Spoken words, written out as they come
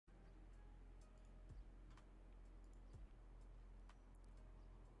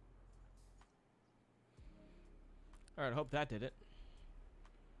Alright, I hope that did it.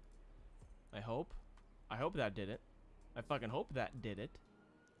 I hope that did it. I fucking hope that did it.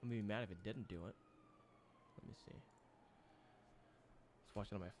 I'm gonna be mad if it didn't do it. Let me see. Let's watch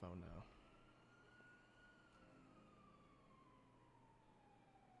it on my phone now.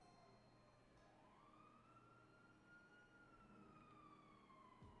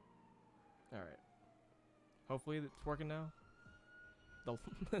 Alright. Hopefully it's working now. The,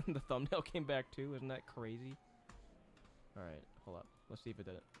 the thumbnail came back too. Isn't that crazy? Alright, hold up. Let's see if it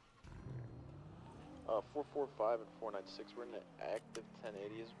did it. 445 and 496, we're in an active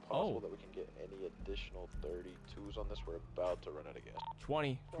 1080. Is it possible that we can get any additional 32s on this? We're about to run out of gas.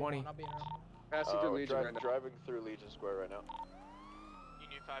 20. I'll be in route. Passing through Legion right now. Driving through Legion Square right now.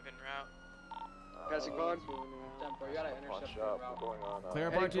 Union 5 en route. Passing Bond. Tempo, you gotta intercept Punch the up. route. Going on. Clear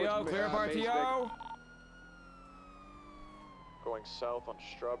up RTO, clear up RTO! Going south on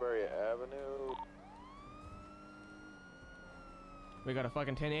Strawberry Avenue. We got a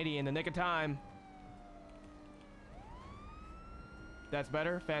fucking 1080 in the nick of time. That's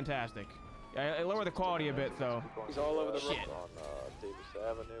better? Fantastic. I lower the quality a bit, so. He's all over the shit on Davis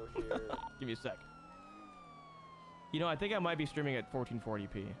Avenue here. Give me a sec. You know, I think I might be streaming at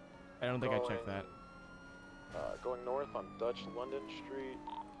 1440p. I don't think I checked that. Going north on Dutch London Street.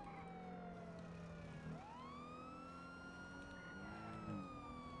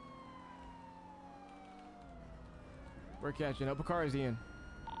 We're catching up. What car is he in?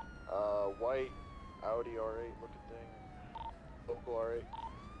 White Audi R8 looking thing. Local R8.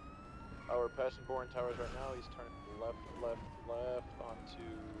 We're passing Bourne Towers right now. He's turning left onto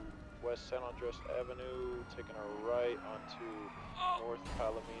West San Andres Avenue, taking a right onto North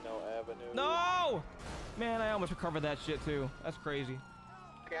Palomino Avenue. No! Man, I almost recovered that shit too. That's crazy.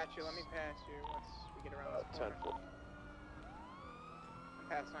 Got you. Let me pass you once we get around this corner. 10-4. I'm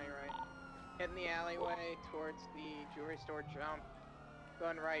passing on your right. Heading the alleyway towards the jewelry store jump.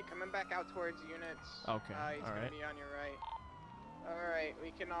 Going right. Coming back out towards units. Okay. He's all gonna right. be on your right. Alright,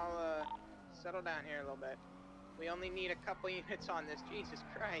 we can all settle down here a little bit. We only need a couple units on this. Jesus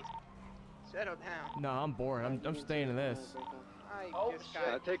Christ. Settle down. No, I'm bored. I'm staying in this.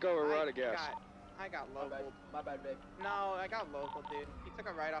 Take over, we're out of gas. I got local. My bad, babe. No, I got local, dude. He took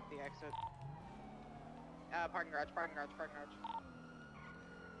a right off the exit. Parking garage.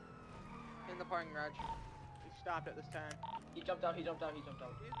 In the parking garage. He stopped at this time. He jumped out. Excuse me, sir.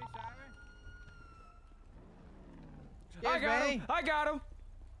 I got him!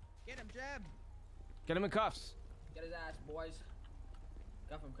 Get him, Jeb! Get him in cuffs. Get his ass, boys.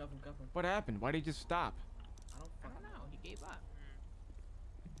 Cuff him. What happened? Why did he just stop? I don't know. He gave up.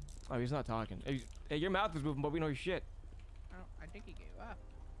 Oh, he's not talking. Hey, your mouth is moving, but we know your shit. Oh, I think he gave up.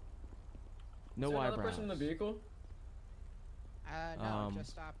 No Is there eyebrows. another person in the vehicle? No, it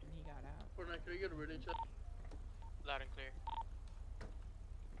just stopped and he got out. Fortnite, can you get a reading check? Loud and clear.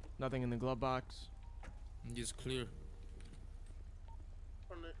 Nothing in the glove box. Just clear.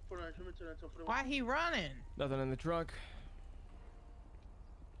 Fortnite, show me to that. Why he running? Nothing in the trunk.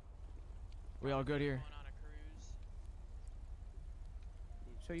 We all good here? Going on a cruise.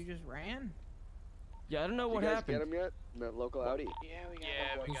 So you just ran? Yeah, I don't know what you guys happened. Get him yet? In that local Audi. Yeah, we got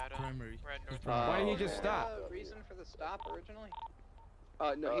Yeah, we Who's got him. primary? We're at North. Why didn't he just stop? Reason for the stop originally?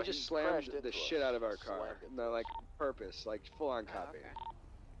 No, he just slammed crashed into the us. shit out of our car. Slammed it. No, like purpose, like full on copy. Okay.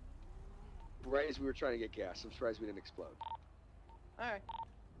 Right as we were trying to get gas. I'm surprised we didn't explode. Alright.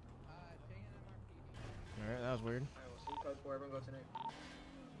 Alright, that was weird. Alright, we'll see code 4. Everyone go tonight.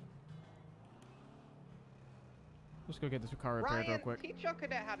 Let's go get this car repaired real Ryan, quick. teach your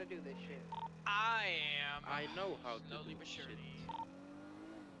cadet how to do this shit. I am. I know how to Slowly do but shit. surely.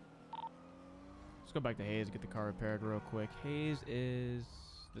 Let's go back to Hayes, get the car repaired real quick. Hayes is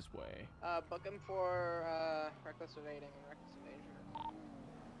this way. Book him for, reckless evading and reckless evasion.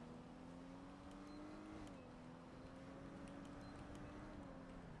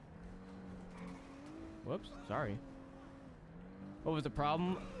 Whoops, sorry. What was the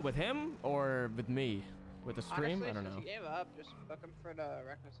problem? With him or with me? With the stream? Honestly, I don't since know. you gave up, just book him for the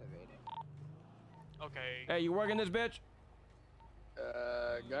reckless evading. Okay. Hey, you working this bitch?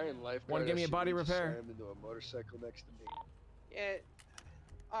 Guy in lifeguard. Wanna give me a body SUV just repair? slammed into a motorcycle next to me. Yeah.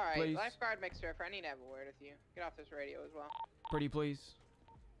 Alright, Please. lifeguard make surfer. I need to have a word with you. Get off this radio as well. Pretty please.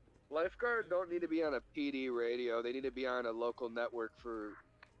 Lifeguard don't need to be on a PD radio. They need to be on a local network for.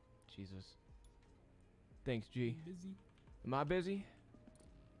 Jesus. Thanks, G. Busy? Am I busy?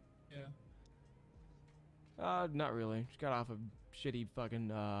 Yeah. Not really. Just got off a shitty fucking,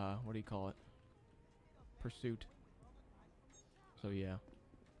 what do you call it? Pursuit. So yeah.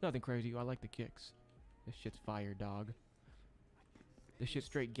 Nothing crazy. I like the kicks. This shit's fire, dog. This shit's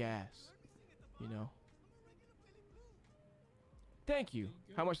straight gas. You know? Thank you. There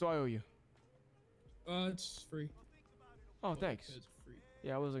you How go. much do I owe you? It's free. Oh, Well, thanks. It's free.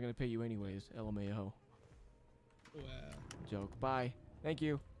 Yeah, I wasn't gonna pay you anyways. LMAO. Wow. Joke. Bye. Thank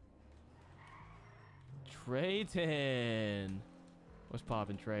you. Trayton. What's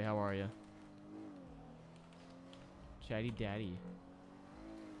poppin', Trey? How are you? Chatty Daddy.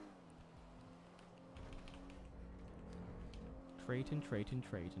 Trayton,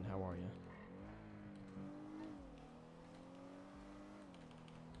 how are you?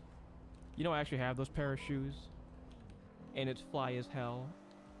 You know, I actually have those pair of shoes, and it's fly as hell.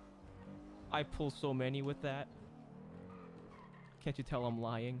 I pull so many with that. Can't you tell I'm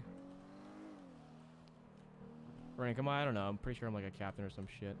lying? Rank, am I don't know. I'm pretty sure I'm like a captain or some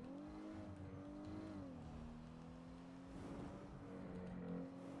shit.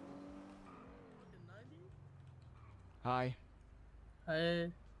 Hi.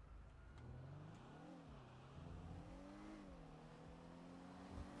 Hey.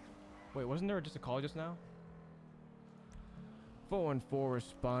 Wait, wasn't there just a call just now? 414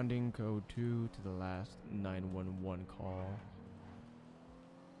 responding code 2 to the last 911 call.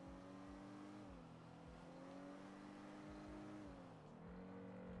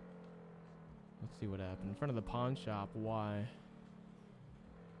 Let's see what happened. In front of the pawn shop, why?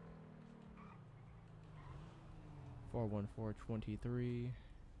 41423.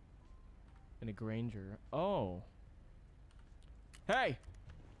 And a Granger. Oh. Hey!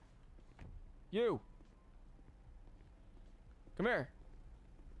 You! Come here!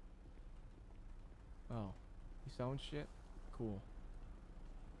 Oh. You selling shit? Cool.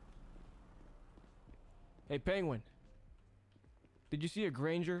 Hey, Penguin. Did you see a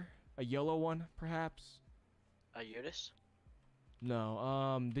Granger? A yellow one, perhaps? A Urus?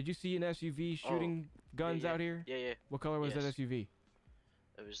 No. Did you see an SUV shooting guns yeah. out here? Yeah, yeah. What color was Yes. that SUV?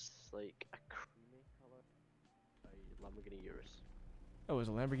 It was like a creamy color. A Lamborghini Urus. Oh, it was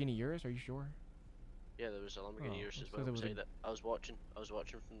a Lamborghini Urus? Are you sure? Yeah, there was a Lamborghini Oh, Urus it as says well it was a- beside it. I was watching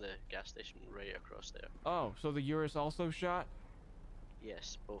from the gas station right across there. Oh, so the Urus also shot?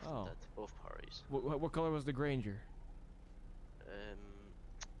 Yes, both Oh. did. Both parties. What color was the Granger?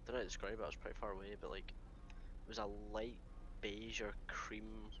 Don't know how to describe it. I was pretty far away, but like, it was a light beige or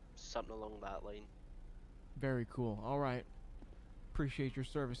cream, something along that line. Very cool. Alright. Appreciate your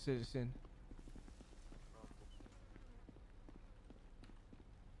service, citizen.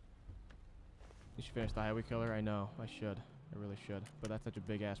 You should finish the Highway Killer? I know. I should. I really should. But that's such a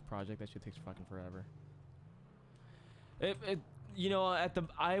big ass project. That shit takes fucking forever. You know,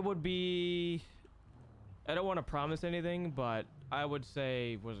 I would be... I don't want to promise anything, but I would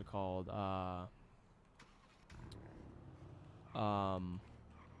say, what's it called?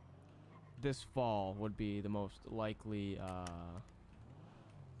 This fall would be the most likely,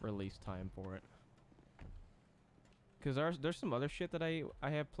 release time for it. Because there's some other shit that I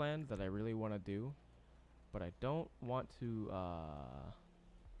have planned that I really want to do, but I don't want to,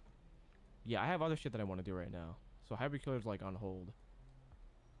 yeah, I have other shit that I want to do right now. So Hybrid Killer's like on hold.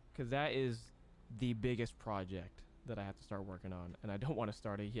 Because that is the biggest project that I have to start working on, and I don't want to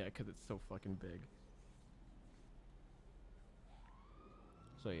start it yet because it's so fucking big.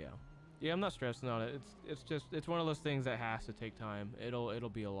 So yeah. Yeah, I'm not stressing on it. It's one of those things that has to take time. It'll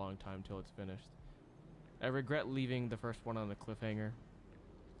be a long time till it's finished. I regret leaving the first one on a cliffhanger.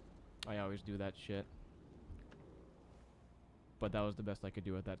 I always do that shit. But that was the best I could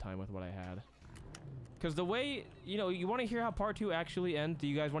do at that time with what I had. Because the way, you know, you want to hear how part 2 actually ends? Do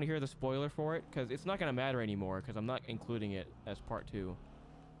you guys want to hear the spoiler for it? Because it's not going to matter anymore because I'm not including it as part 2.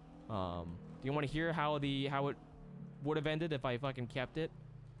 Do you want to hear how it would have ended if I fucking kept it?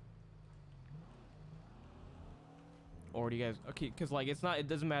 Or do you guys... Okay, because, like, it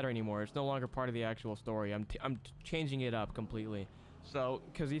doesn't matter anymore. It's no longer part of the actual story. I'm changing it up completely. So,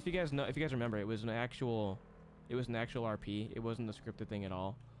 because if you guys remember, it was an actual RP. It wasn't a scripted thing at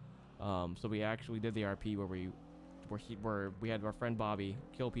all. So we actually did the RP where we had our friend Bobby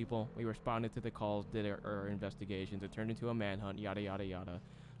kill people. We responded to the calls, did our investigations. It turned into a manhunt, yada, yada, yada.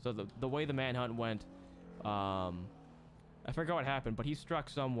 So the way the manhunt went, I forgot what happened, but he struck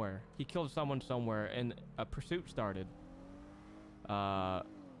somewhere. He killed someone somewhere, and a pursuit started.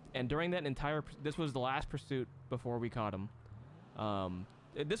 And during that entire... This was the last pursuit before we caught him.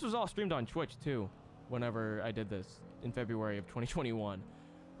 This was all streamed on Twitch, too, whenever I did this, in February of 2021.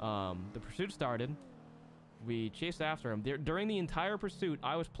 The pursuit started. We chased after him. During the entire pursuit,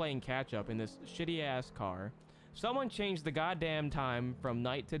 I was playing catch-up in this shitty-ass car. Someone changed the goddamn time from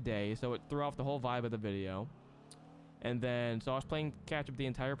night to day, so it threw off the whole vibe of the video. And then, so I was playing catch-up the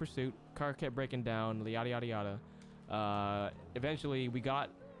entire pursuit. Car kept breaking down, yada, yada, yada. Eventually, we got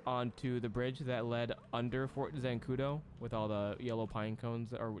onto the bridge that led under Fort Zancudo with all the yellow pine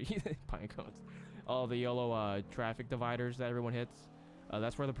cones, or pine cones, all the yellow traffic dividers that everyone hits.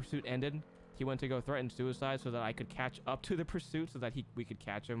 That's where the pursuit ended. He went to go threaten suicide so that I could catch up to the pursuit, so that we could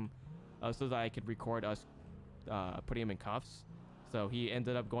catch him, so that I could record us putting him in cuffs. So he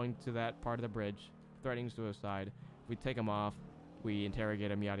ended up going to that part of the bridge, threatening suicide. We take him off, we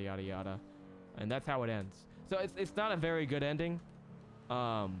interrogate him, yada yada yada, and that's how it ends. So it's not a very good ending.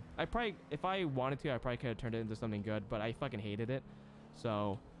 I probably, if I wanted to, I probably could have turned it into something good, but I fucking hated it.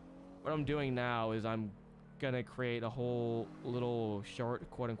 So what I'm doing now is I'm gonna create a whole little short,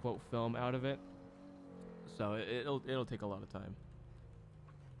 quote unquote, film out of it. So it'll take a lot of time.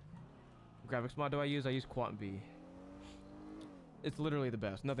 Graphics mod do I use? I use Quant V. It's literally the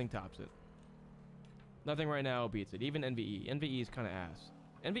best. Nothing tops it. Nothing right now beats it. Even NVE. NVE is kind of ass.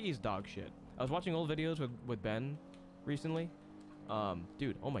 NVE is dog shit. I was watching old videos with Ben recently.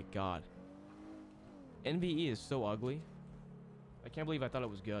 Dude, oh my god. NVE is so ugly. I can't believe I thought it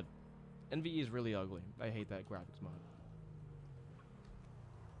was good. NVE is really ugly. I hate that graphics mod.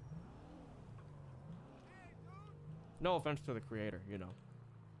 No offense to the creator, you know.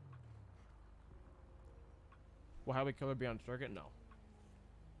 Will Highway Killer be on circuit? No.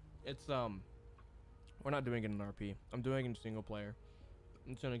 It's, we're not doing it in RP. I'm doing it in single player.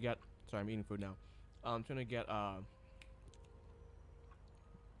 I'm just gonna get, sorry, I'm eating food now. I'm gonna get,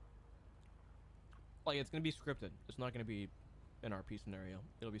 like, it's gonna be scripted. It's not gonna be an RP scenario.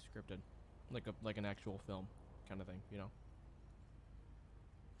 It'll be scripted. Like an actual film kind of thing, you know?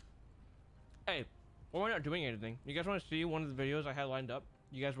 Hey, well, we're not doing anything. You guys want to see one of the videos I had lined up?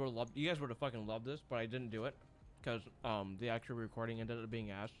 You guys would have fucking loved this, but I didn't do it because the actual recording ended up being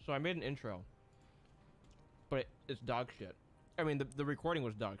ass. So I made an intro, but it's dog shit. I mean, the recording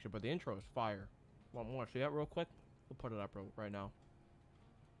was dog shit, but the intro is fire. Want to see that real quick? We'll put it up right now.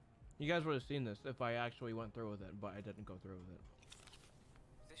 You guys would have seen this if I actually went through with it, but I didn't go through with it.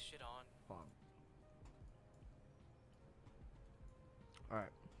 Is this shit on?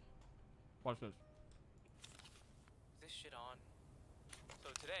 Alright. Watch this. Is this shit on? So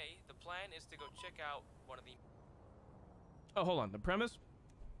today, the plan is to go check out one of the... Oh, hold on. The premise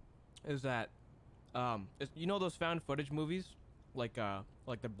is that, you know those found footage movies? Like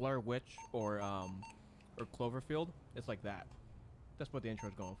the Blair Witch or Cloverfield? It's like that. That's what the intro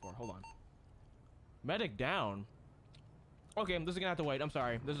is going for. Hold on. Medic down? Okay, this is gonna have to wait. I'm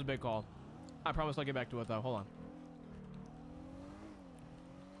sorry. This is a big call. I promise I'll get back to it though. Hold on.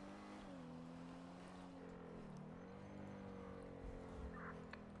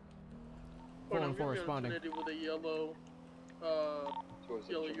 414 responding. With a yellow,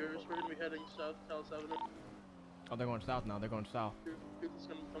 yellow yours. We're gonna be heading south, Talos Avenue. Oh, they're going south now. They're going south. It's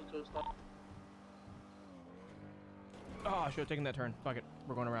gonna come to a stop. Oh, I should have taken that turn. Fuck it.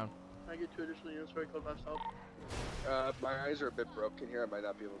 We're going around. I get 2 additional units for Clubhouse South. My eyes are a bit broken here. I might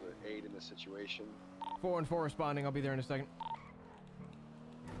not be able to aid in this situation. 414 responding. I'll be there in a second.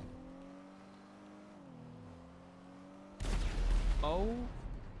 Oh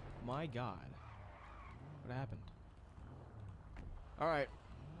my god. What happened? Alright.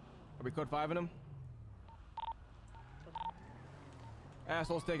 Are we code 5 in him?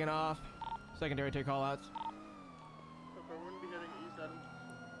 Asshole's taking off. Secondary take call outs. Okay, we're gonna be heading east Adams.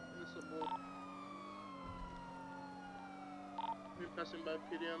 In the suburb. We're passing by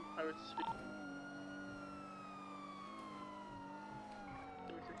PDM, Pirates Street.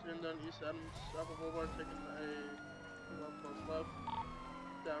 We're continuing down East Adams, Apple Boulevard, taking a left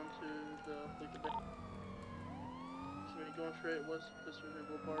down to the Lincoln Bay. So we're going straight west to Pacific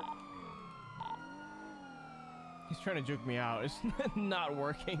Boulevard. He's trying to juke me out. It's not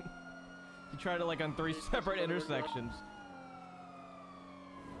working. He tried it like on 3 separate intersections.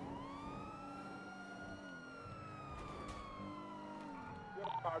 Get a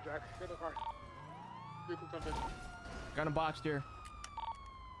car, Jack. Get a car. Vehicle coming. Got him boxed here.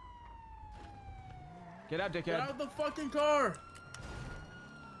 Get out, dickhead. Get out of the fucking car!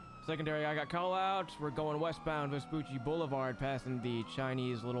 Secondary, I got call outs. We're going westbound Vespucci Boulevard, passing the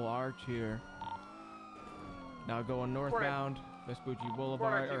Chinese little arch here. Now going northbound Vespucci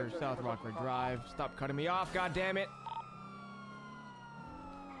Boulevard or South Rockford Drive. Stop cutting me off, god damn it!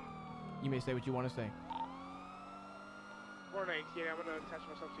 You may say what you want to say. 419, I'm gonna attach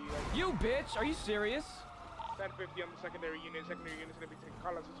myself to you guys. You bitch! Are you serious? 1050 on the secondary unit. Secondary unit's gonna be taking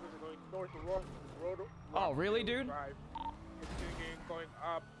call outs. This one's going north of road. Oh, really, dude? Drive. Continuing going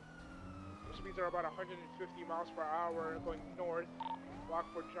up. The speeds are about 150 miles per hour going north.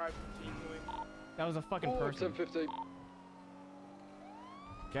 Rockford Drive continuing. That was a fucking person. 1050.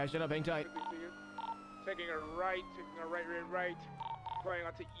 Guys, shut up, hang tight. Taking a right, right. going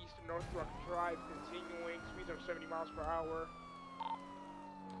onto East North Rock Drive, continuing, speeds are 70 miles per hour.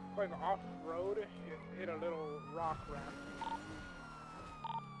 Going off-road, hit a little rock ramp.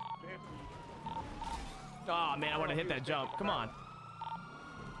 50. Oh man, I want to hit that jump. Come on.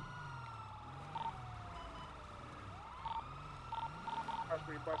 Car's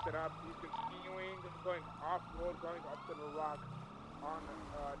pretty busted up. He's continuing, going off-road, going up to the rock on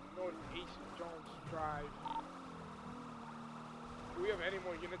Northeast Jones Drive. Do we have any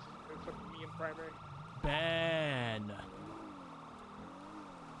more units except for me in primary? Ben.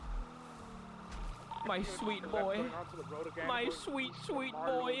 My sweet boy. My sweet, sweet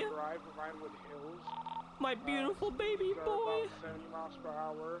boy. Drive, Vinewood Hills. My beautiful baby They're boy. about 70 miles per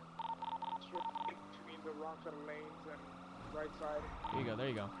hour. Switching between the wrong side of lanes and right side. There you go, there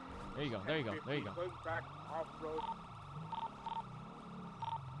you go. There you go, there you go, there you go. Going back off-road.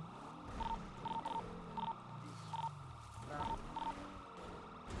 Now,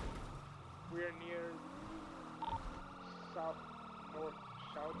 we are near South-North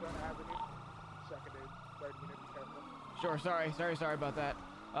Sheldon Avenue. Secondary, third unit, be careful. Sure, sorry about that.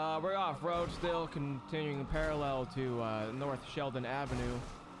 We're off-road still, continuing parallel to North Sheldon Avenue.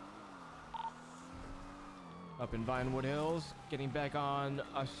 Up in Vinewood Hills, getting back on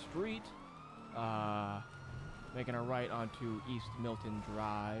a street, making a right onto East Milton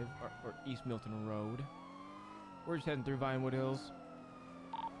Drive, or East Milton Road. We're just heading through Vinewood Hills.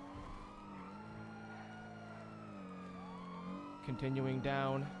 Continuing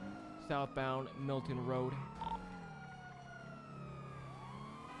down southbound Milton Road.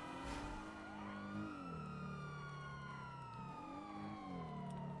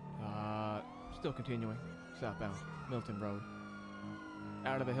 Still continuing southbound Milton Road.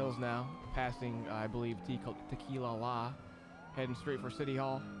 Out of the hills now, passing, I believe, Tequila La, heading straight for City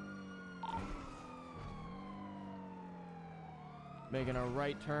Hall. Making a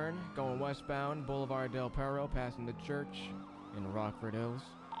right turn, going westbound, Boulevard del Perro, passing the church in Rockford Hills.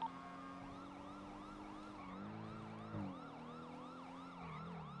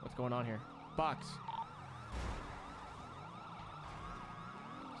 What's going on here? Box.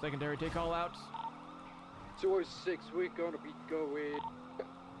 Secondary take all outs. 206, we're going to be going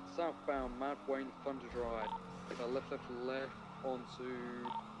southbound Mount Wayne Thunder Drive. Left onto...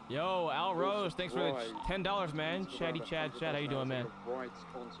 Yo, Al Rose, thanks for the $10, man. Chatty Chad, how you doing, man? Right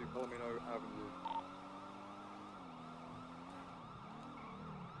onto Palomino Avenue.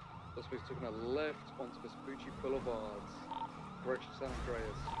 This week's taking a left onto Vespucci Boulevard. Direction San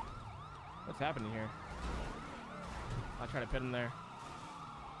Andreas. What's happening here? I'll try to pin him there.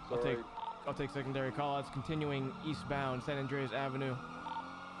 Sorry. I'll take secondary callouts, continuing eastbound San Andreas Avenue.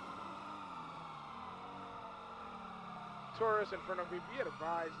 Tourists in front of me, be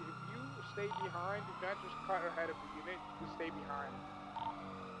advised, if you stay behind, do not just cut ahead of the unit, you stay behind.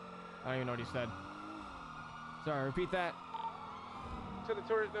 I don't even know what he said. Sorry, repeat that. So the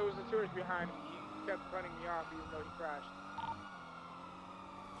tourist, there was a tourist behind me, he kept cutting me off even though he crashed.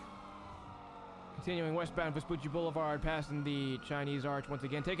 Continuing westbound Vespucci Boulevard, passing the Chinese Arch once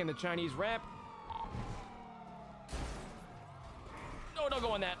again, taking the Chinese ramp. No, don't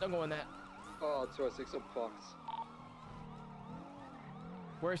go on that, don't go on that. Oh, 206 up Fox.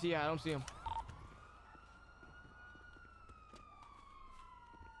 Where's he at? I don't see him.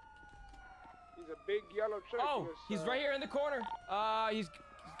 He's a big yellow truck. Oh, he's right here in the corner. He's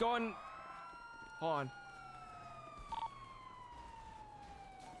going... Hold on.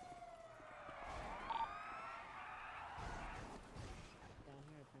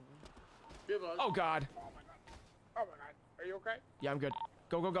 Oh God. Oh my God. Are you okay? Yeah, I'm good.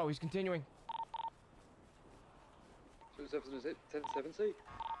 Go, go, go. He's continuing. 207 is it? 1070?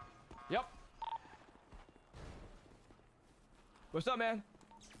 Yep. What's up, man?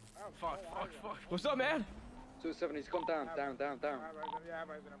 Oh, fuck. What's up, man? 207, he's gone down. Yeah, I'm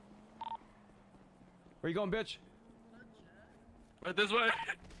raising him. Where you going, bitch? Right this way.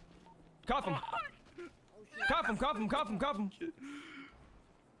 Cuff him. Cuff him, cuff him, cuff him, cuff him.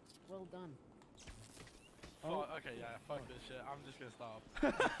 Well done. Oh, okay, yeah, fuck this shit. I'm just gonna stop.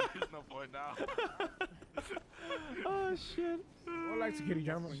 There's no point now. Oh, shit. I like security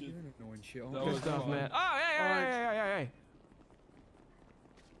drama. Good stuff, man. Oh, hey.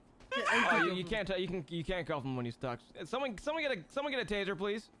 Oh, you can't tell. You can't cuff him when he's stuck. Someone get a taser,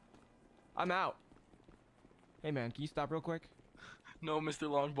 please. I'm out. Hey, man, can you stop real quick? No, Mr.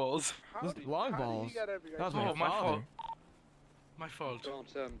 Longballs. Long balls. That was my my father. fault. My fault. Don't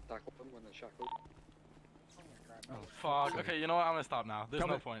tackle them when they're shackled. Oh, fuck. Okay, you know what? I'm gonna stop now. There's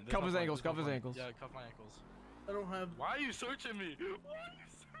no point. Cuff his ankles. Cuff his ankles. Yeah, cuff my ankles. I don't have. Why are you searching me? Why are you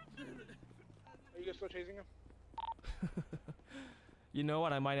searching me? Are you guys still chasing him? You know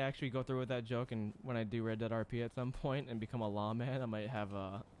what? I might actually go through with that joke, and when I do Red Dead RP at some point and become a lawman, I might have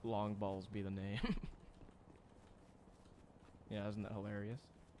Long Balls be the name. Yeah, isn't that hilarious?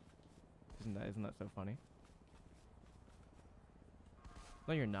 Isn't that so funny?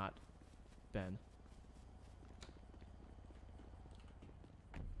 No, you're not, Ben.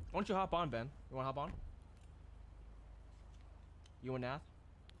 Why don't you hop on, Ben? You wanna hop on? You and Nath?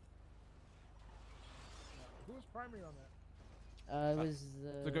 Who was primary on that? It was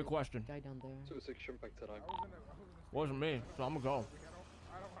It's a good question. guy down there. 206 shouldn't back today. Wasn't me, so I'm gonna go.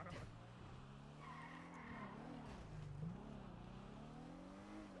 I don't want to.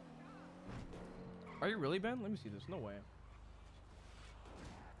 Are you really, Ben? Let me see this. No way.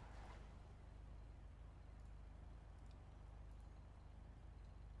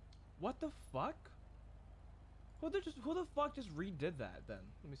 What the fuck? Who the fuck just redid that then?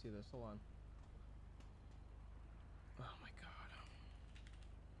 Let me see this. Hold on. Oh my god.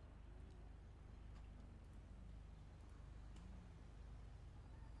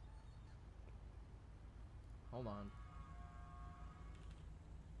 Hold on.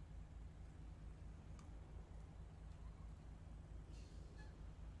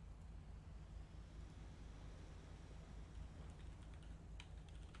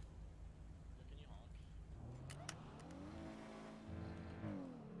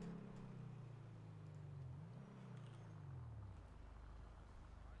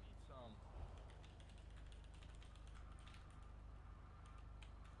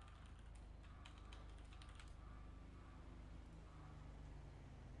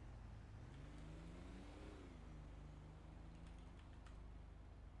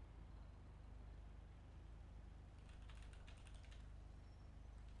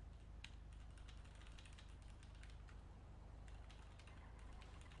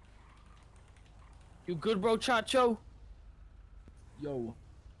 You good, bro, Chacho? Yo.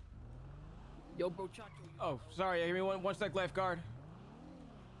 Yo, bro, Chacho. Oh, sorry. Give me one sec, lifeguard.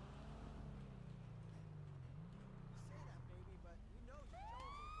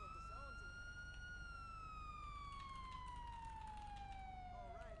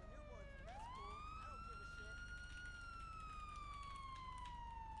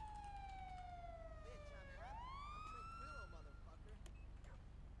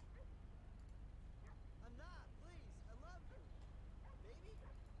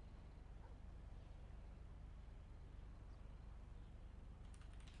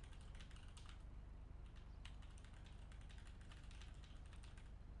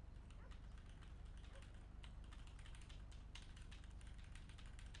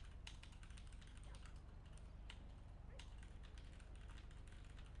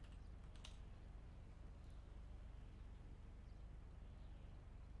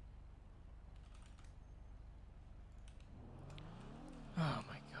 Oh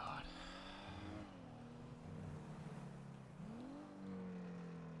my god.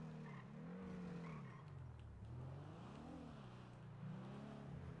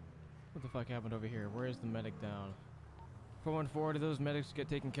 What the fuck happened over here? Where is the medic down? 414, do those medics get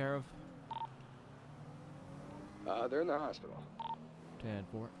taken care of? They're in the hospital.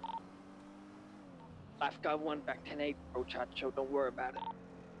 10-4. Lifeguard 1 back 10-8, bro, Chacho. Don't worry about it.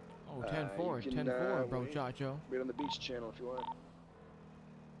 Oh, 10-4, 10-4, bro, Chacho. Read on the beach channel if you want.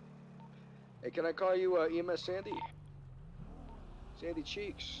 Hey, can I call you EMS Sandy? Sandy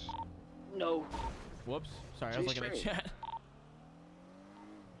Cheeks. No. Whoops. Sorry, I was looking at chat.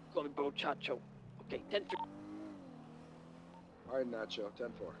 Call me bro, Chacho. Okay, 10-3. Alright, Nacho, 10-4.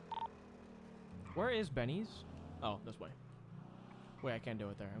 Where is Benny's? Oh, this way. Wait, I can't do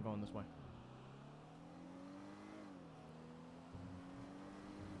it there. I'm going this way.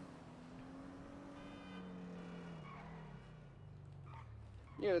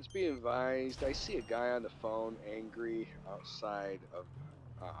 Yeah, it's being advised. I see a guy on the phone angry outside of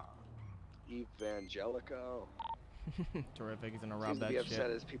Evangelico. Terrific. He's gonna rob Seems to that be shit.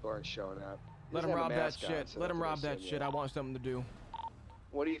 upset as people aren't showing up. He Let doesn't him have a rob that mask on, shit. so Let him that's what rob I that said, shit. yeah. I want something to do.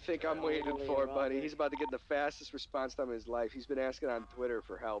 What do you think I'm waiting for, buddy? He's about to get the fastest response time of his life. He's been asking on Twitter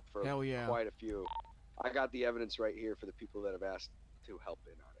for help for Hell yeah. quite a few. I got the evidence right here for the people that have asked to help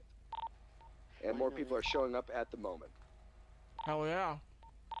in on it. And more people are showing up at the moment. Hell yeah.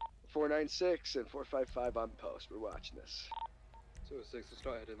 496 and 455 on post. We're watching this. 206, let's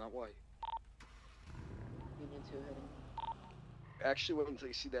start heading that way. Union 2 heading. Actually, wait until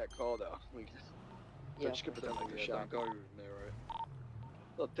you see that call, though. We just could pretend like you're shot. Don't go near it.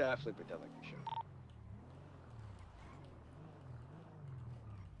 They'll definitely pretend like you're shot.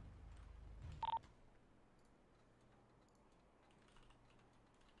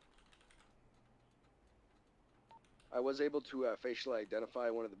 I was able to facially identify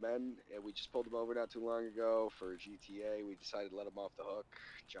one of the men, and we just pulled him over not too long ago for GTA. We decided to let him off the hook.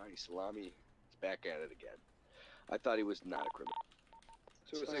 Johnny Salami is back at it again. I thought he was not a criminal.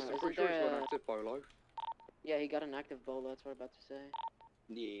 206, I'm Isn't pretty sure he's there got an a- active bolo. Yeah, he got an active bolo, that's what I'm about to say.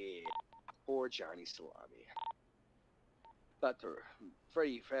 Yeah, poor Johnny Salami. Thought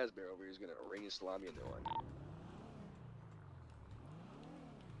Freddy Fazbear over here is gonna ring his salami into one.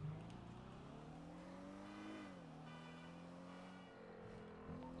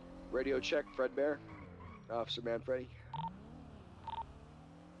 Radio check, Fredbear. Officer Manfredi.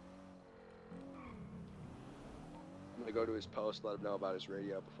 I'm gonna go to his post, let him know about his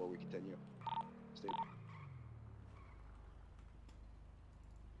radio before we continue. Stay.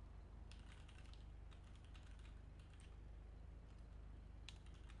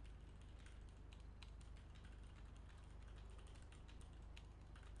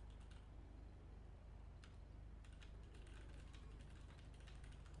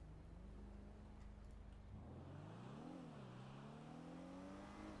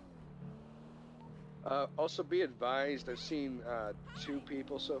 Also be advised, I've seen 2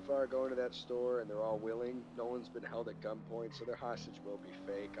 people so far go into that store and they're all willing. No one's been held at gunpoint, so their hostage will be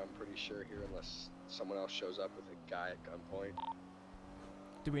fake, I'm pretty sure here, unless someone else shows up with a guy at gunpoint.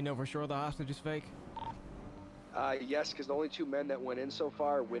 Do we know for sure the hostage is fake? Yes, because the only 2 men that went in so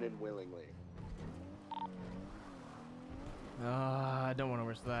far went in willingly. I don't want to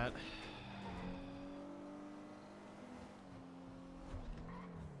risk that.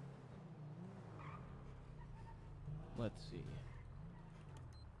 Let's see.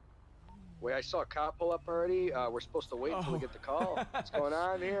 Wait, I saw a cop pull up already. We're supposed to wait until we get the call. What's going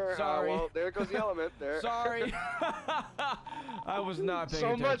on here? Sorry. Well, there goes the element. There. Sorry. I was not paying so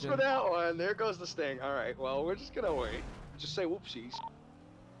attention. much for that one. There goes the sting. All right. Well, we're just gonna wait. Just say whoopsies.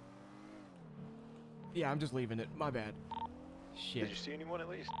 Yeah, I'm just leaving it. My bad. Shit. Did you see anyone at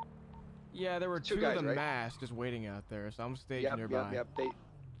least? Yeah, there were 2 2 guys, of them right? masked just waiting out there, so I'm staging Yep, nearby. yep.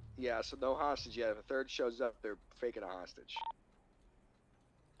 Yeah, so no hostage yet. If a 3rd shows up, they're faking a hostage.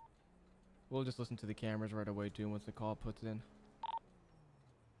 We'll just listen to the cameras right away too once the call puts in.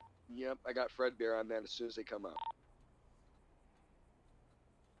 Yep, I got Fredbear on that as soon as they come up.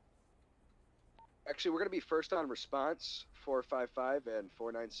 Actually, we're gonna be first on response, 455 and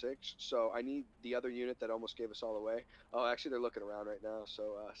 496. So I need the other unit that almost gave us all away. Oh, actually, they're looking around right now,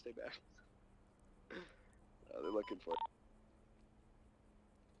 so stay back. They're looking for it.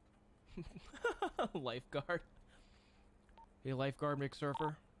 Lifeguard. Hey, lifeguard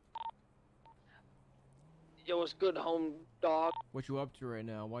McSurfer. Yo, what's good, home dog? What you up to right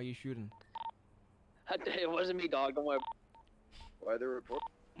now? Why you shooting? It wasn't me, dog. Don't worry. Why the report?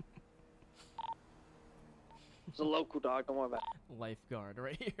 It's a local dog. Don't worry about it. Lifeguard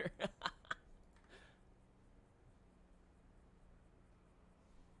right here.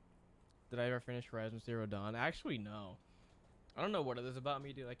 Did I ever finish Horizon Zero Dawn? Actually, no. I don't know what it is about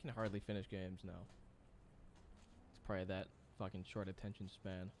me, dude. I can hardly finish games now. It's probably that fucking short attention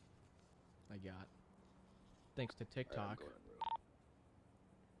span I got. Thanks to TikTok.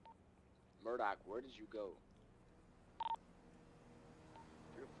 Murdoch, where did you go?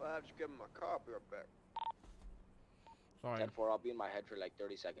 3-5, just give him my car, I'll be right back. Sorry. 10-4, I'll be in my head for like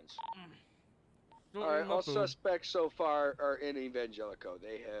 30 seconds. Alright, all suspects so far are in Evangelico.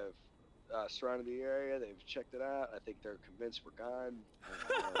 They have surrounded the area, they've checked it out. I think they're convinced we're gone.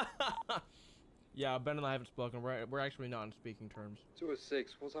 Yeah, Ben and I haven't spoken. We're actually not on speaking terms.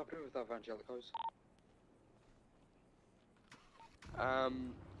 206, what's happening with Evangelicos?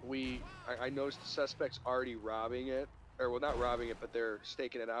 I noticed the suspect's already robbing it. Or, well, not robbing it, but they're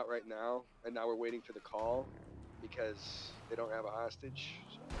staking it out right now. And now we're waiting for the call because they don't have a hostage.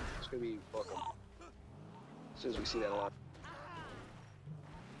 So it's going to be welcome. As soon as we see that alarm.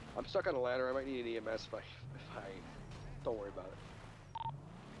 I'm stuck on a ladder. I might need an EMS if I don't worry about it.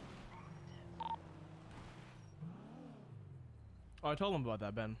 Oh, I told him about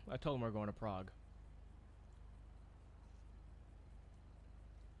that, Ben. I told him we're going to Prague.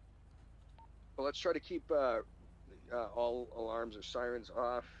 Well, let's try to keep all alarms or sirens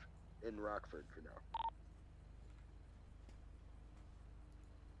off in Rockford for now.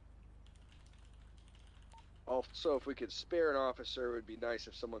 Also, if we could spare an officer, it would be nice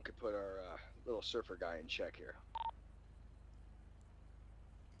if someone could put our little surfer guy in check here.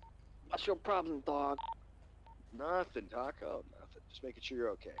 What's your problem, dog? Nothing, Taco. Nothing. Just making sure you're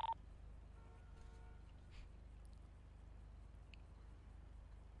okay.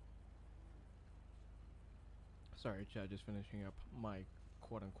 Sorry, Chad, just finishing up my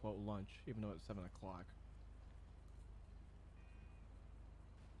quote-unquote lunch, even though it's 7 o'clock.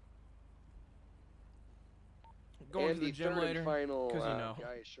 going and to the gym third and later. final, Because, you know,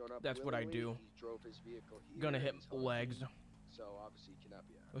 guy is showing up that's what I willingly. do. He drove his vehicle here Gonna hit and he's hauling legs. it, so obviously he cannot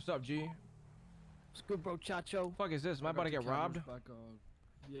be out. What's up, G? What's good, bro, Chacho? Fuck is this? Am I about to get robbed?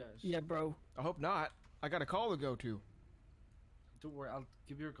 Yes. Yeah, bro. I hope not. I got a call to go to. Don't worry, I'll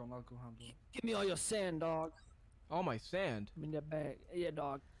give you your gun, I'll go handle it. Give me all your sand, dog. All my sand. I'm in that bag. Yeah,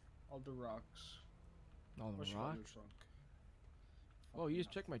 dog. All the rocks. All the What's your rocks? trunk? Oh, you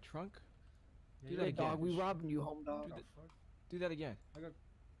just checked my trunk? Do Yeah, that again. dog. We robbing you, home dog. Do that again. I got.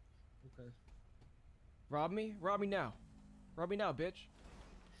 Okay. Rob me? Rob me now. Rob me now, bitch.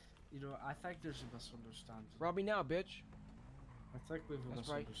 You know, I think there's a misunderstanding. Rob me now, bitch. I think we've a That's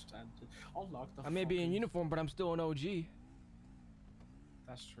right. misunderstanding. I'll lock the I may be in fucking- uniform, but I'm still an OG.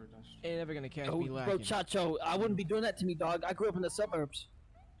 That's true, that's true. Ain't never gonna catch Yo, me bro, lacking. Chacho, I wouldn't be doing that to me, dog. I grew up in the suburbs.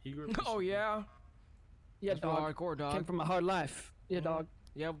 He grew up in Oh, yeah? Yeah, That's real dog. hardcore, dog. Came from a hard life. Yeah, dog.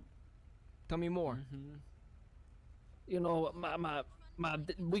 Yeah. Tell me more. Mm-hmm. You know, my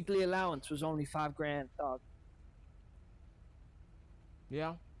weekly allowance was only $5 grand, dog.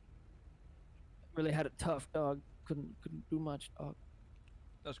 Yeah? Really had it tough, dog. Couldn't do much, dog.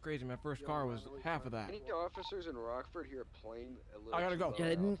 That's crazy. My first car was half of that. Any officers in Rockford here playing a little I gotta too go. low Yeah,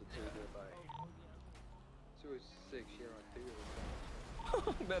 altitude didn't- nearby? 206 here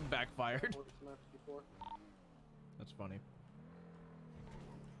on 2. That backfired. That's funny.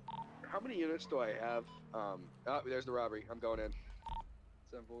 How many units do I have? Oh, there's the robbery. I'm going in.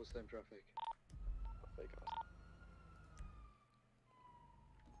 7-4, same traffic. Fake hostage.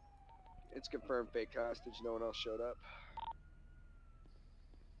 It's confirmed fake hostage. No one else showed up.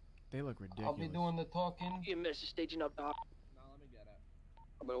 They look ridiculous. I'll be doing the talking. You missed staging up, dog.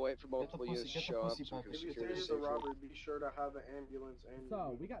 I'm gonna wait for multiple pussy- units to get the show up pussy so we back. can If you secure say this it's a safely. robbery, be sure to have an ambulance and.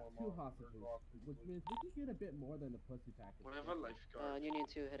 So, we got 2 hostages, which means we can get a bit more than the pussy package. We have a lifeguard. Union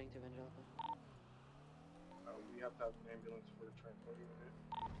 2 heading to Evangelical. We have to have an ambulance for the transport unit.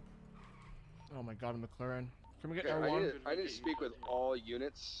 Oh my god, a McLaren. Can we get Okay, R1? I need to speak with all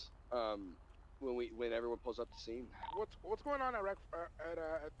units when everyone pulls up the scene. What's going on at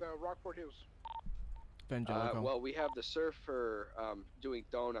the Rockport Hills? Evangelical. Well, we have the surfer doing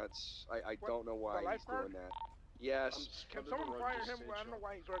donuts. I don't know why the he's lifeguard? doing that. Yes. Can someone fire him? I don't know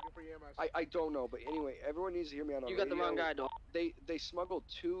why he's working for EMS. I don't know, but anyway, everyone needs to hear me out on You got the radio. wrong guy, dog. They smuggled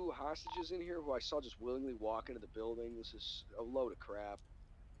 2 hostages in here who I saw just willingly walk into the building. This is a load of crap.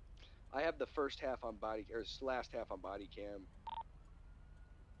 I have the first half on body, or last half on body cam.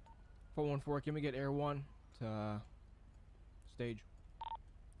 414, can we get Air 1 to stage?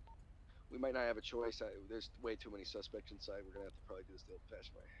 We might not have a choice. There's way too many suspects inside. We're gonna have to probably do this the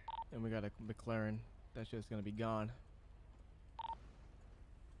old-fashioned way. And we got a McLaren. That shit's gonna be gone.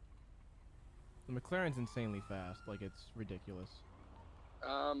 The McLaren's insanely fast. Like, it's ridiculous.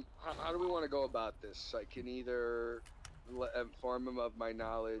 How do we want to go about this? I can either inform him of my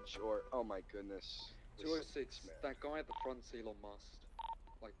knowledge, or oh my goodness. 206, that guy at the front, Elon Musk.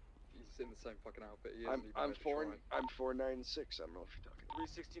 Like, he's in the same fucking outfit. He hasn't even I'm had a try. I'm 496. I don't know if you're talking.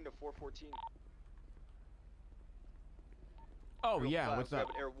 316 to 414. Oh, Real yeah, fast, what's grab up?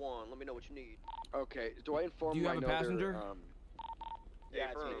 an Air 1. Let me know what you need. Okay, do I inform Do you him have I a know passenger? They're,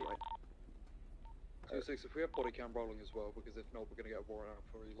 Yeah, it's me. 206, if we have body cam rolling as well, because if not, we're gonna get a warrant out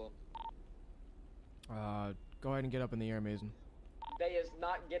for Elon. Go ahead and get up in the air, Mason. They is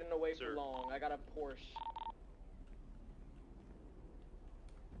not getting away for long. I got a Porsche.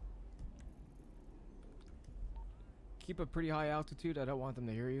 Keep a pretty high altitude. I don't want them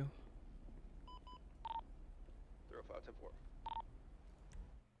to hear you. 0510-4.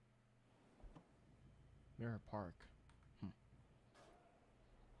 Mirror Park.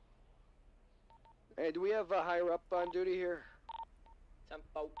 Hey, do we have a higher up on duty here?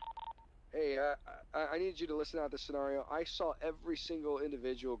 Tempo. Hey, I need you to listen out this scenario. I saw every single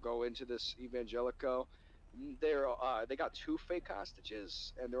individual go into this Evangelico. They got 2 fake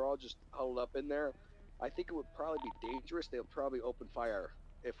hostages, and they're all just huddled up in there. I think it would probably be dangerous. They'll probably open fire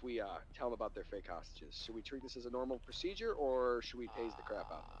if we tell them about their fake hostages. Should we treat this as a normal procedure, or should we tase the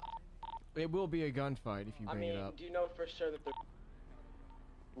crap out? It will be a gunfight if you I bring mean, it up. do you know for sure that they're...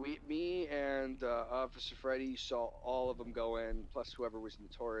 Me and Officer Freddy saw all of them go in, plus whoever was in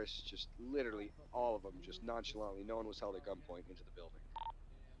the Taurus, just literally all of them, just nonchalantly. No one was held at gunpoint into the building.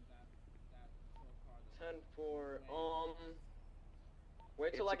 10-4,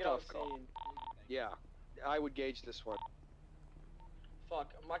 wait till It's I a get on tough call. scene. Yeah, I would gauge this one.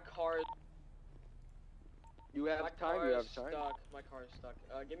 Fuck, my car is... You have my time, car you is have time. Stuck. My car is stuck.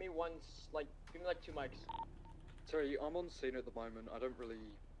 Give me one, give me like 2 mics. Sorry, I'm on scene at the moment. I don't really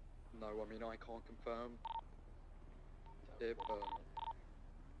know. I mean, I can't confirm it, but...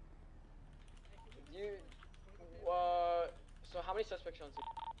 many suspects on scene?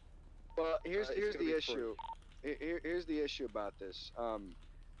 Well, here's it's here's gonna the be issue. Here's the issue about this.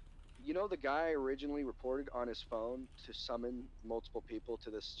 You know the guy originally reported on his phone to summon multiple people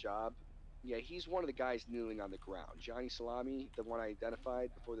to this job? Yeah, he's one of the guys kneeling on the ground. Johnny Salami, the one I identified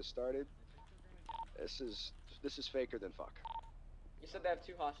before this started. This is faker than fuck. You said they have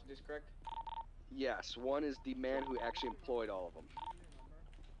 2 hostages, correct? Yes, one is the man who actually employed all of them.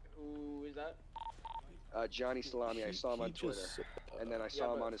 Who is that? Johnny Salami, I saw him on Twitter, and then I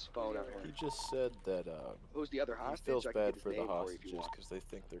saw him on his phone out He here. just said that Who's the other hostage? he feels I can bad get his for the name for you if you hostages want. because they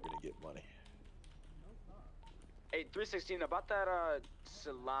think they're gonna get money. Hey, 316, about that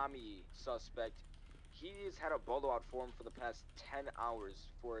Salami suspect, he's had a bolo out for him for the past 10 hours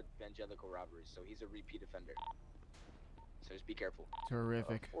for evangelical robbery, so he's a repeat offender. So just be careful.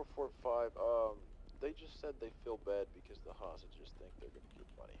 Terrific. 445. They just said they feel bad because the hostages think they're gonna get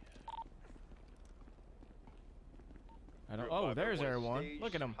money. I don't. Oh, there's Air One.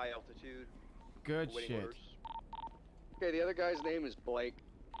 Look at him. High altitude. Good awaiting shit. orders. Okay, the other guy's name is Blake.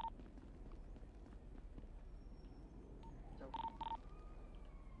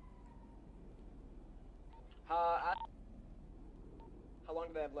 How long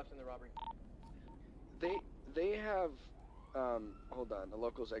do they have left in the robbery? They have hold on, the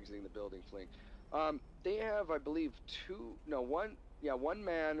local's exiting the building, Flink. They have, I believe, one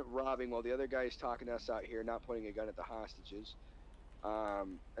man robbing while the other guy is talking to us out here, not pointing a gun at the hostages.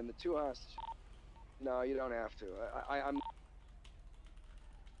 And the 2 hostages. No, you don't have to. I'm.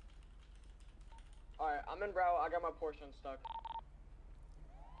 Alright, I'm in Brow. I got my Porsche unstuck.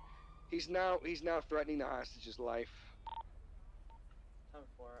 He's now threatening the hostage's life. Time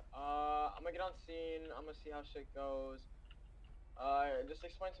for it. I'm gonna get on scene. I'm gonna see how shit goes. Just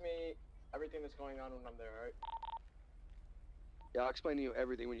explain to me everything that's going on when I'm there, alright? Yeah, I'll explain to you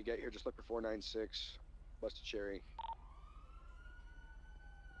everything when you get here. Just look for 496, Busted Cherry.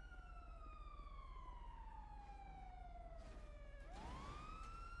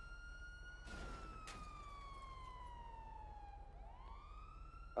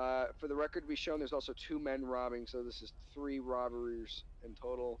 For the record, we've shown there's also 2 men robbing, so this is 3 robberies in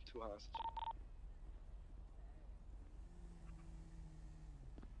total, 2 hostages.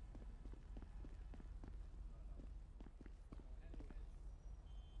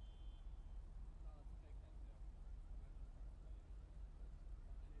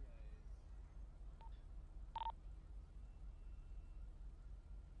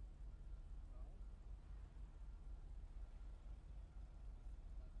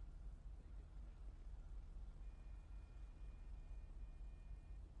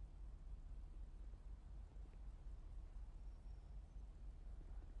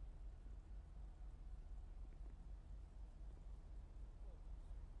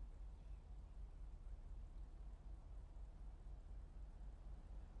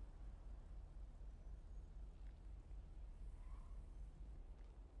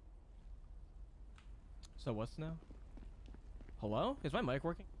 So what's now? Hello? Is my mic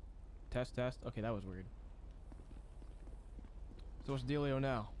working? Test, test. Okay, that was weird. So what's the dealio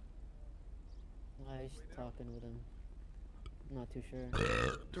now? I was talking with him. I'm not too sure.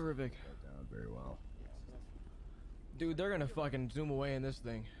 Terrific. Very well. Dude, they're gonna fucking zoom away in this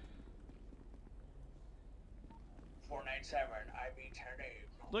thing. 497, I be turning.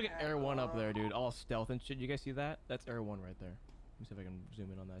 Look at Air One up there, dude. All stealth and shit. You guys see that? That's Air One right there. Let me see if I can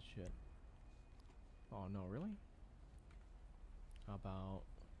zoom in on that shit. Oh no, really? How about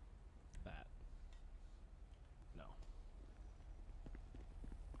that? No.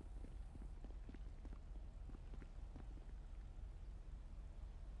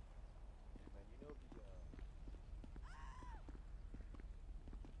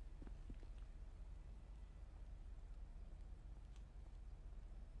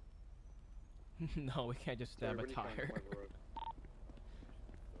 No, we can't just stab a tire.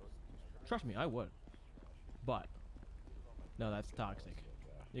 Trust me, I would. But no, that's toxic.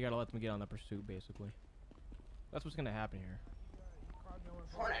 You gotta let them get on the pursuit, basically. That's what's gonna happen here.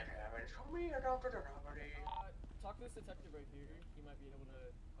 Talk to this detective right here. He might be able to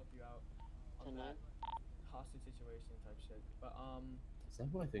help you out on that hostage situation type shit. But Is that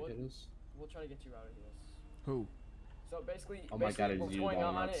who I think it is? We'll try to get you out of this. Who? So basically, Oh my God, what's it's you, going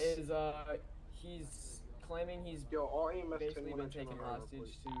on Donuts. is he's claiming he's basically been taken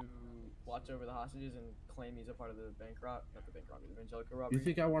hostage to watch over the hostages and claim he's a part of the bank robbery, not the bank robbery, the evangelical robbery. You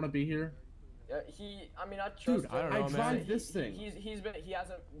think I want to be here? I mean, I trust Dude, him. I don't know, man. Drive this thing. He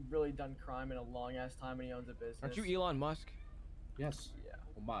hasn't really done crime in a long ass time, and he owns a business. Aren't you Elon Musk? Yes. Yeah.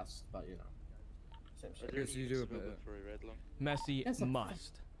 Well, must, but you know. Same shit. Yes, you do. Messy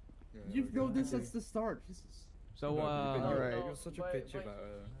must. You've known this since the start. Jesus. So Alright. You're such a bitch about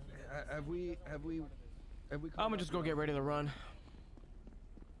Have we I'm gonna just go get ready to run.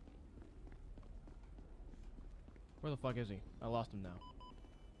 Where the fuck is he? I lost him now.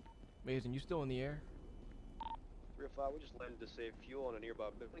 Mason, you still in the air? 305, we just landed to save fuel on a nearby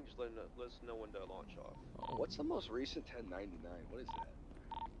building. Just let us know when to launch off. Oh. What's the most recent 1099? What is that?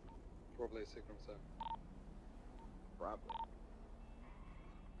 Probably a signal set. Probably.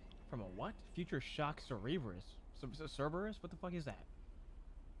 From a what? Future Shock Cerberus? Cerberus? What the fuck is that?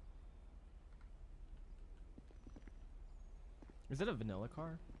 Is it a vanilla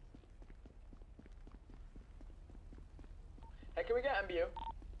car? Hey, can we get MBU?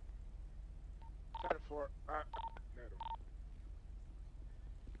 10-4. No.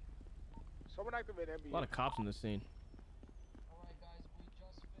 Someone activate MBU. A lot of cops in this scene.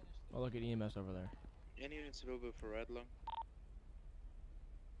 Oh, look at EMS over there. Any units available for Red Lung?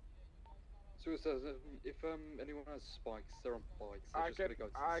 So it says if anyone has spikes, they're on bikes. They're just gonna go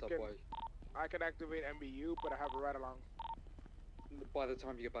to the subway. I can activate MBU, but I have a ride along. By the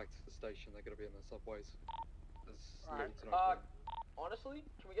time you get back to the station, they're gonna be in the subways. There's Alright. little to no point. Honestly,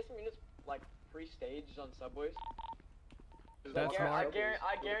 can we get some units like pre-staged on subways? That's I smart.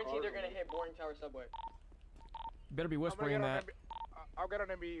 guarantee they're gonna hit Boring Tower subway. You better be whispering that. I'll get on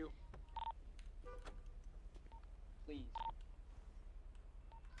MBU. Please.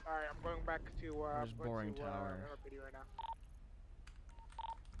 Alright, I'm going back to Where's Boring Tower? NRPD right now.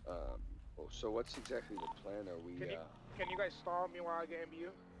 Oh, so what's exactly the plan? Are we? Can you guys stall me while I get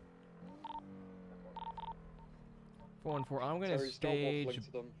MBU? 414. I'm gonna stage.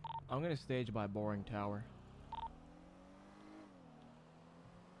 I'm gonna stage by Boring Tower.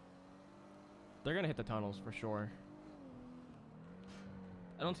 They're gonna hit the tunnels for sure.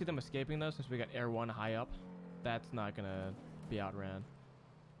 I don't see them escaping though, since we got Air 1 high up. That's not gonna be outran.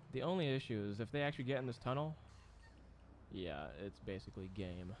 The only issue is if they actually get in this tunnel, yeah, it's basically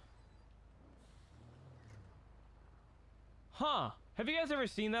game. Huh? Have you guys ever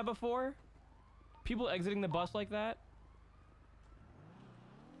seen that before? People exiting the bus like that?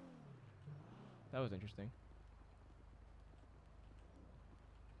 That was interesting.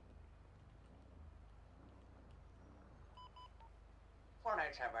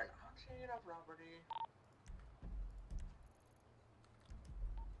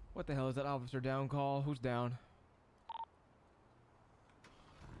 What the hell is that officer down call? Who's down?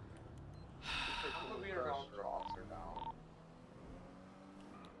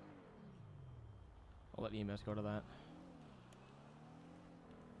 I'll let EMS go to that.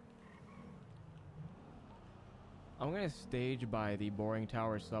 I'm gonna stage by the Boring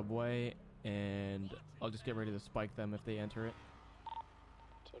Tower subway, and I'll just get ready to spike them if they enter it.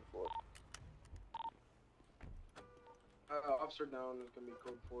 10-4. Officer down is gonna be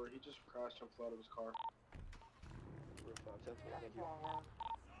code 4. He just crashed and flew out of his car. 10-4, thank you.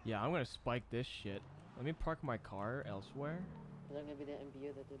 Yeah, I'm gonna spike this shit. Let me park my car elsewhere. Is that gonna be the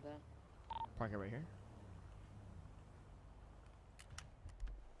MBU that did that? Park it right here.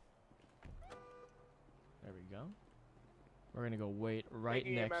 There we go. We're gonna go wait right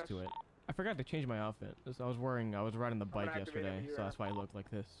next to it. I forgot to change my outfit. I was riding the bike yesterday, so that's why I look like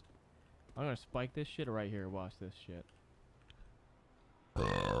this. I'm gonna spike this shit right here. Watch this shit.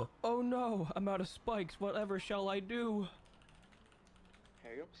 Oh no, I'm out of spikes. Whatever shall I do?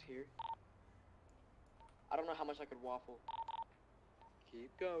 Harry was here. I don't know how much I could waffle.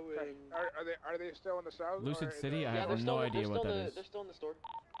 Keep going. Okay. Are they still in the south? Lucid or City? I have no idea what that is. They're still in the store.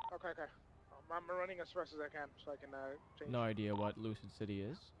 Okay. I'm running as fast as I can so I can change. No idea what Lucid City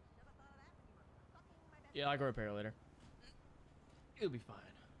is. Yeah, I'll go repair later. It'll be fine.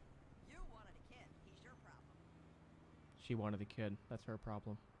 You wanted a kid. He's your problem. She wanted a kid. That's her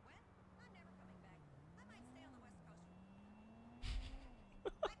problem. I'm never coming back. I might stay on the West Coast.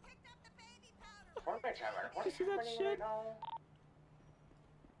 I picked up the baby powder. Did you see that shit?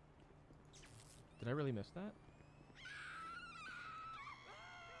 Did I really miss that?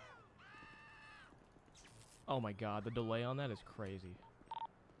 Oh my god, the delay on that is crazy.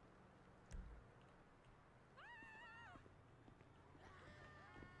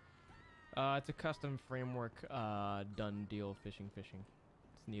 It's a custom framework, done deal fishing. It's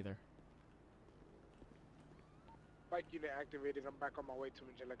neither. Bike unit activated. I'm back on my way to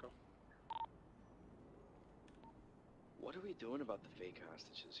Angelico. What are we doing about the fake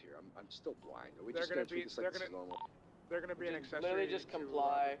hostages here? I'm still blind. Are we They're just gonna gonna treat be- this like they're this is gonna- normal? They're gonna be an accessory. Literally just to,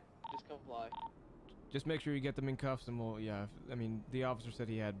 comply. Just comply. Just make sure you get them in cuffs and we'll, yeah, I mean, the officer said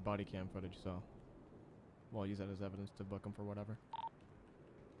he had body cam footage, so we'll use that as evidence to book him for whatever.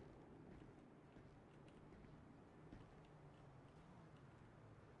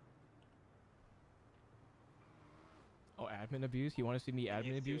 Admin abuse? You want to see me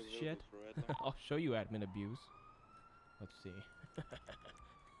admin abuse shit? I'll show you admin abuse. Let's see.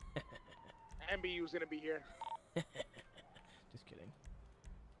 MBU's gonna be here. Just kidding.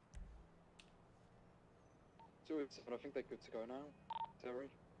 287, I think they're good to go now. Terry.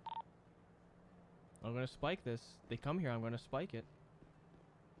 I'm gonna spike this. They come here, I'm gonna spike it.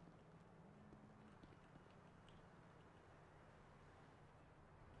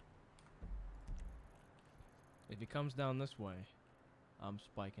 If he comes down this way, I'm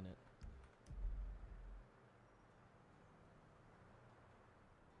spiking it.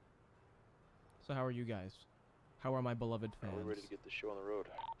 So how are you guys? How are my beloved fans? We're ready to get the show on the road.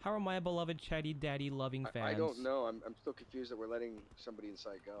 How are my beloved chatty daddy loving fans? I don't know. I'm still confused that we're letting somebody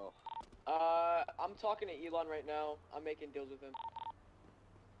inside go. I'm talking to Elon right now. I'm making deals with him.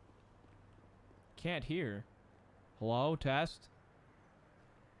 Can't hear. Hello, test.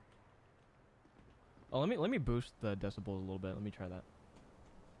 Oh, let me boost the decibels a little bit. Let me try that.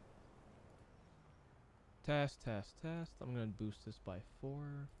 Test, test, test. I'm gonna boost this by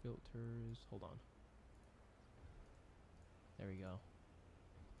 4 filters. Hold on. There we go.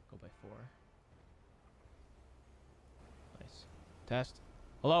 Go by 4. Nice. Test.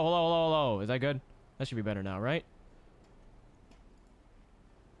 Hello, hello, hello, hello. Is that good? That should be better now, right?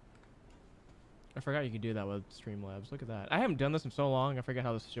 I forgot you could do that with Streamlabs. Look at that. I haven't done this in so long. I forget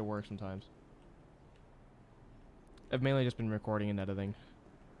how this shit works sometimes. I've mainly just been recording and editing.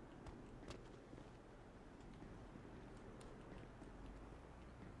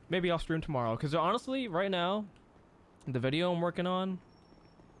 Maybe I'll stream tomorrow. Because honestly, right now, the video I'm working on,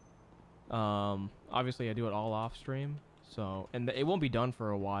 obviously I do it all off stream. So, and it won't be done for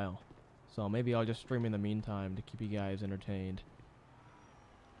a while. So maybe I'll just stream in the meantime to keep you guys entertained.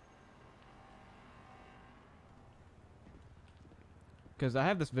 Because I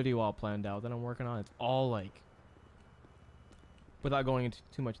have this video all planned out that I'm working on. It's all like, without going into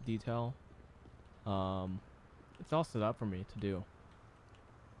too much detail, it's all set up for me to do.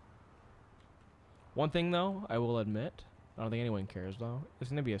 One thing though, I will admit, I don't think anyone cares though. It's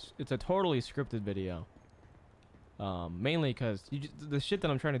gonna be it's a totally scripted video. Mainly because the shit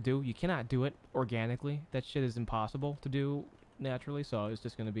that I'm trying to do, you cannot do it organically. That shit is impossible to do naturally. So it's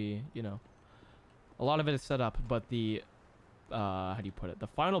just gonna be, you know, a lot of it is set up, but the how do you put it? The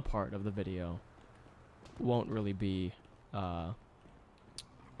final part of the video won't really be. Oh,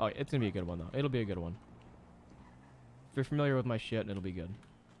 it's gonna be a good one though. It'll be a good one. If you're familiar with my shit, it'll be good.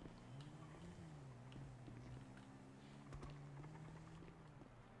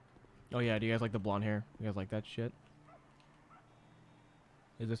 Oh yeah, do you guys like the blonde hair? You guys like that shit?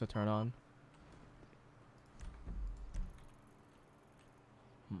 Is this a turn on?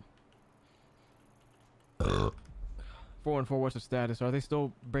 414, what's the status? Are they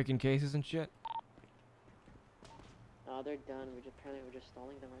still breaking cases and shit? They're done. Apparently we're just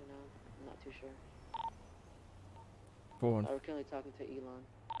stalling them right now. I'm not too sure. 414. We're currently talking to Elon.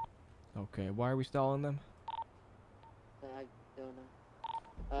 Okay, why are we stalling them? I don't know.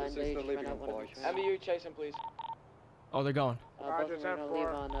 And they just ran out one of them. MBU, chase him, please. Oh, they're going. Both of them are gonna leave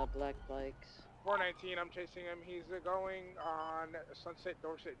on black bikes. 419, I'm chasing him. He's going on Sunset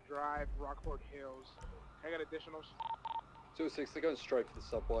Dorset Drive, Rockport Hills. I got additionals. 2-6, they're going straight for the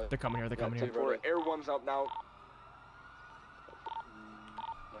subway. They're coming here, they're coming here. Air 1's up now.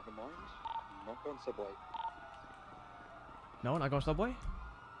 Never mind. Not going subway. No, not going subway?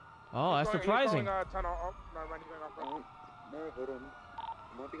 Oh, that's surprising. He's going, tunnel. Oh, never mind, he's going off road. No, hold on.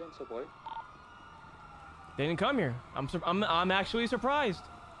 Might be going subway. They didn't come here. I'm actually surprised.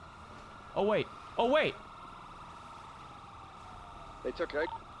 Oh wait. Oh wait. They took egg.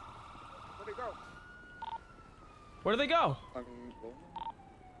 Where'd they go? Where do they go?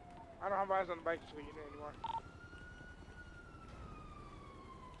 I don't have eyes on the bike unit anymore.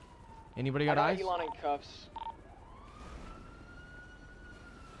 Anybody got eyes? Elon in cuffs.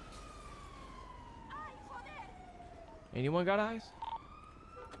 Anyone got eyes?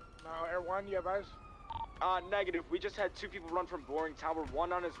 No, Air 1, you have eyes? Negative. We just had 2 people run from Boring Tower.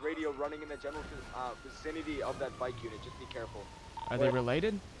 One on his radio running in the general vicinity of that bike unit. Just be careful. Are they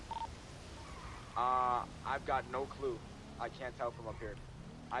related? I've got no clue. I can't tell from up here.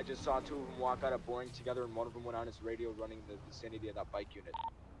 I just saw 2 of them walk out of Boring together, and one of them went on his radio running in the vicinity of that bike unit.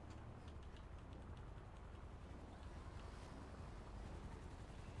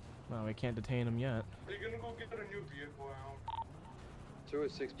 Well, we can't detain them yet. They're gonna go get a new vehicle out.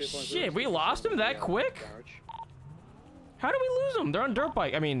 206 people. Shit, we lost them that quick? How did we lose them? They're on dirt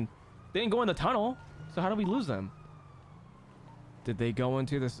bike. I mean, they didn't go in the tunnel. So how did we lose them? Did they go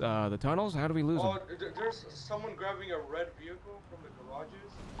into this the tunnels? How do we lose them? There's someone grabbing a red vehicle from the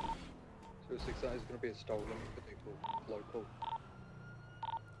garages. 6, that is going to be a stolen vehicle, local.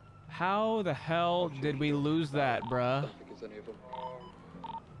 How the hell did we lose that, bruh? I don't think it's any of them.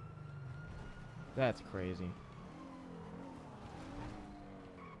 That's crazy.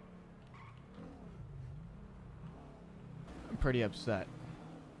 I'm pretty upset.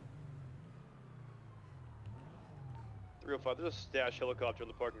 305, there's a stash helicopter in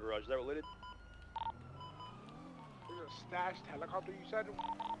the parking garage. Is that related? There's a stashed helicopter, you said?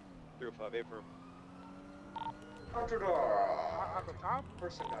 305, A firm. On the top?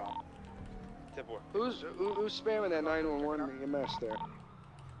 Personnel. 10-4. Who's spamming that 911 EMS there?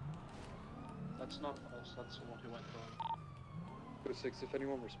 That's not us, that's someone who went wrong. 6, if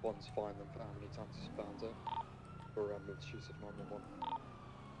anyone responds, find them for how many times he spams it. For misuse of 911.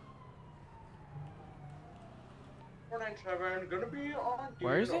 497, gonna be on duty.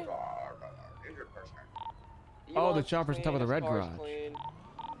 Where is it? Injured person. Oh, the chopper's on top of the red garage.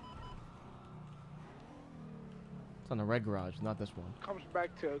 It's on the red garage, not this one. Comes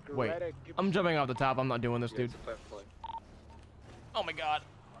back to Wait, Greta I'm jumping off the top. I'm not doing this, dude. It's a fair play. Oh my god.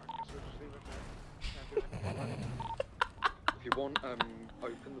 If you want, open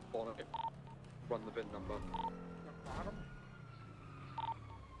the bonnet, run the VIN number.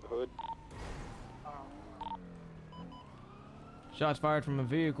 The hood. Shots fired from a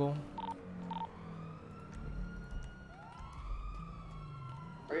vehicle.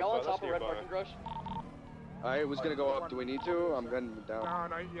 Are y'all on top of red parking garage? I was gonna go up. Do we need to? I'm gunning down.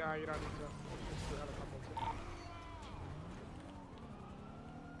 No, yeah, you don't need to. It's just the helicopter.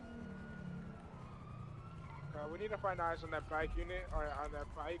 We need to find eyes on that bike unit, or on that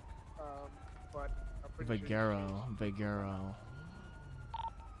bike, but I'm pretty sure. Vigero.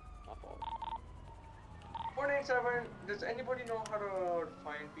 497, does anybody know how to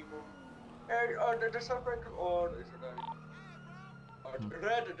find people? The suspect, or is it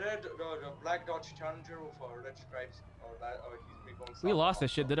the black Dodge Challenger with red stripes, or that, or he's going We lost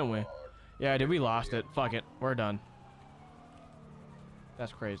this shit, didn't we? Yeah, dude, we lost it. Fuck it. We're done.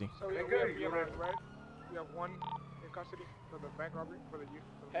 That's crazy. So we have unit, right? We have one in custody for the bank robbery, for the youth.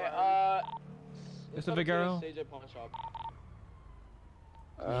 Hey, It's a Vigero? Stage at pawn shop.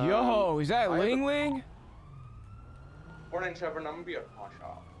 Yo, is that Ling Ling? 497, I'm gonna be at pawn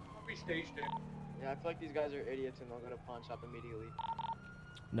shop. I'll be staged in. Yeah, I feel like these guys are idiots and they'll go to pawn shop immediately.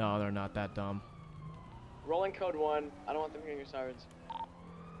 No, they're not that dumb. Rolling code 1. I don't want them hearing your sirens.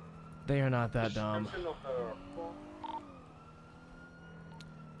 They are not that dumb.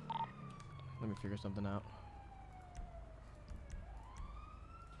 Let me figure something out.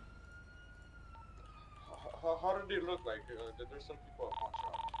 How did they look like? There's some people at pawn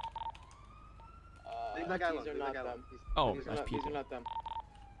shop. These are not them. Oh, These that's people. are not them.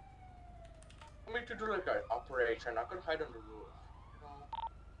 I mean to do like an operation. I'm gonna hide on the roof.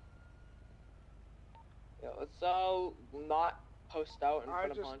 Yeah, let's not post out in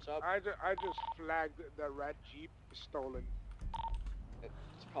front of pawn shop. I just flagged the red Jeep stolen.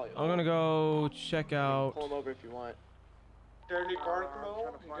 It's probably. I'm gonna go check out. Pull them over if you want. Dirty car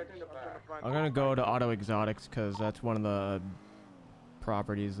glow. Get in the back. I'm gonna go to Auto Exotics because that's one of the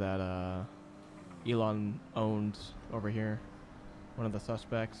properties that Elon owns over here. One of the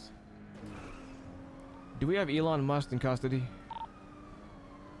suspects. Do we have Elon Musk in custody?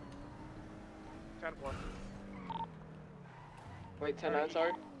 10-4. Wait, 10-9,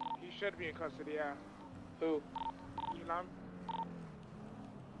 sorry? He should be in custody, yeah. Who? Elon.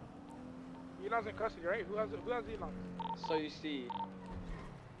 Elon's in custody, right? Who has Elon? So you see.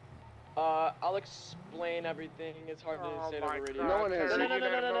 I'll explain everything. It's hard to say it over radio. No one has.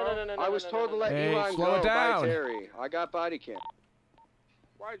 No. I was told to let Hey, Elon slow go it down. by Terry. I got body cam.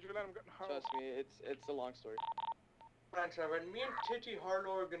 Why'd you let him go? Trust me, it's a long story. 497, me and Titty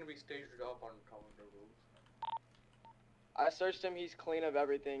Harlow are gonna be staged up on top of the roof. I searched him. He's clean of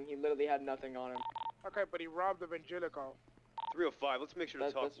everything. He literally had nothing on him. Okay, but he robbed Evangelico. 305, let's make sure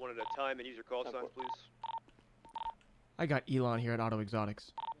to talk one at a time and use your call signs, please. I got Elon here at Auto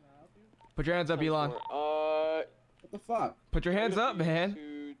Exotics. Put your hands up, Elon. What the fuck? Put your hands up,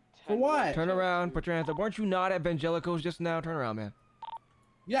 man. For what? Turn around. Put your hands up. Weren't you not at Evangelico's just now? Turn around, man.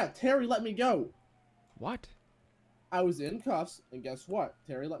 Yeah, Terry let me go. What? I was in cuffs, and guess what?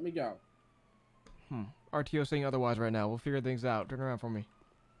 Terry let me go. RTO saying otherwise right now. We'll figure things out. Turn around for me.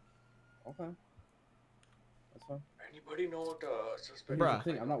 Okay. That's fine. Anybody know what the suspect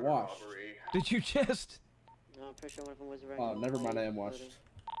Bruh. I'm not washed. Did you just? No, I'm pretty sure one of them was right. Oh, never mind. I am washed.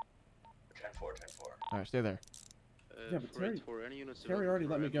 10-4. Alright, stay there. Yeah, but Terry already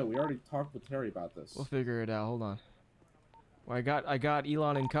let me go. We already talked with Terry about this. We'll figure it out. Hold on. Well, I got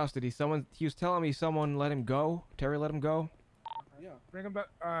Elon in custody. He was telling me someone let him go. Terry let him go. Yeah. Bring him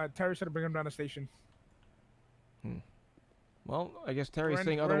down. Terry said to bring him down the station. Well, I guess Terry's We're in-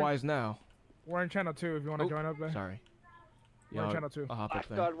 saying we're in- otherwise now. We're in channel 2 if you want to join up there. Sorry. We're in I'll- channel 2. I'll hop up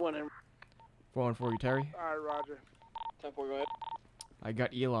there. Got one in. 414 you, Terry. Alright, Roger. 10-4, go ahead. I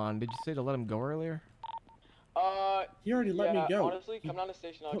got Elon. Did you say to let him go earlier? He already let me go. Honestly, come down the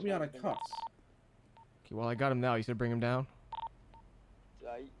station. I'll Put me explain out of everything. cuffs. Okay, well, I got him now. You said bring him down?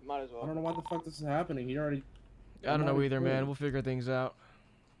 You might as well. I don't know why the fuck this is happening. He already. I don't know already either, cool. man. We'll figure things out.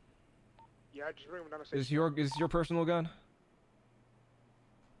 Yeah, just bring him down the station. Is this your personal gun?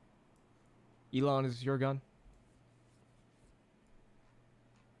 Elon, is this your gun?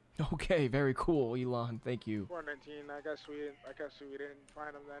 Okay, very cool, Elon. Thank you. 419. I guess we didn't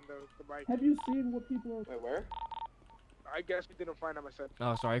find him then. The bike. Have you seen what people are? Wait, where? I guess we didn't find him. I said.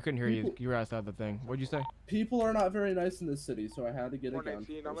 Oh, sorry, I couldn't hear you. You were outside the thing. What'd you say? People are not very nice in this city, so I had to get a gun.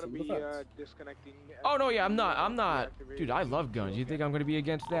 419. I'm for gonna some be defense. disconnecting. Oh no, yeah, I'm not. Dude, I love guns. You think I'm gonna be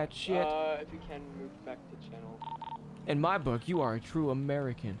against that shit? If you can move back to channel. In my book, you are a true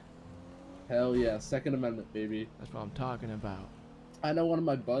American. Hell yeah, Second Amendment, baby. That's what I'm talking about. I know one of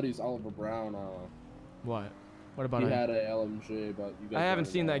my buddies, Oliver Brown. What? What about he him? had a LMG, but you guys. I haven't already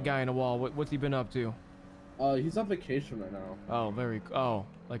seen know. that guy in a while. What's he been up to? He's on vacation right now. Oh,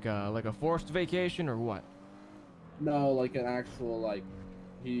 like a forced vacation or what? No, like an actual like,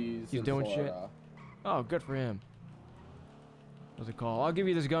 he's in doing shit. Florida. Oh, good for him. What's it called? I'll give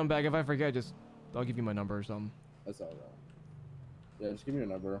you this gun back. If I forget, I'll give you my number or something. That's alright. Yeah, just give me your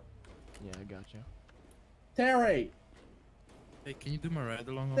number. Yeah, I got you. Terry. Hey, can you do my ride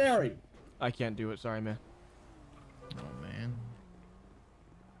along? Terry. I can't do it. Sorry, man. Oh man.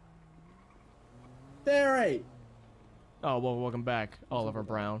 Terry. Oh well, welcome back, Oliver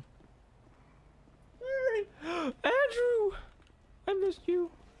Brown. Terry. Andrew, I missed you.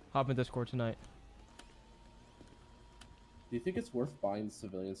 Hop in Discord tonight. Do you think it's worth buying the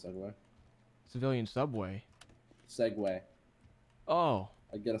civilian Segway? Civilian Subway. Segway. Oh.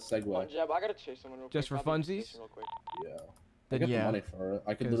 I get a Segway. Oh, Jeb, I gotta chase someone real Just quick. for I'll be at the funsies? station real quick. Yeah. Then I get yeah. the money for it.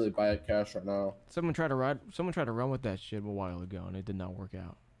 I could 'Cause literally buy it cash right now. Someone tried to run with that shit a while ago, and it did not work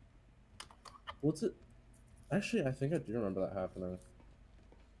out. What's it? Actually, I think I do remember that happening.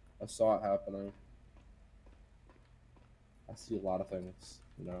 I saw it happening. I see a lot of things,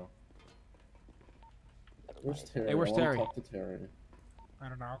 you know. Where's Terry? Hey, where's I wanna Terry? Talk to Terry. I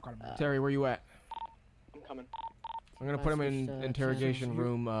don't know. I'll call him. Terry, where you at? I'm coming. I'm gonna put him in switch, interrogation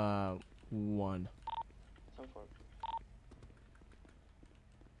channels. room 1. 10-4.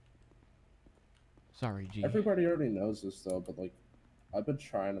 Sorry, G. Everybody already knows this though, but like, I've been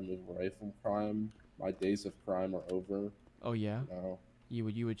trying to move away from crime. My days of crime are over. Oh yeah. You know?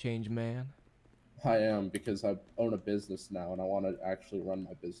 You would change man? I am, because I own a business now and I want to actually run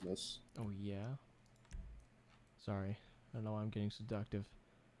my business. Oh yeah. Sorry, I don't know why I'm getting seductive.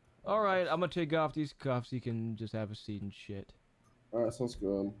 All right, I'm gonna take off these cuffs. You can just have a seat and shit. All right, sounds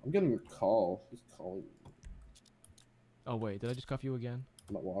good. I'm getting a call. Who's calling me? Oh wait, did I just cuff you again?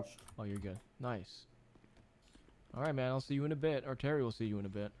 I'm not washed. Oh, you're good. Nice. All right, man. I'll see you in a bit, or Terry will see you in a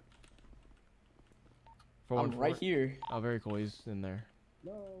bit. I'm right here. Oh, very cool. He's in there.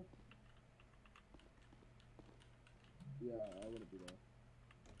 No. Yeah, I wouldn't be there.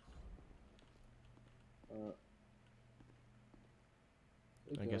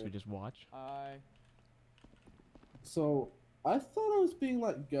 I guess Okay. we just watch. Hi. So, I thought I was being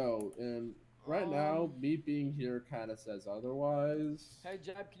let go, and right now, me being here kind of says otherwise. Hey,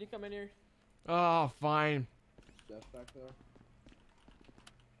 Jeb, can you come in here? Oh, fine. Jeff back there?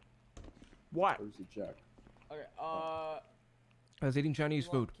 What? Where's the Jack? Okay, I was eating Chinese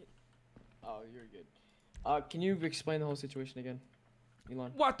Elon, food. Oh, you're good. Can you explain the whole situation again,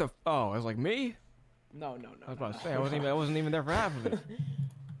 Elon? What the? Oh, I was like me. No. I was about to say I wasn't even there for half of it.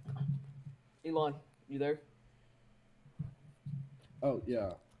 Elon, you there? Oh,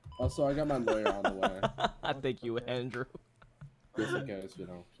 yeah. Also, I got my lawyer on the way. Thank you, Andrew. Just in case, you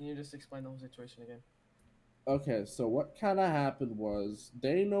know. Can you just explain the whole situation again? Okay, so what kind of happened was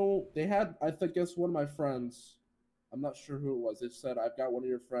they had, I think, guess one of my friends, I'm not sure who it was, they said, I've got one of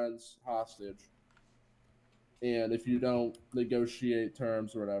your friends hostage. And if you don't negotiate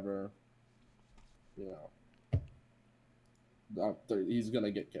terms or whatever, you know, he's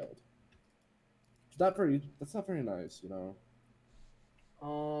gonna get killed. That's not very nice, you know.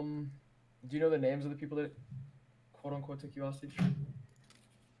 Do you know the names of the people that quote unquote took you hostage?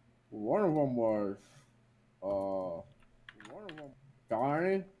 One of them was,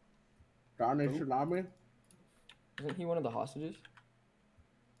 Donnie Who? Salami. Isn't he one of the hostages?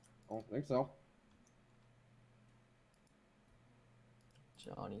 I don't think so.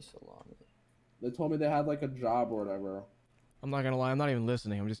 Johnny Salami. They told me they had like a job or whatever. I'm not gonna lie, I'm not even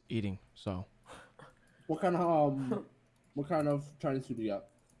listening. I'm just eating. So. What kind of Chinese food do you got?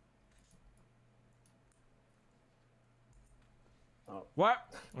 What?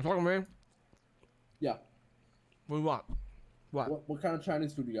 I'm talking, man. Yeah. What do you want? What? What kind of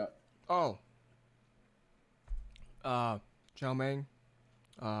Chinese food do you got? Oh. Chow mein,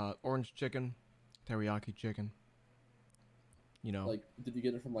 orange chicken, teriyaki chicken. You know. Like, did you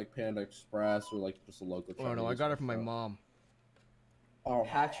get it from like Panda Express or like just a local Chinese? Oh no, I got it from my mom. Oh,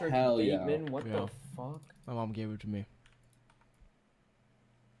 Patrick hell Bateman? yeah. What the fuck? My mom gave it to me.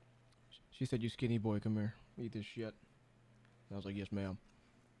 She said, "You skinny boy, come here, eat this shit." And I was like, "Yes, ma'am."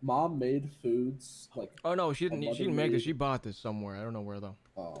 Mom made foods like. Oh no, she didn't. a She didn't make this. She bought this somewhere. I don't know where though.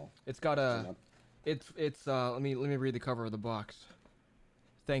 Oh. It's got a. It's Let me read the cover of the box.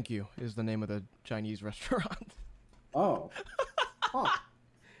 Thank you is the name of the Chinese restaurant. Oh. Huh.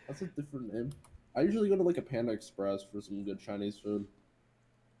 That's a different name. I usually go to like a Panda Express for some good Chinese food.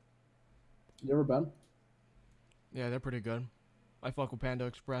 You ever been? Yeah, they're pretty good. I fuck with Panda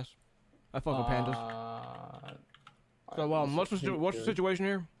Express. I fuck with pandas. So, what's the situation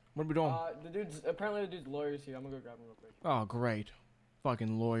here? What are we doing? Apparently the dude's lawyer's here. I'm gonna go grab him real quick. Oh, great.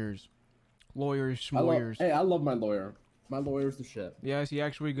 Fucking lawyers. Lawyers, schmoyers. Hey, I love my lawyer. My lawyer's the shit. Yeah, is he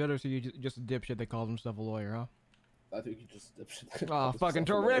actually good or is he just a dipshit that calls himself a lawyer, huh? I think he just dipshit. Oh, fucking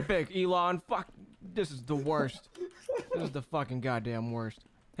terrific, Elon. Fuck. This is the worst. This is the fucking goddamn worst.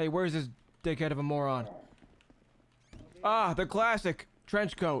 Hey, where's this dickhead of a moron? Ah, the classic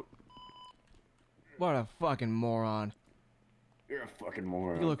trench coat. What a fucking moron. You're a fucking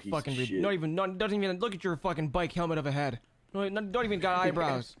moron. You look piece fucking of shit. doesn't even look at your fucking bike helmet of a head. Don't even got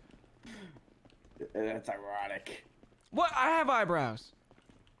eyebrows. That's ironic. What? I have eyebrows.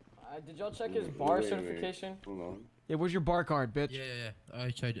 Did y'all check his bar certification? Hold on. Yeah, where's your bar card, bitch? Yeah. I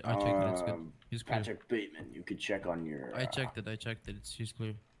checked it. It's good. He's clear. Patrick Bateman, you could check on your. I checked it. He's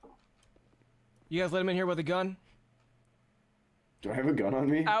clear. You guys let him in here with a gun? Do I have a gun on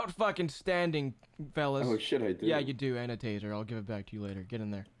me? Out fucking standing, fellas. Oh shit, I do. Yeah, you do, and a taser. I'll give it back to you later. Get in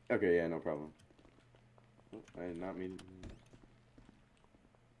there. Okay, yeah, no problem. I did not mean.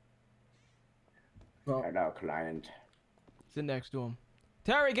 Hello, client. Sit next to him.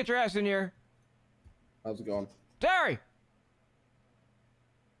 Terry, get your ass in here. How's it going? Terry!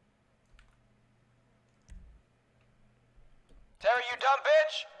 Terry, you dumb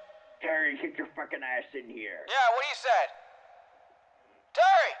bitch! Terry, get your fucking ass in here. Yeah, what you said?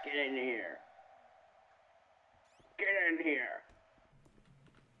 Terry! Get in here. Get in here.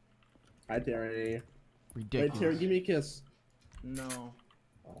 Hi, Terry. Ridiculous. Wait, Terry, give me a kiss. No.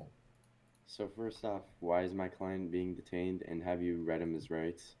 Oh. So first off, why is my client being detained, and have you read him his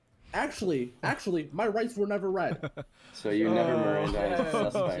rights? Actually, my rights were never read. So you never Mirandized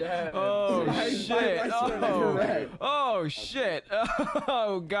the suspect. Oh, My shit. rights were never read. Oh, shit.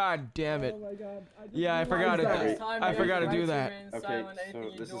 Oh, god damn it. Oh my god. Yeah, I forgot to do that. Okay,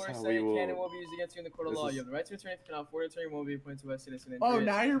 so this is how we will. Canon will be used against you in the court of law. You have the right to attorney if you cannot afford an attorney will be appointed to a citizen. Oh,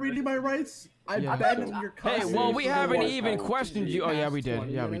 now you're reading my rights? I've been in your custody. Hey, well, we for the haven't last even questioned you. Oh, yeah, we did.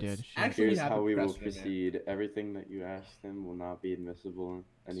 20 Yeah, we minutes. did. Actually, Here's you how haven't we will questioned me. proceed. Everything that you asked him will not be admissible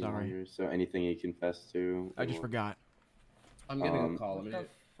any Sorry. longer. So anything he confessed to. I just forgot. I'm getting a call in a What the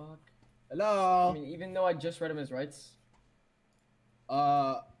minute. fuck? Hello? I mean, even though I just read him his rights.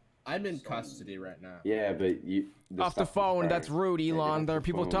 I'm in custody right now. Yeah, but you. Off the phone. That's rude, Elon. There are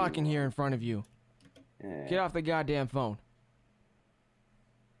people talking here in front of you. Yeah. Get off the goddamn phone.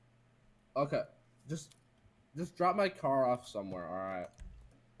 Okay. Just drop my car off somewhere, alright?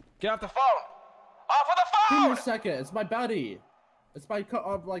 Get off the phone! Off of the Give phone! me a second. It's my buddy. It's my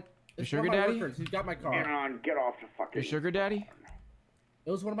it's sugar one of my daddy? workers. He's got my car. Get off the fucking. Your sugar daddy?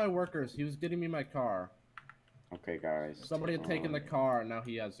 It was one of my workers. He was getting me my car. Okay, guys. Somebody had taken the car, and now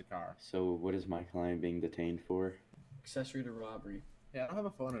he has the car. So what is my client being detained for? Accessory to robbery. Yeah, I don't have a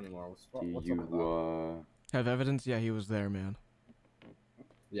phone anymore. What's Do up with you that? Have evidence? Yeah, he was there, man.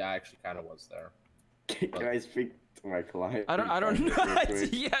 Yeah, I actually kind of was there. Can I speak to my client? I don't know.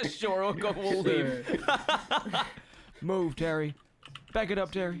 Yeah, sure. We'll leave. Move, Terry. Back it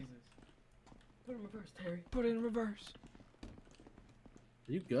up, Terry. Put it in reverse, Terry. Put it in reverse.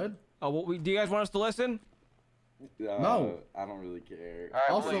 Are you good? Oh, well, do you guys want us to listen? No. I don't really care. All right,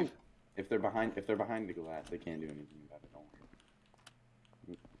 Also, leave. If they're behind the glass, they can't do anything about it. Don't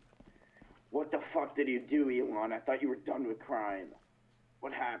worry. What the fuck did you do, Elon? I thought you were done with crime.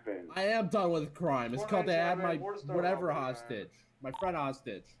 What happened? I am done with crime. It's called they had my Where's the whatever robbery, man? hostage. My friend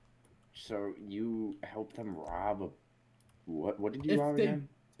hostage. So you helped them rob a... What did you rob If they again?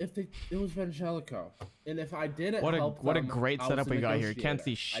 if it was Vangelico, and if I didn't What a help what a them, great I was setup a we got here. negotiator. Can't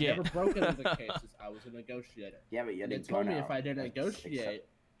see I shit. never broke any of the cases. I was a negotiator. Yeah, but you had They a told gun me if out. I didn't Ex- negotiate, except-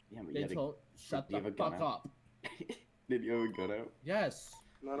 yeah, but you they had a- told shut you have the a gun fuck out? up. Did you have a gun out? Yes.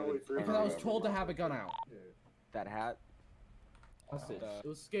 Not only three. Because I was told to have a gun out. That hat. Hostage. It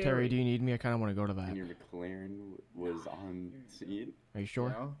was scary. Terry, do you need me? I kind of want to go to that. And your McLaren was on scene? Are you sure?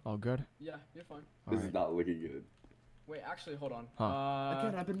 Yeah. All good? Yeah, you're fine. This is not looking good. Wait, actually, hold on. Huh.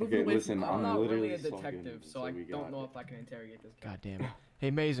 Again, I've been moving Okay, away listen, from I'm I'm not literally really a sulking, detective, so I we don't got know it. if I can interrogate this guy. God damn it.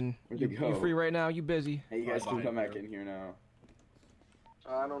 Hey, Mason, Where'd you, they go? you free right now? You busy? Hey, you guys can Bye-bye. come back in here now.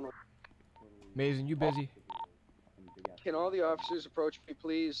 I don't know. Mason, you busy? Can all the officers approach me,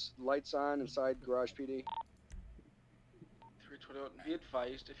 please? Lights on inside Garage PD. 321, be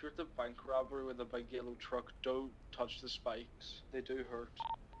advised, if you're at the bank robbery with a big yellow truck, don't touch the spikes. They do hurt.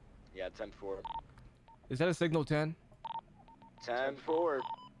 Yeah, 10-4. Is that a signal 10? 10-4.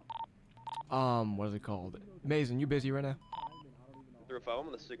 What is it called? Mason, you busy right now? 305, I'm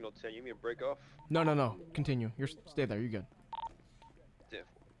on the signal 10. You give me a break off? No, no, no. Continue. Stay there. You're good. 10.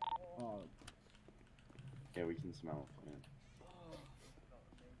 Yeah, we can smell it. Man.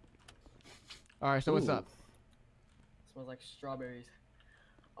 All right. So what's Ooh. up? Smells like strawberries.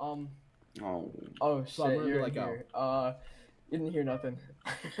 Oh. Oh So I'm shit, really you're like, here. You didn't hear nothing.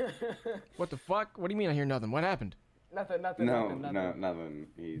 What the fuck? What do you mean I hear nothing? What happened? nothing. No, nothing.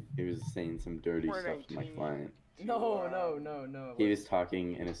 He was saying some dirty We're stuff to my 19. client. No. He was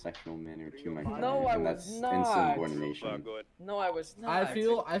talking in a sexual manner to my client. No, I and was that's not. insubordination. Go ahead. No, I was not. I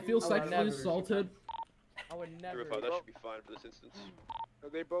feel I would sexually never. assaulted. I would never. 305, that should be fine for this instance.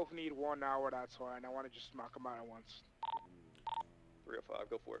 They both need 1 hour, that's why, and I want to just knock them out at once. 305,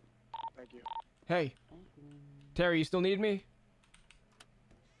 go for it. Thank you. Hey, Terry, you still need me?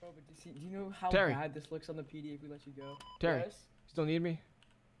 Bro, but do you know how Terry. bad this looks on the PD if we let you go? Terry, Yes? still need me?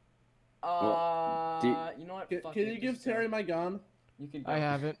 You know what? Fuck Can it, you give just go. Terry my gun? You could go. I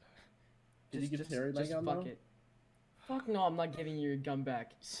haven't. Did you give Terry my gun fuck though? it. Fuck no, I'm not giving you your gun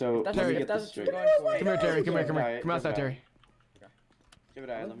back. So, If that's, let me if get that's this what straight. you're going for. Come here, Terry. Come here. Jebediah, Come outside, Jebediah. Terry.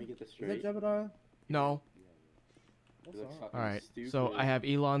 Jebediah, let me get this Is that straight. Jebediah? No. You look fucking All right. stupid. So I have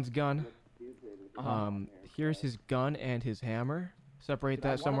Elon's gun. Uh-huh. Here's his gun and his hammer. Separate Dude, I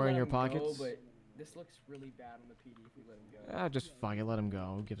that wanna somewhere let in your him go, pockets. but this looks really bad on the PD if we let him go. Ah, just fuck it. Let him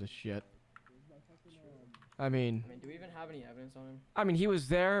go. Who gives a shit? I mean, do we even have any evidence on him? he was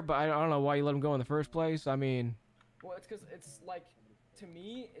there, but I don't know why you let him go in the first place. I mean, Well, it's because it's like, to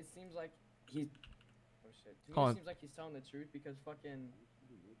me, it seems like he's. Oh shit. To me, Hold it on. seems like he's telling the truth because fucking.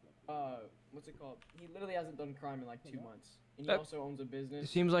 What's it called? He literally hasn't done crime in like 2 months, and he That- also owns a business.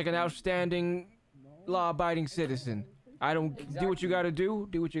 seems like an outstanding, law-abiding citizen. I don't do what you Exactly. gotta do.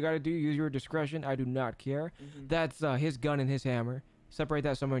 Do what you gotta do. Use your discretion. I do not care. That's his gun and his hammer. Separate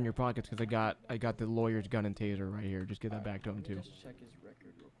that somewhere in your pockets because I got the lawyer's gun and taser right here. Just give that back to him Let me too. just check his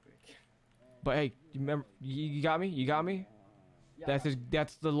record real quick. But hey, you remember? You got me. You got me. Yeah.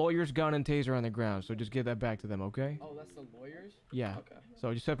 That's the lawyer's gun and taser on the ground. So just give that back to them, okay? Oh, that's the lawyers? Yeah. Okay.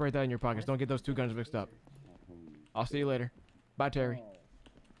 So just separate that in your pockets. Don't get those two guns mixed up. I'll see you later. Bye, Terry.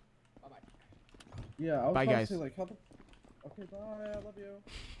 Yeah, I was Bye, about guys. to say like, how the... Okay, bye. I love you.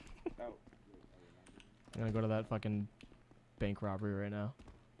 Oh. I'm gonna go to that fucking bank robbery right now.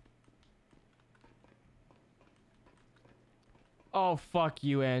 Oh, fuck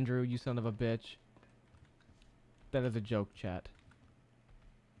you, Andrew, you son of a bitch. That is a joke, chat.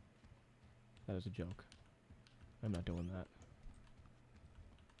 That is a joke. I'm not doing that.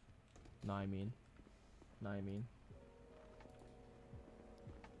 No, I mean.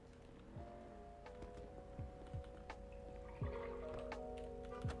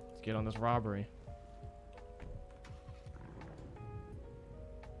 Let's get on this robbery.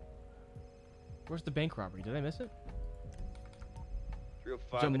 Where's the bank robbery? Did I miss it?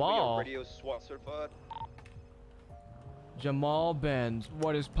 305, Jamal. Radio SWAT certified. Jamal Benz,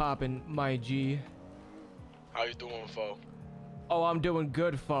 what is poppin', my G? How you doing, fo? Oh, I'm doing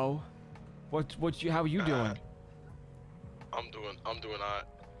good, foe. How you doing? I'm doing alright.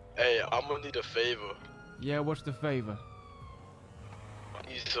 Hey, I'm gonna need a favor. Yeah, what's the favor? I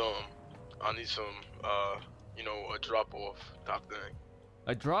need some, a drop off type thing.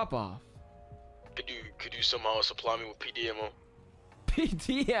 A drop off? Could you somehow supply me with PD ammo?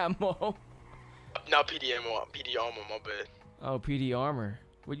 PD ammo? Not PD ammo, PD armor, my bad. Oh, PD armor.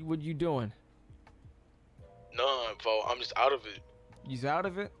 What you doing? Nah, fo, I'm just out of it. He's out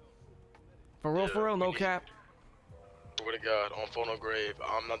of it? For real, no cap? Swear to God, on phone or grave,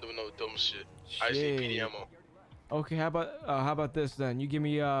 I'm not doing no dumb shit. I just need PD Shit. ammo. Okay, how about this then? You give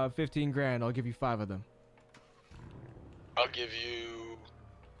me 15 grand, I'll give you 5 of them. I'll give you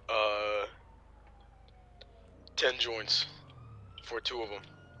 10 joints for 2 of them.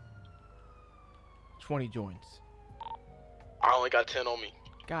 20 joints. I only got 10 on me.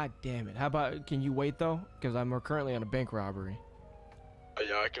 God damn it. How about, can you wait though? Because I'm currently on a bank robbery.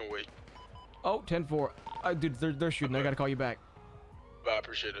 Yeah, I can wait. Oh, 10-4. Dude, they're shooting. I gotta call you back. But I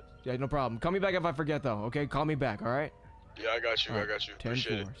appreciate it. Yeah, no problem. Call me back if I forget though, okay? Call me back, alright? Yeah, I got you. I got you.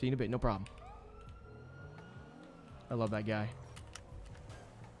 Appreciate it. 10-4. See you in a bit. No problem. I love that guy.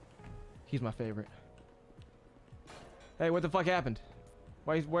 He's my favorite. Hey, what the fuck happened?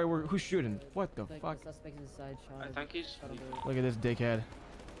 Who's shooting? What the fuck? The suspect inside shot. I think he's. Look at this dickhead.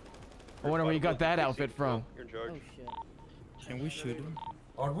 I wonder where you got that outfit from. You're in charge. Oh shit. Can we shoot him?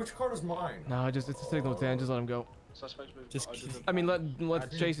 On which car is mine? No, it's a signal 10. Just let him go. Suspect's moved. Just I mean,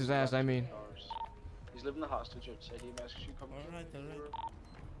 let's chase his ass. I mean. He's living the hostage outside. He asks you come. Alright.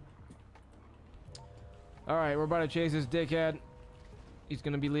 All right, we're about to chase this dickhead. He's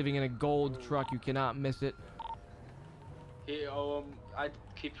gonna be leaving in a gold truck. You cannot miss it. Hey, I'd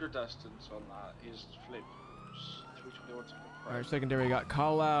keep your distance on that. He's flipped. 321. All right, secondary got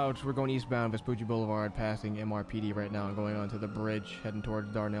call outs. We're going eastbound Vespucci Boulevard, passing MRPD right now, and going onto the bridge, heading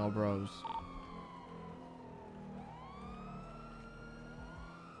towards Darnell Bros.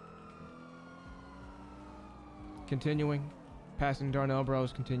 Continuing, passing Darnell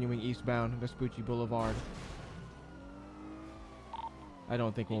Bros, continuing eastbound Vespucci Boulevard. I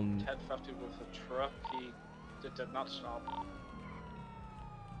don't think we'll... 1050 with a truck. He did not stop.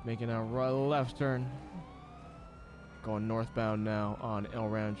 Making a left turn. Going northbound now on El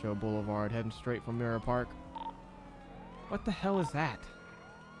Rancho Boulevard, heading straight from Mirror Park. What the hell is that?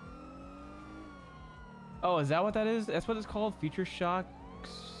 Oh, is that what that is? That's what it's called? Future Shock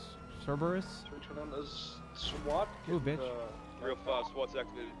Cerberus? Is SWAT? Ooh, bitch. Real fast, SWAT's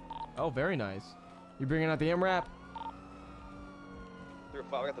activated. Oh, very nice. You bringing out the MRAP? Real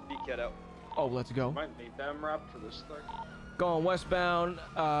fast, I got the beat cat out. Oh, let's go. Might need them wrap for this thing. Going westbound,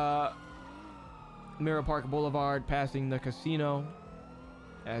 Mirror Park Boulevard, passing the casino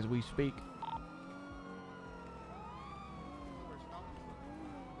as we speak.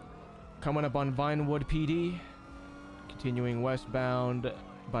 Coming up on Vinewood PD, continuing westbound,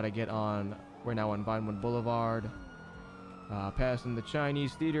 about to get on, we're now on Vinewood Boulevard, passing the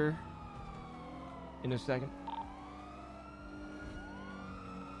Chinese Theater in a second.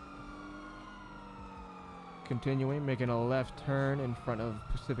 Continuing, making a left turn in front of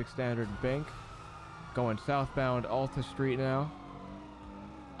Pacific Standard Bank. Going southbound Alta Street now.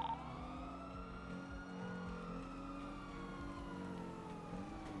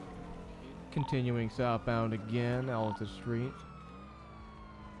 Continuing southbound again, Alta Street.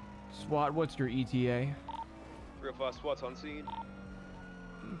 SWAT, what's your ETA? Real fast, SWAT's on scene.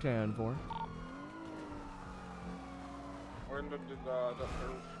 10-4. We're in the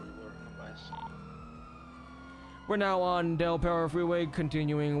freeway, west. We're now on Del Perro Freeway,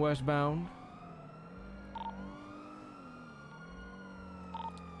 continuing westbound.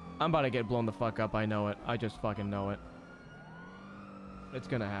 I'm about to get blown the fuck up, I know it. I just fucking know it. It's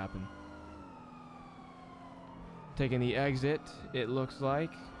gonna happen. Taking the exit, it looks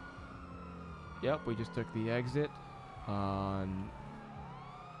like. Yep, we just took the exit on...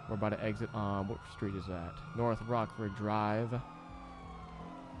 We're about to exit on... What street is that? North Rockford Drive.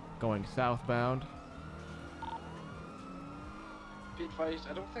 Going southbound. Be advised,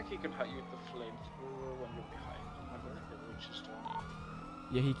 I don't think he can hit you with the flamethrower when you're behind him. I don't think it reaches down.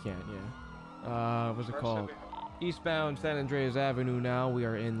 Yeah, he can, yeah. What's it called? Eastbound San Andreas Avenue now. We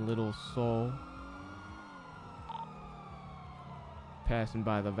are in Little Seoul. Passing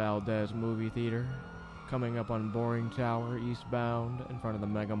by the Valdez movie theater. Coming up on Boring Tower, eastbound, in front of the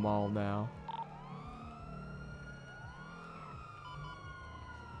Mega Mall now.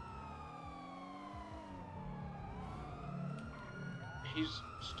 He's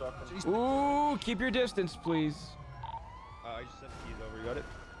stuck. Ooh, keep your distance, please. I just sent the keys over, you got it?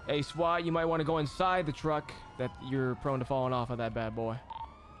 Hey, SWAT, you might want to go inside the truck. That you're prone to falling off of that bad boy.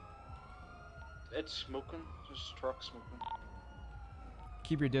 It's smoking. Just truck smoking.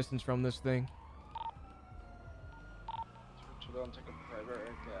 Keep your distance from this thing. Don't take a private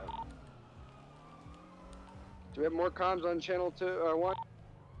cab. Do we have more comms on channel 1?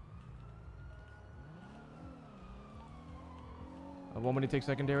 Want me to take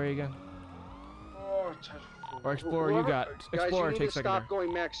secondary again? Oh, or Explorer, you got. Explorer, guys, you need take to secondary. stop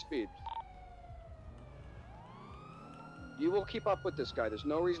going max speed. You will keep up with this guy. There's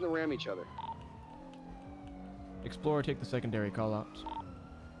no reason to ram each other. Explorer, take the secondary call outs.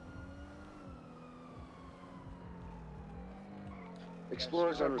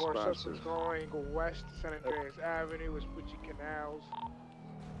 Explorer's unresponsive. Going west, San Andreas Avenue, Vespucci Canals.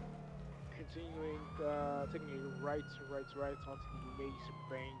 continuing, taking a right onto the Mace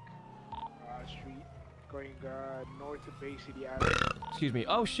Bank Street, going north to Bay City Avenue. Excuse me.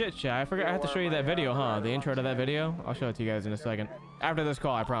 Oh shit, chat. I forgot I have to show you that video, huh? The intro to that video. I'll show it to you guys in a second. After this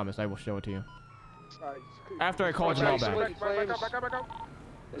call, I promise I will show it to you. After I call Jamal back. Back up.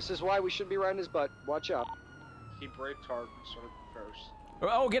 This is why we should be riding his butt. Watch out. He braked hard and sort of first.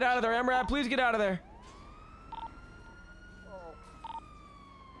 Oh, get out of there, MRAP. Please get out of there.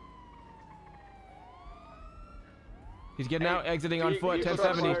 He's getting out, exiting on foot,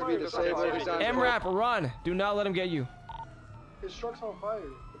 1070. MRAP, run. Do not let him get you. His truck's on fire.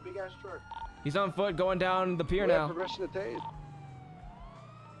 The big ass truck. He's on foot going down the pier We have now. permission to tase.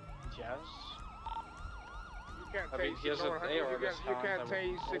 Yes. You can't I mean, tase he has signal an 100. AR You in his can't hand.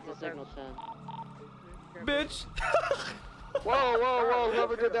 tase signal 10. Bitch. Whoa,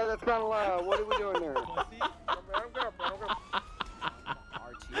 whoever did that, that's not allowed. What are we doing there?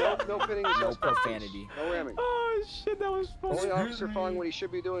 No pitting the suspect. No profanity. No ramming. Oh shit, that was funny. Only officer following what he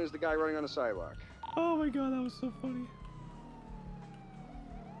should be doing is the guy running on the sidewalk. Oh my god, that was so funny.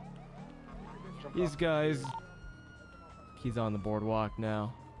 These guys. He's on the boardwalk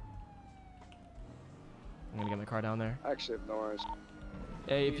now. I'm gonna get my car down there. Actually, no eyes.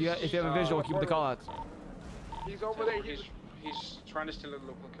 Hey, if you have a visual, keep the call outs. He's over there. He's trying to steal a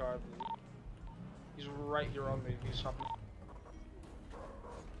local car, I believe. He's right here on me. He's hopping.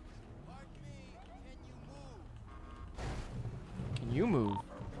 Can you move?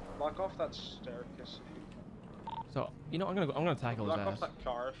 Block off that staircase if you can. So you know I'm gonna tackle his Block ass. off that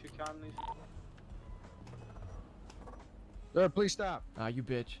car if you can. Sir, please stop. Ah, you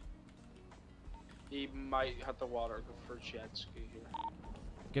bitch. He might have the water go for jet ski here.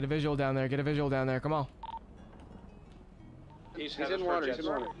 Get a visual down there. Get a visual down there. Come on. He's in water. He's in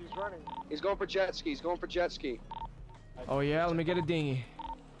water. He's going for jet ski. He's going for jet ski. Oh yeah, let me get a dinghy.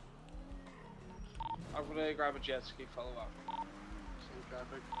 I'm gonna grab a jet ski. Follow up. See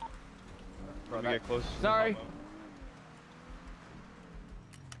traffic. Let me get close. Sorry.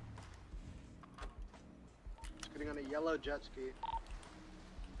 It's getting on a yellow jet ski.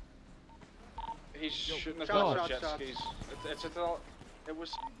 He's shooting at the Shots, other shots, jet shots. skis. It's at the. It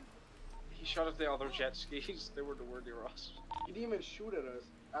was. He shot at the other jet skis. They were nowhere near us. He didn't even shoot at us.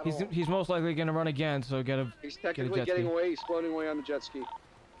 At all. He's most likely gonna run again, so get a He's get a technically jet getting ski. away. He's floating away on the jet ski.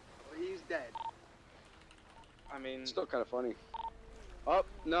 He's dead. I mean, Still kind of funny. Oh,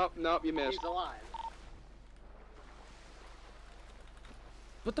 nope, you missed. He's alive.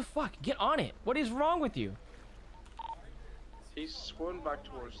 What the fuck? Get on it. What is wrong with you? he's swimming back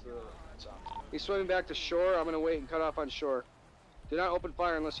towards the south. He's swimming back to shore. I'm gonna wait and cut off on shore. Do not open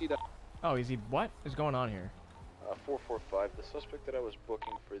fire unless he does. Oh, is he? What is going on here? 445. The suspect that I was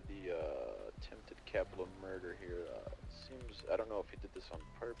booking for the attempted capital murder here seems. I don't know if he did this on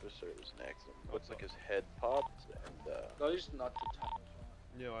purpose or it was an accident. Looks like his head popped and. No, he's not the top.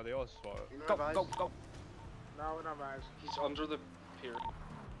 Yeah, they all saw it. Go, go, go. No, we're not eyes. He's under the pier.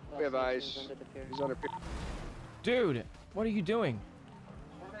 We have eyes. He's under pier. Dude, what are you doing?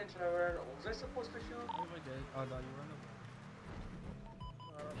 Was I supposed to shoot? Oh, no, you run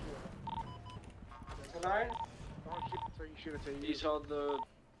Tonight? Don't shoot until you shoot until you. He's on the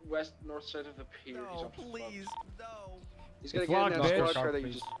north side of the pier. No, he's up to please, the no. He's gonna It's get in locked, that bitch. squad car that you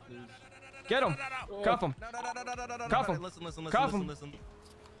just. Get him! Cuff him! Cuff him! Listen, Cuff him! listen.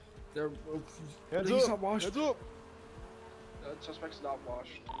 Hands He's up! not washed. Hands up! The suspect's not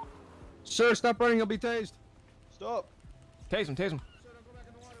washed. Sir, stop running. He'll be tased. Stop. Tase him, tase him.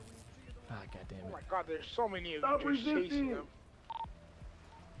 Ah, goddamn Oh it. my God, there's so many of Stop you just chasing resisting. them.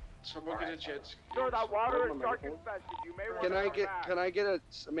 Someone get a jet ski. Sir, that water is dark infested. You may want to Can I get a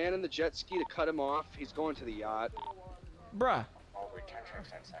man in the jet ski to cut him off? He's going to the yacht. Bruh,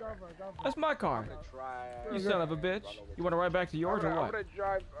 that's my car. You son of a bitch. You want to ride back to yours or I'm what? gonna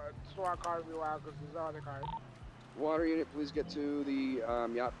drive SWAT car every while because there's other cars. Water unit, please get to the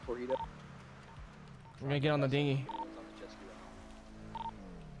yacht before he does. We're gonna get on the dinghy.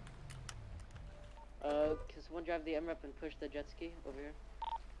 Can someone drive the MRAP and push the jet ski over here?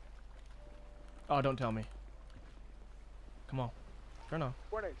 Oh, don't tell me. Come on. Turn on.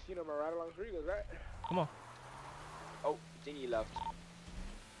 419 of my right along the street, is that? Come on. Oh, dinghy left.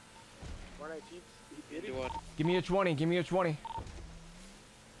 419. He did it. Give me a 20. Give me a 20.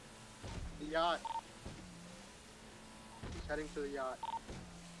 The yacht. He's heading to the yacht.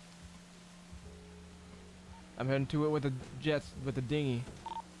 I'm heading to it with the jets, with the dinghy.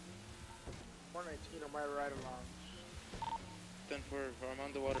 419 on my right along. 10-4, I'm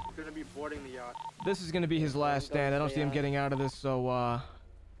underwater. We're gonna be boarding the yacht. This is gonna be his last stand. I don't see him getting out of this, so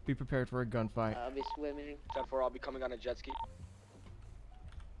be prepared for a gunfight. I'll be swimming. 10-4, I'll be coming on a jet ski.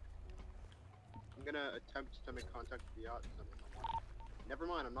 I'm gonna attempt to make contact with the yacht. Never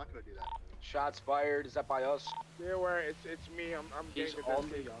mind, I'm not gonna do that. Shots fired. Is that by us? Yeah, where it's me. I'm He's getting on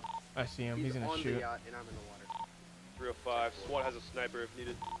the yacht. I see him. He's gonna on shoot. the yacht and I'm in the water. 305. SWAT has a sniper if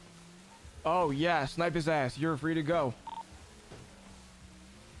needed. Oh yeah, snipe his ass. You're free to go.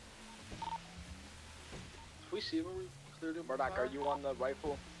 If we see him, we cleared him. Murdoch, are you on the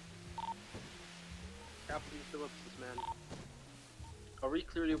rifle? Captain Phillips, this man. Are we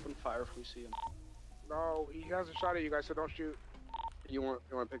cleared open fire if we see him? No, he hasn't shot at you guys, so don't shoot. You want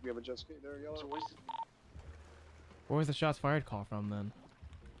to pick me up a jet ski there, Yellow? It's a wasted. Where was the shots fired call from then?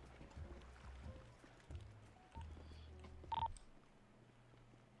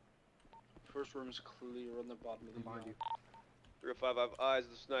 First room is clear on the bottom of the Behind you. 305. I have eyes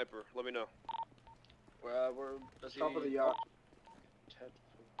of the sniper. Let me know. Well, we're Top of the yacht.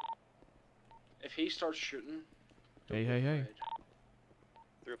 If he starts shooting. Hey, hey, hey.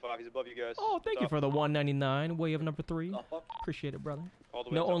 305. He's above you guys. Oh, thank you for the 199. Way of number 3. Up. Appreciate it, brother. All the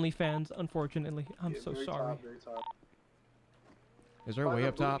way No top. OnlyFans, unfortunately. I'm so very sorry. Top, very top. Is there a way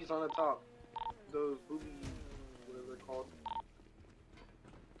up top? Boobies on the top. Those boobies, whatever they're called.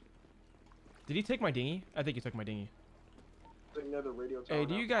 Did he take my dinghy? I think he took my dinghy. Like near the radio tower Hey,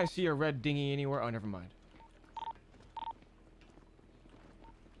 do now. you guys see a red dinghy anywhere? Oh, never mind.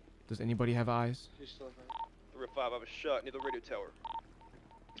 Does anybody have eyes? 305. I have a shot near the radio tower.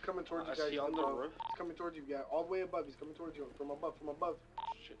 He's coming towards you Is guys. he on the above. roof? He's coming towards you, yeah. All the way above. He's coming towards you. From above. From above.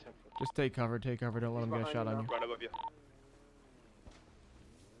 Shit, 10 foot. Just take cover. Take cover. Don't let He's him get a behind shot you on you. Right above you.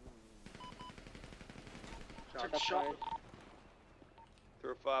 Take a shot.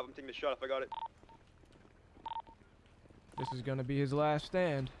 305. I'm taking the shot if I got it. This is gonna be his last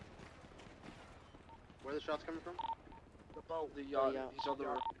stand. Where are the shots coming from? The boat. The yacht. He's on the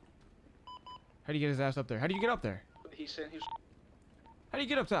roof. How do you get his ass up there? How do you get up there? He said he's. How do you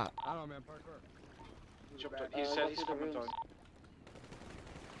get up top? I don't know, man. Parkour. Jumped out. He said he's coming down.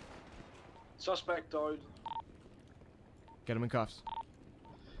 Suspect died. Get him in cuffs.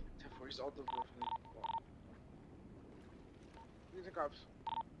 Therefore, he's on the roof. He's in cuffs.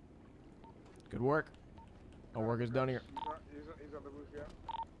 Good work. Our work is done here. He's on the roof, yeah.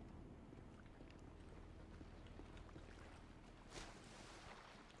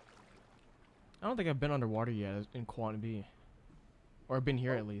 I don't think I've been underwater yet in Quantum B. Or been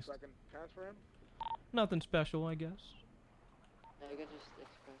here at least. So I can transfer him? Nothing special, I guess. I could just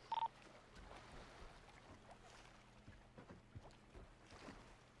express.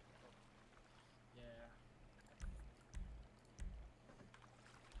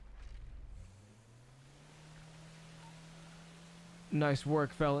 Nice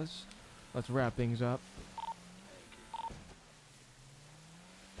work, fellas. Let's wrap things up.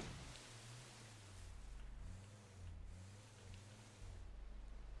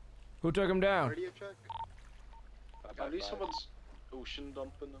 Who took him down? Radio check? At least someone's ocean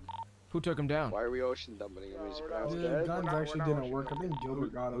dumping them. Who took him down? Why are we ocean dumping him? Is he we're not- pronounced The dead? guns actually didn't work. I think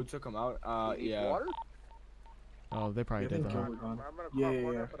Gilbert got Who him. took him out? Need water? Oh, they probably I did think that. Gilbert got him. I'm gonna Yeah, call yeah,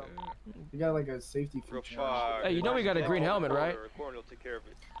 one yeah. up, but I'm- You got like a safety feature. 305. Hey, you know we got a green helmet, right? Corn will take care of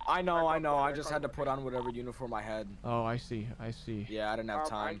it. I know. I just had to put on whatever uniform I had. Oh, I see. I see. Yeah, I didn't have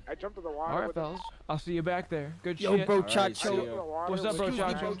time. I jumped in the water. All right, with fellas. I'll see you back there. Good Yo, shit. bro, Alright, see Chacho. ya. What's up, bro, Excuse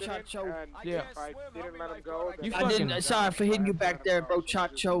me, Chacho? bro, Chacho. Yeah. If I didn't let him go, You I fucking. didn't. Sorry for hitting you back there, bro,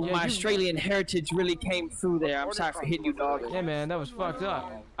 Chacho. Yeah, My you- Australian heritage really came through there. I'm sorry for hitting you, dog. Yeah, man, that was fucked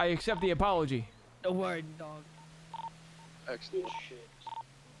up. I accept the apology. Don't worry, dog. Excellent.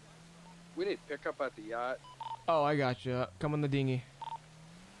 We need pickup at the yacht. Oh, I got you. Come on the dinghy.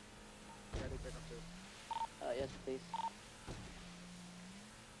 Yes, please.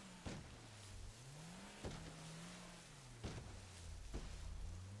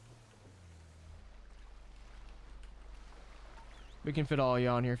 We can fit all of you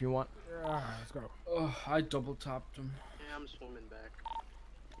on here if you want. Yeah, let's go. Oh, I double tapped him. Yeah, I'm swimming back.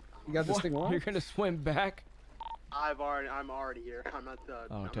 You got this What? thing on? You're gonna swim back? I'm already here. I'm at the.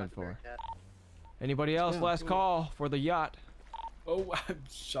 Oh, I'm at the 10-4. Bearcat. Anybody else? Yeah, Last cool. call for the yacht. Oh, I'm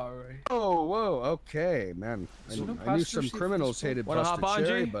sorry. Oh, whoa, okay, man. I, So no I knew passenger some seat for criminals this one? hated Wanna hop busted on,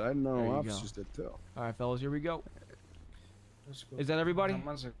 cherry, G? but I didn't There know you officers did too. All right, fellas, here we go. Let's go. Is that everybody?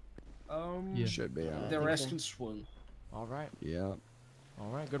 Yeah. Should be. The rest can swim. All right. Yeah. All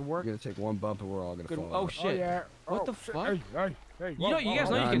right. Good We're work. gonna take one bump and we're all gonna Good. fall. Oh over. shit. yeah. What Oh, the shit. fuck? Hey, You know, you guys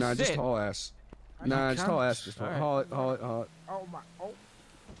know you Nah, can nah, sit. just haul ass. Nah, just haul ass. Just All right. haul it, haul it, haul it. Oh my. Oh.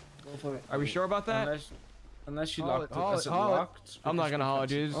 Go for it. Are we sure about that? Unless you Haul locked it, it. haul Is it, it haul it. locked? I'm not gonna haul it,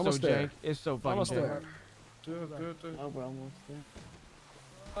 dude. It's Almost so there. jank. It's so fucking Almost jank. there. Do it. Oh, we're almost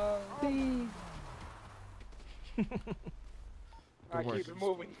there. I work. keep it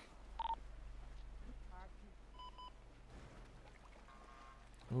moving.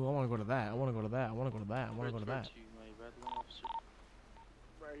 Ooh, I want to go to that. I want to go to that. I want to go to that. I want to go to that.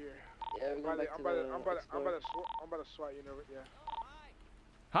 Right here. Yeah, we're going back to the I'm about to swat you over. Yeah.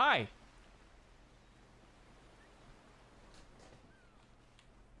 Hi.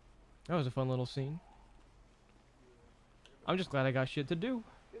 That was a fun little scene. I'm just glad I got shit to do.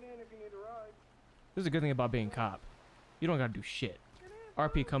 Get in if you need a ride. This is a good thing about being cop. You don't gotta do shit.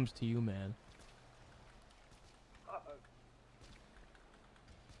 RP comes to you, man.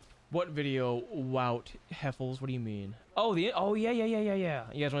 What video? Wout Heffels? What do you mean? Oh, yeah.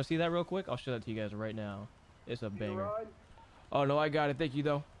 You guys want to see that real quick? I'll show that to you guys right now. It's a banger. Oh no, I got it. Thank you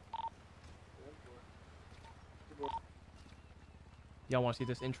though. Y'all want to see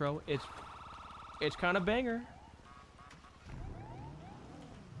this intro? It's kind of banger.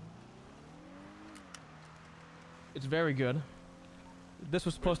 It's very good. This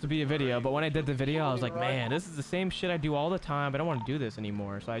was supposed to be a video, but when I did the video, I was like, man, this is the same shit I do all the time. I don't want to do this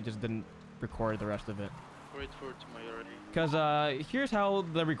anymore, so I just didn't record the rest of it. Wait for it to majority. Because here's how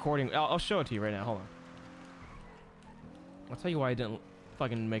the recording... I'll show it to you right now. Hold on. I'll tell you why I didn't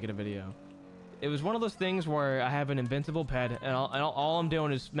fucking make it a video. It was one of those things where I have an invincible pet, and all I'm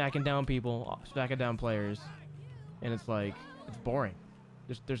doing is smacking down people, smacking down players. And it's like, it's boring.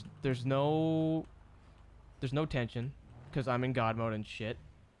 There's no tension. Because I'm in God mode and shit.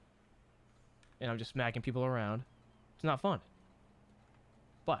 And I'm just smacking people around. It's not fun.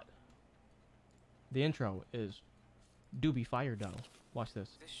 But the intro is Doobie Fire Dough. Watch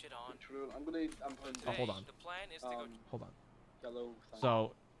this. This shit on. Oh, hold on. The plan is to go Hold on. yellow.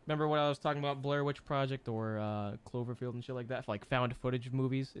 So, remember what I was talking about, Blair Witch Project or Cloverfield and shit like that? For like found footage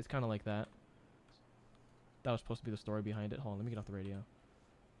movies? It's kind of like that. That was supposed to be the story behind it. Hold on, let me get off the radio.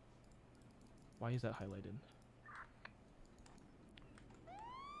 Why is that highlighted?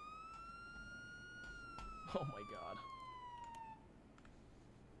 Oh my god.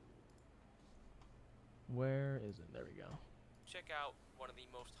 Where is it? There we go. Check out one of the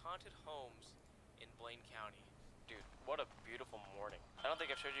most haunted homes in Blaine County. Dude, what a beautiful morning. I don't think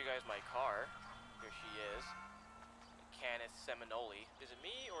I've showed you guys my car. Here she is. Canis Seminole. Is it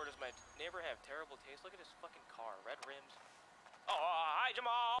me or does my neighbor have terrible taste? Look at this fucking car. Red rims. Oh, hi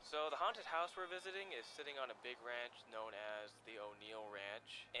Jamal! So the haunted house we're visiting is sitting on a big ranch known as the O'Neill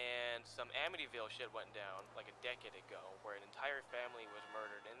Ranch. And some Amityville shit went down like a decade ago where an entire family was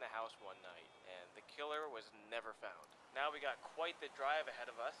murdered in the house one night and the killer was never found. Now we got quite the drive ahead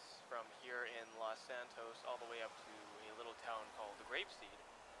of us from here in Los Santos all the way up to a little town called the Grapeseed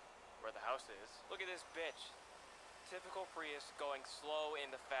where the house is. Look at this bitch. Typical Prius going slow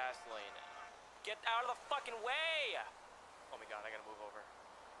in the fast lane. Get out of the fucking way! Oh my god, I gotta move over.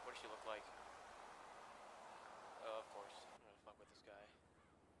 What does she look like? Oh, of course. I'm gonna fuck with this guy.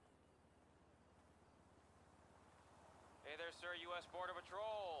 Hey there, sir, U.S. Border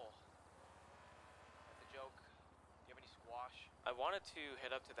Patrol! That's a joke. Do you have any squash? I wanted to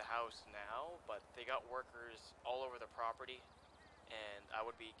head up to the house now, but they got workers all over the property, and I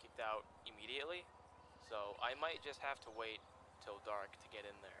would be kicked out immediately. So I might just have to wait till dark to get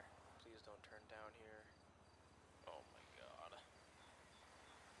in there. Please don't turn down here. Oh my god.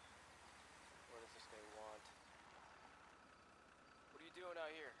 What does this guy want? What are you doing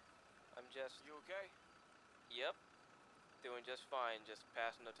out here? I'm just... You okay? Yep. Doing just fine, just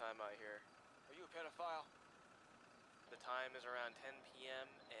passing the time out here. Are you a pedophile? The time is around 10 p.m.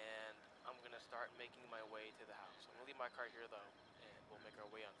 and I'm gonna start making my way to the house. I'm gonna leave my car here though, and we'll make our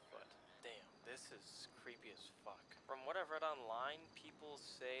way on foot. Damn, this is creepy as fuck. From what I've read online, people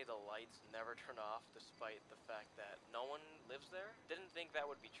say the lights never turn off despite the fact that no one lives there. Didn't think that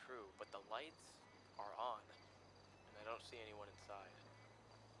would be true, but the lights are on, and I don't see anyone inside.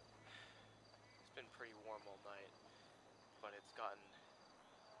 It's been pretty warm all night, but it's gotten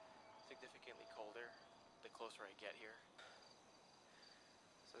significantly colder the closer I get here.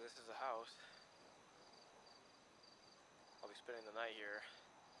 So this is the house. I'll be spending the night here.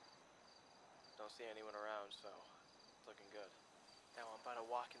 Don't see anyone around, so it's looking good. Now I'm about to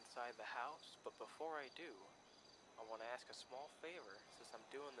walk inside the house, but before I do, I want to ask a small favor since I'm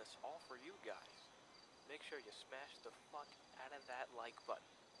doing this all for you guys. Make sure you smash the fuck out of that like button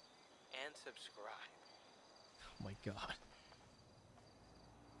and subscribe. Oh my god.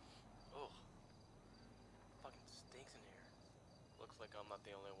 Ugh. Fucking stinks in here. Looks like I'm not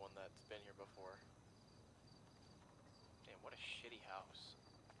the only one that's been here before. Damn, what a shitty house.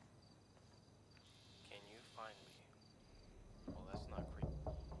 Can you find me? Well, that's not creepy.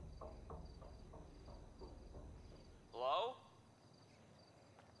 Hello?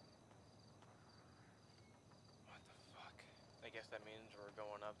 What the fuck? I guess that means we're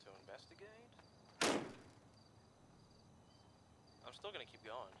going up to investigate? I I'm still gonna keep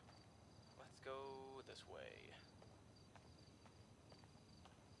going. Let's go this way.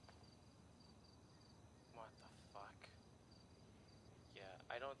 What the fuck? Yeah,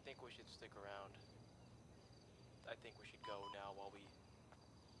 I don't think we should stick around. I think we should go now while we...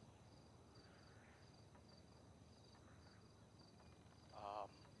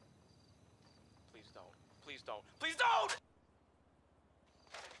 Please don't. Please don't. Please don't!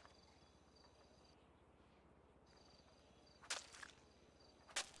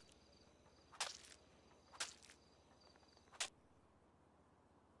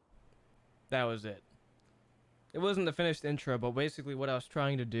 That was it. It wasn't the finished intro, but basically what I was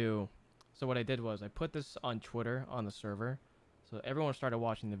trying to do... So what I did was I put this on Twitter on the server, so everyone started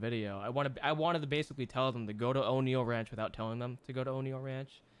watching the video. I wanted to basically tell them to go to O'Neill Ranch without telling them to go to O'Neill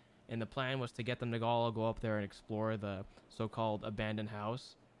Ranch, and the plan was to get them to all go up there and explore the so-called abandoned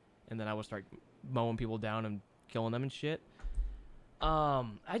house, and then I would start mowing people down and killing them and shit. I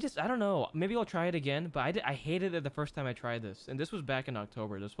don't know. Maybe I'll try it again, but I hated it the first time I tried this, and this was back in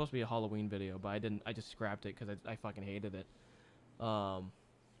October. It was supposed to be a Halloween video, but I didn't. I just scrapped it because I fucking hated it. But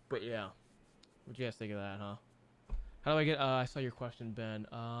yeah. What'd you guys think of that, huh? How do I get, I saw your question, Ben.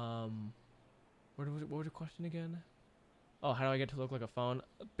 What was your question again? Oh, how do I get to look like a phone?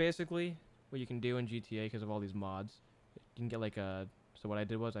 Basically, what you can do in GTA, because of all these mods, you can get like a, so what I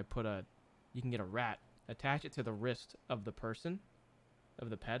did was I put you can get a rat, attach it to the wrist of the person, of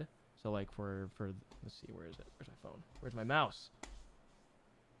the ped. So like for, let's see, where is it? Where's my phone? Where's my mouse?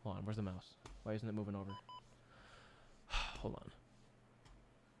 Hold on, where's the mouse? Why isn't it moving over? Hold on.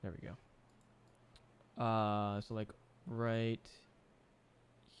 There we go. So like right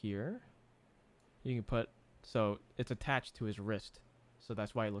here, you can put, so it's attached to his wrist, so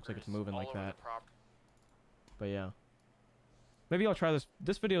that's why it looks like it's moving like that. But yeah, maybe I'll try this.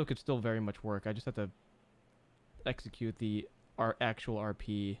 This video could still very much work. I just have to execute our actual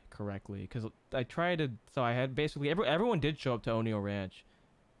RP correctly, because I tried to. So I had basically everyone did show up to O'Neill Ranch,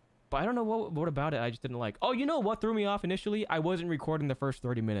 but I don't know what about it I just didn't like. Oh, you know what threw me off initially? I wasn't recording the first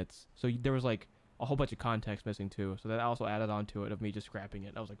 30 minutes, so there was like a whole bunch of context missing too, so that also added on to it of me just scrapping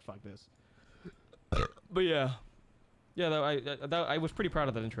it. I was like, fuck this. But yeah, I was pretty proud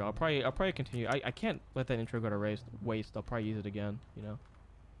of that intro. I'll probably continue. I can't let that intro go to waste. I'll probably use it again, you know.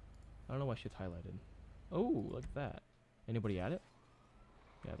 I don't know why shit's highlighted. Oh, look at that. Anybody at it?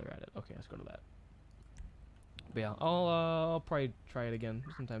 Yeah, they're at it. Okay, let's go to that. But yeah, I'll probably try it again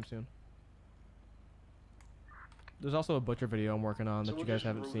sometime soon. There's also a butcher video I'm working on that you guys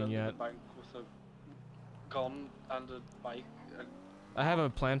haven't seen yet. Gun and a bike. I have a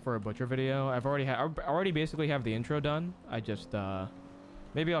plan for a butcher video. I already basically have the intro done. I just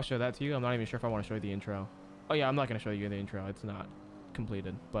maybe I'll show that to you. I'm not even sure if I want to show you the intro. Oh yeah, I'm not gonna show you the intro. It's not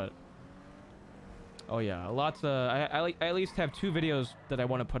completed, but oh yeah, lots of I at least have 2 videos that I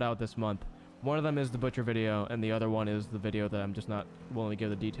want to put out this month. One of them is the butcher video, and the other one is the video that I'm just not willing to give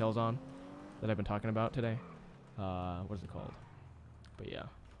the details on that I've been talking about today. What is it called? But yeah,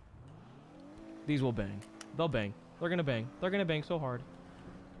 these will bang. They'll bang. They're gonna bang. They're gonna bang so hard.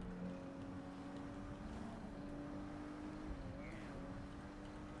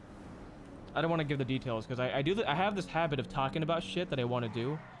 I don't want to give the details because I have this habit of talking about shit that I want to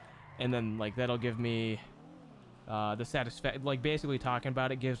do, and then like that'll give me the satisfaction. Like basically talking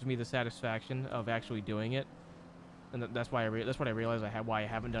about it gives me the satisfaction of actually doing it, and that's why that's what I realized why I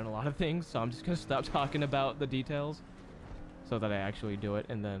haven't done a lot of things. So I'm just gonna stop talking about the details, so that I actually do it,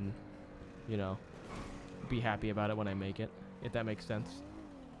 and then, you know, be happy about it when I make it, if that makes sense.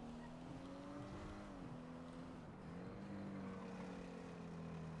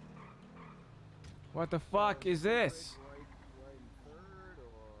 What the fuck is this?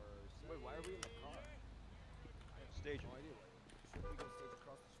 Wait, why are we in the car? Stage. No idea. Should we go stage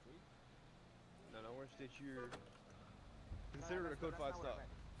across the street? No, we're in stage here. Consider it a code 5 stop.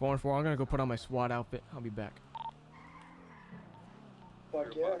 414, I'm gonna go put on my SWAT outfit. I'll be back.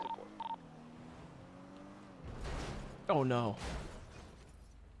 Fuck yeah. Oh no.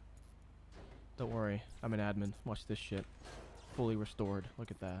 Don't worry, I'm an admin. Watch this shit. Fully restored. Look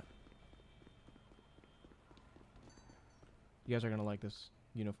at that. You guys are gonna like this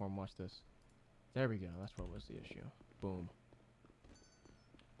uniform. Watch this. There we go. That's what was the issue. Boom.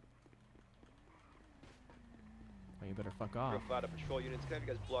 Oh, you better fuck off. Real 5 to patrol units. Can I have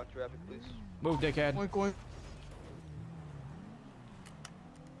you guys block traffic, please? Move, dickhead. Oink, oink.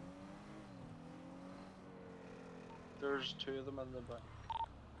 There's 2 of them in the back.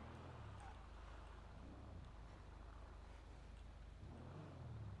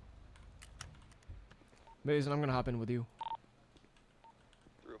 Mason, I'm gonna hop in with you.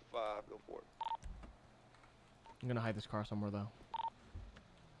 305, go for it. I'm gonna hide this car somewhere though.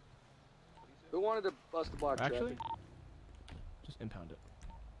 Who wanted to bust the block Actually, traffic? just impound it.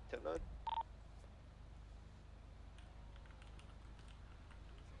 10-9.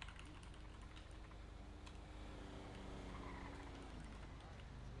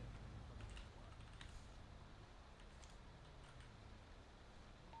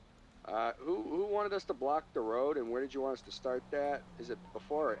 Who wanted us to block the road, and where did you want us to start that? Is it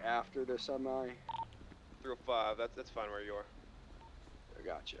before or after the semi? 305. That's fine where you are. I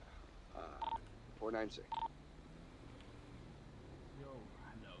gotcha. 496.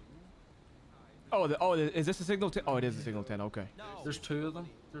 Oh, is this a signal 10? Oh, it is a signal 10. Okay. There's two of them.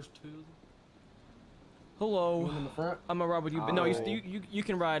 There's two of them. Hello. in the front? I'm gonna ride with you. No, you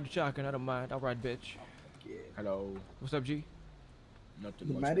can ride shotgun. I don't mind. I'll ride bitch. Hello. What's up, G? Nothing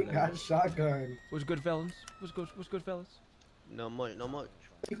The much. medic got shotgun. What's good, fellas? What's good, fellas? No much. No much.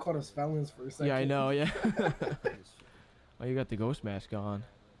 He called us felons for a second. Yeah, I know. Yeah. Oh, you got the ghost mask on.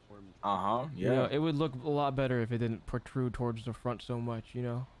 Yeah. You know, it would look a lot better if it didn't protrude towards the front so much. You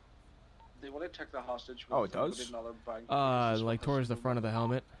know. They want to take the hostage. Oh, it does? with another bank. Like towards the front of the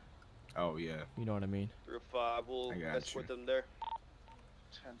helmet. Oh yeah. You know what I mean. 305. We'll I got escort you. them there.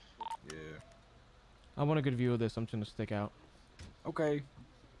 10 foot. Yeah. I want a good view of this. I'm just gonna stick out. Okay.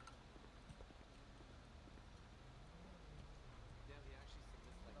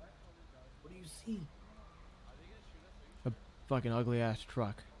 What do you see? A fucking ugly ass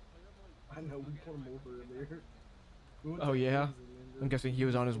truck. I know, we pulled him over earlier. We went Oh to yeah. Hazen, I'm guessing he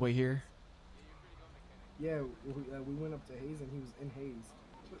was on his way here. Yeah, we went up to Hayes and he was in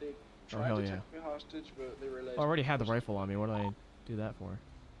Hayes. They Oh tried hell to yeah. take me hostage, but they realized. I already had the rifle on me. What did I do that for?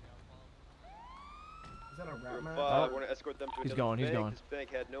 Is that a rat man? 305. We're gonna escort them to He's another going, he's bank. going. This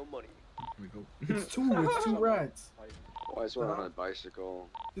bank had no money. It's two rats. Why is one on a bicycle?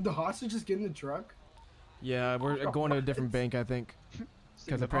 Did the hostage just get in the truck? Yeah, we're going to a different bank, I think.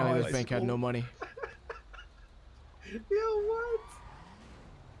 Because apparently this bank had no money. Yo, what?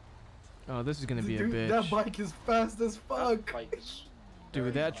 Oh, this is gonna be a Dude, bitch. that bike is fast as fuck.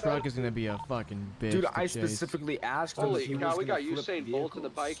 Dude, that truck is gonna be a fucking bitch. Dude, to I chase. specifically asked him Holy if he cow, was we gonna got flip Usain Bolt in the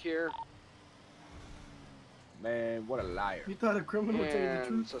vehicles. bike here. Man, what a liar. You thought a criminal would tell you the And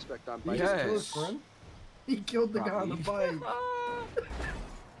truth? suspect on He bike. just killed his friend? He killed the guy on the bike.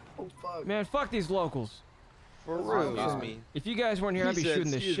 Oh fuck. Man, fuck these locals. For That's real. fine. Excuse me. If you guys weren't here, I'd be He said,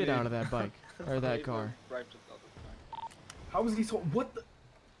 shooting the "Excuse shit me." out of that bike or that car. How was he so? What the?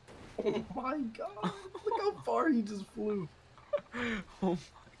 Oh my god! Look how far he just flew. Oh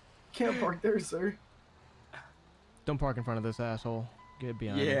Can't park there, sir. Don't park in front of this asshole. Get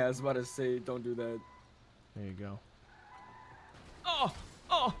behind. Yeah, I him. was about to say, don't do that. There you go. Oh!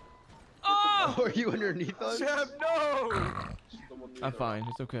 Oh! Oh! Are you underneath us? Chef, no! I'm fine.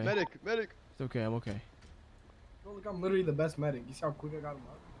 It's okay. Medic, medic. It's okay. I'm okay. Bro, look, I'm literally the best medic. You see how quick I got him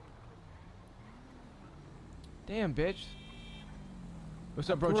up? Damn, bitch. What's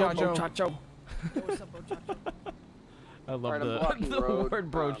up, bro, Bro, Chacho? Chacho. What's up, bro, Chacho? I love Alright, I'm the, blocking the road,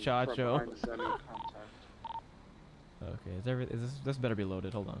 word, bro, from Chacho. behind the semi. Okay, is this better be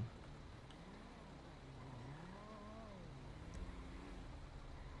loaded? Hold on.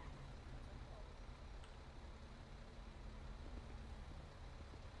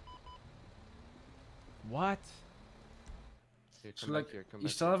 What? Here, So come like, back here, come you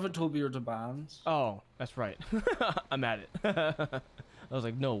back still here. haven't told me your demands. Oh, that's right. I'm at it. I was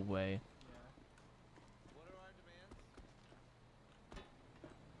like, no way.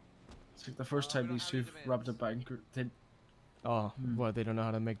 It's like the first time these two robbed a bank. Oh, what? They don't know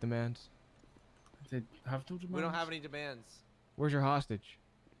how to make demands? They have no demands. We don't have any demands. Where's your hostage?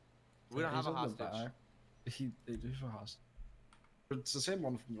 We don't have a He's on the hostage. back. They do have a hostage. It's the same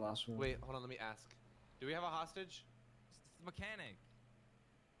one from the last one. Wait, hold on, let me ask. Do we have a hostage? It's the mechanic.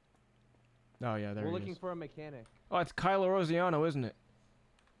 Oh yeah, there We're he looking is. for a mechanic. Oh, it's Kylo Rosiano, isn't it?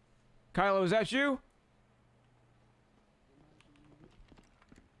 Kylo, is that you?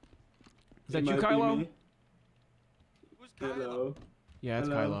 Is that you, Kylo? Who's Kylo? Hello. Yeah, it's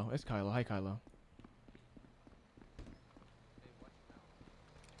Hello. Kylo. It's Kylo. Hi, Kylo.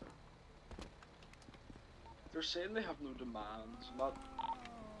 They're saying they have no demands. Not.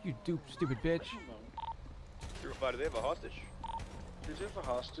 You stupid bitch. 305. Do they have a hostage? They do have a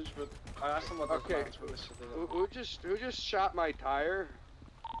hostage, but I asked them what their Okay, demands were. They said they don't. who just shot my tire?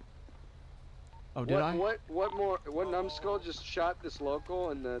 Oh, did I? What numbskull just shot this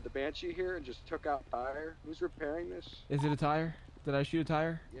local and the Banshee here and just took out tire? Who's repairing this? Is it a tire? Did I shoot a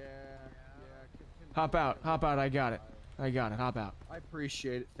tire? Yeah. Hop out. Hop out. I got it. I got it. Hop out. I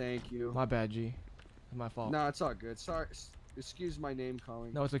appreciate it. Thank you. My bad, G. It's my fault. No, it's all good. Sorry. Excuse my name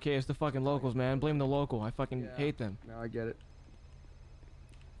calling. No, it's okay. It's the fucking locals, man. Blame the local. I fucking hate them. No, I get it.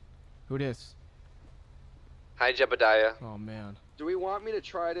 Who this? Hi, Jebediah. Oh man. Do we want me to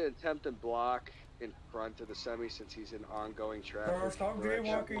try to attempt and block in front of the semi since he's in ongoing traffic? Bro, stop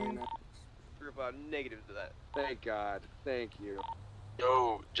jaywalking. We're about negative to that. Thank God. Thank you.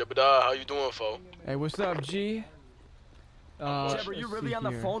 Yo, Jebediah, how you doing, fo? Hey, what's up, G? Jeb, are you let's really see on the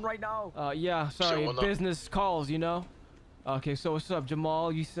here. phone right now? Yeah, sorry, why not? business calls, you know? Okay, so what's up,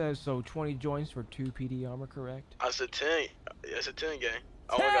 Jamal? You said so 20 joints for 2 PD armor, correct? I said 10. I said 10, gang.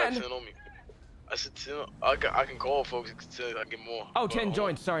 I only got 10 on me. I said 10. I can call folks until I get more. Oh, 10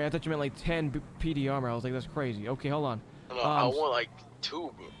 joints. Sorry, I thought you meant like 10 PD armor. I was like, that's crazy. Okay, hold on. No, I want like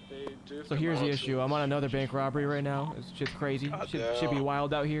 2, bro. So here's the issue. I'm on another bank robbery right now. It's shit's crazy. Should be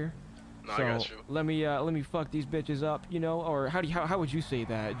wild out here. No, so I got you. let me fuck these bitches up, you know? Or how would you say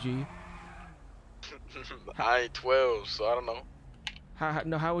that, G? I ain't 12, so I don't know.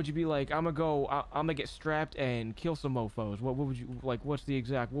 How would you be like? I'm gonna get strapped and kill some mofos. What would you like? What's the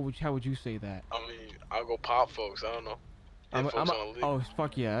exact? How would you say that? I mean, I'll go pop folks. I don't know. Oh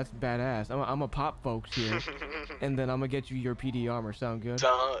fuck yeah, that's badass. I'm a pop folks here, and then I'm gonna get you your PD armor. Sound good?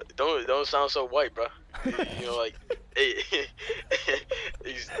 Don't sound so white, bro. You know, like, hey,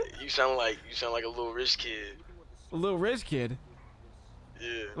 you sound like a little rich kid. A little rich kid.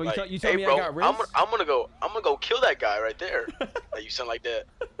 Yeah. Well, like, you tell hey, me bro, I got rich? I'm gonna go kill that guy right there. Like, you sound like that.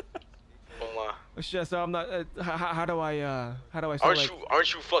 Shit, so I'm not. How do I sound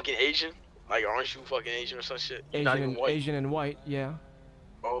Aren't you fucking Asian? Like, aren't you fucking Asian or some shit? You're not even white. Asian and white, yeah.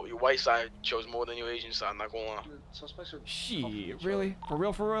 Oh, your white side shows more than your Asian side. I'm not gonna lie. Shit, really? For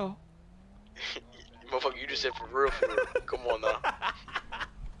real? Motherfucker, you just said for real. Come on now.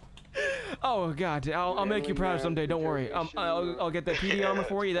 Oh god, I'll make you proud someday. Don't worry. I'll get that PD armor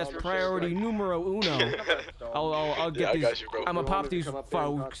for you. That's priority numero uno. I'll get these. Got you, bro. I'm gonna pop these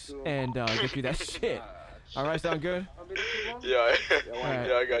folks and get you that shit. All right, sound good? Yeah, Alright.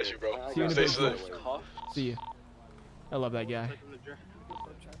 yeah, I got you, bro. See you in a Stay bit. safe. See you. I love that guy.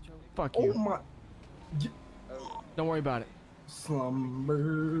 Fuck you. Oh my. Don't worry about it.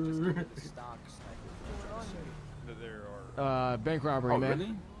 Slumber. Bank robbery, man.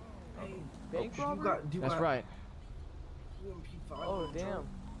 Really? Bank You robbery? got, That's right. Oh damn.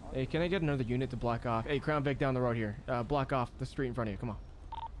 Hey, can I get another unit to block off? Hey, Crown Vic down the road here. Block off the street in front of you. Come on.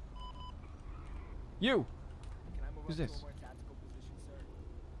 You! Who's this?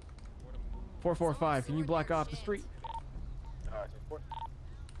 445. Can you block off the street?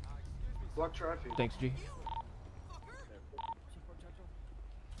 Block traffic. Thanks, G.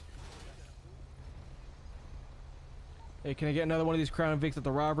 Hey, can I get another one of these Crown Vics at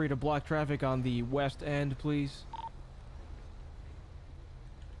the robbery to block traffic on the west end, please?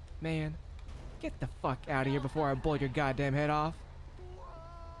 Man, get the fuck out of here before I blow your goddamn head off.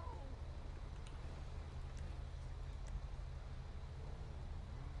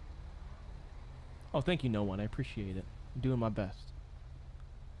 Oh, thank you, no one. I appreciate it. I'm doing my best.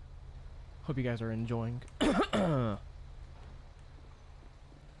 Hope you guys are enjoying.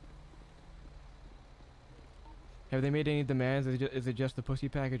 Have they made any demands? Is it just the pussy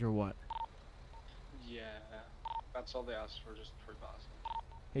package or what? Yeah, that's all they asked for, just for class.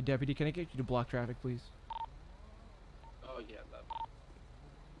 Hey, deputy, can I get you to block traffic, please? Oh yeah, that.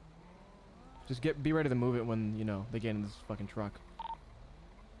 Just be ready to move it when, you know, they get in this fucking truck.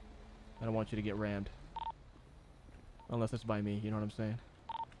 I don't want you to get rammed. Unless it's by me, you know what I'm saying?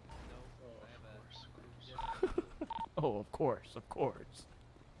 Oh, of course, of course.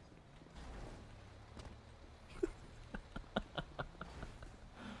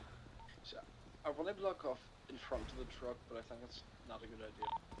 So, I want to block off in front of the truck, but I think it's not a good idea.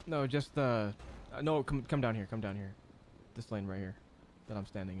 No, just no, come down here, this lane right here, that I'm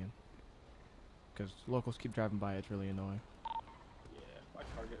standing in. Because locals keep driving by, it's really annoying. Yeah, my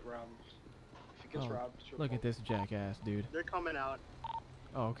car get rammed. If it gets robbed, it's your Look at fault. this jackass, dude. They're coming out.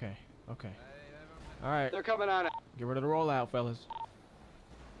 Oh, okay, okay. All right. They're coming on it. Get rid of the rollout, fellas.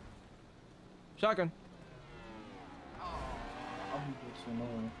 Shotgun. I'll be good, so no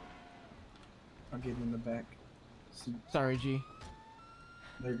worry. I'll get in the back. See. Sorry, G.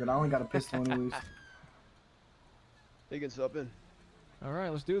 They're good. I only got a pistol anyways. They can stop in. All right,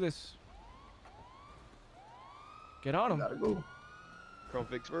 let's do this. Get on him. Gotta go. Chrome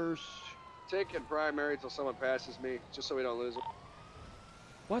fix first. Taking primary until someone passes me, just so we don't lose them.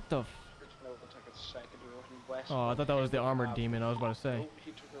 What the? We'll take a second to go west. Oh, I thought that was the armored demon. I was about to say. No,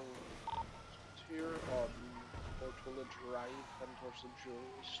 he took a here on Portola Drive and towards the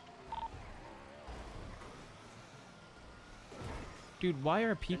jurist. Dude, why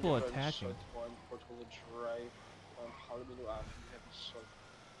are people attaching? On Portola Drive on Halomino Ave, you have a sub.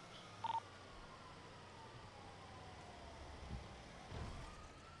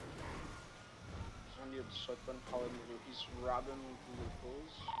 On the other side, when Colin, he's robbing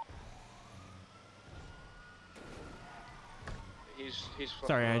locals. He's.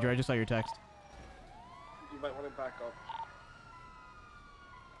 Sorry, Andrew. I just saw your text. You might want to back up.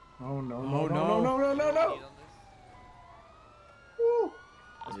 Oh no! Oh, No! No! No! No! No! Woo!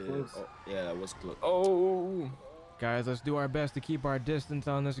 Yeah, that was close. Oh! Guys, let's do our best to keep our distance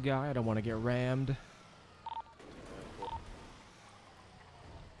on this guy. I don't want to get rammed.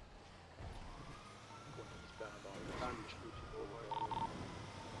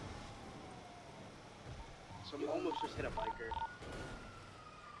 Some almost just hit a biker.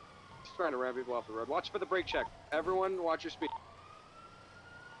 He's trying to ram people off the road. Watch for the brake check. Everyone, watch your speed.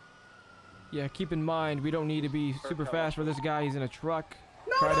 Yeah, keep in mind, we don't need to be super fast for this guy. He's in a truck.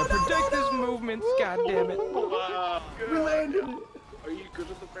 Try to predict his movements, god damn it. We landed it. Are you good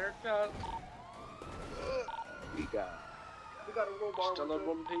at the Bearcat? We got a roll bar. Still in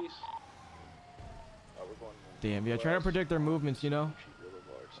one piece. Damn, yeah, try to predict their movements, you know?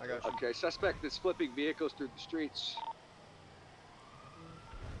 I got you. Okay, suspect is flipping vehicles through the streets.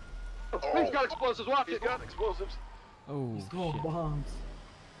 He's got explosives. Watch it. He's got explosives. Oh, shit. Bombs.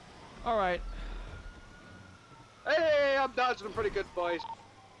 Alright. Hey, I'm dodging them pretty good, boys.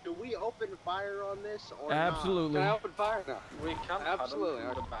 Do we open fire on this or Absolutely. Can I open fire now? We can't Absolutely.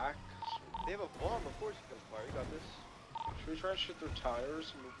 From the back. They have a bomb, of course you can fire. You got this. Should we try and shoot their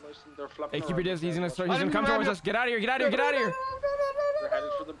tires and mobilize them? They're flipping Hey, keep your around distance. He's the gonna side. start. He's gonna come towards us. Get out of here. Get out of here. Get out of here. They're headed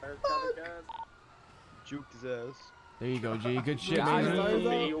for the Bearcat again. Juked his ass. There you go, G. Good shit, Guys, man. tires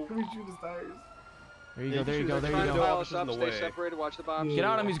out. Can we shoot his tires? There you go. There you go. There Trying you to go. pile us up, stay separated, watch the bombs. Get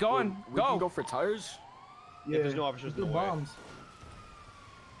out of him. He's going. We can Go. go for tires? Yeah, If there's no officers in the way. bombs.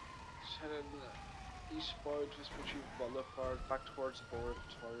 Just heading eastbound, just put you Boulevard, back towards the board,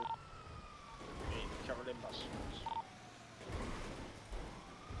 toward Caroline Muscles.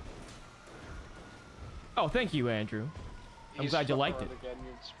 Oh, thank you, Andrew. I'm glad you liked it. Again,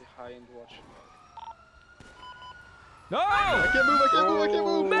 you're just behind watching. No! I can't move, I can't move, I can't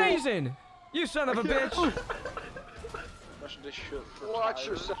move! Amazing! You son of a bitch! Russian this shit for Watch tires.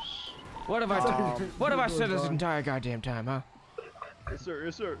 yourself. What have I said this entire goddamn time, huh? Yes, sir,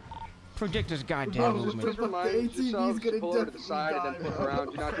 yes, sir. Predict his goddamn Bro, movement. Just remind yourselves to pull over to the side and then flip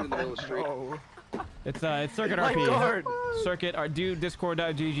around. You're not doing the middle of the street. It's Circuit My RP. God. Circuit do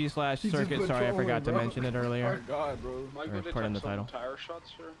discord.gg/circuit. Sorry, I forgot to mention it Oh earlier. God, bro. Am I Or going to put in the take some title. tire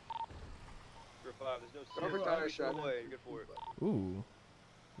shots here? You're 5, there's no Over tire shot. No way, you're good for it. Ooh.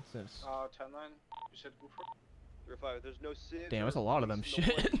 What's this? 10-9. You said go for it? You're 5, there's no SID. Damn, that's a lot of them.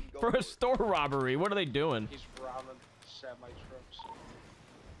 Shit. For a store robbery, what are they doing? He's ramming semi-trucks.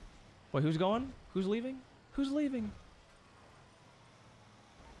 Wait, who's going? Who's leaving? Who's leaving?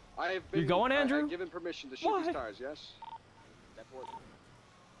 I have been. You're going, Andrew? I've given permission to shoot Why? these tires. Yes.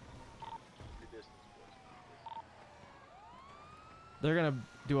 They're gonna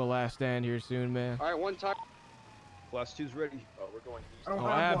do a last stand here soon, man. All right, one tire. Class 2's ready. Oh, we're going east. Oh,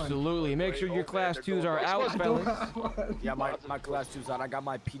 absolutely. Make sure your class 2s are out, fellas. Yeah, my class 2's out. I got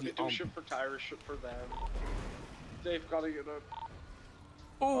my They PD do on. shit for tires, shit for them. They've got to get up.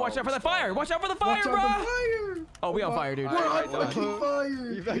 Oh, watch out for the fire! Watch out for the fire, bro! Oh, we on fire, dude. Fucking fire!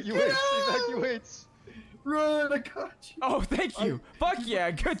 Evacuates, evacuates. Run! I got you. Oh, thank you. Fuck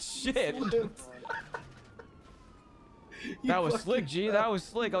yeah, good shit. That was slick, G. That was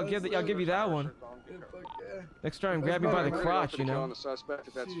slick. I'll give you that one. Next time, grab me by the crotch, you know. On the suspect,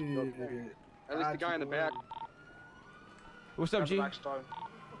 if that's okay. At least the guy in the back. What's up, G? Dead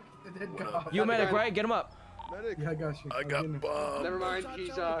guy. You a medic, right? Get him up. Medic. Yeah, I got you. I got bombed. Never mind, he's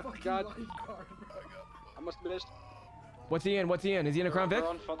got. I must have missed. What's he in? What's he in? Is he in a Crown Vic? They're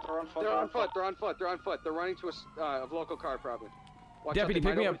on foot, they're on foot. They're on foot. They're on foot. They're on foot. They're running to a local car, probably. Watch out, Deputy, they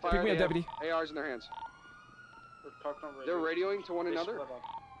pick might me open up. fire. Pick me up, They have deputy. ARs in their hands. They're talking on They're radio. radioing to one They another. split up.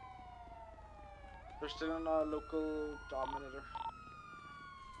 They're still in a local dominator.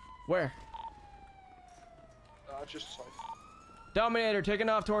 Where? Just south. Dominator taking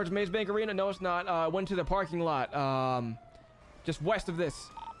off towards Maze Bank Arena. No, it's not. Went to the parking lot. Just west of this.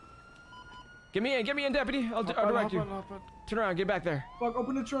 Get me in, deputy. I'll direct you. Turn around, get back there. Fuck,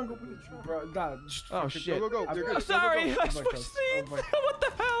 open the trunk, open the trunk. Bro, God, just Oh shit. Go, go, go. They're good. I'm sorry, Go, I go, switched seats. What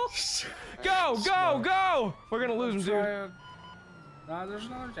the hell? Go! We're gonna lose him, dude. Nah, there's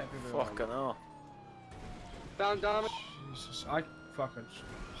another deputy. fucking hell. Down, Dominant. Jesus, I fucking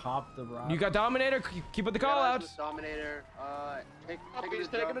hopped the rock. You got Dominator. Keep with the call outs. Dominator. He's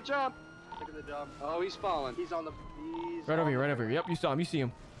taking a jump. Taking the jump. Oh, he's falling. He's on the. He's Right over on here, the- right over here. Yep, you saw him. You see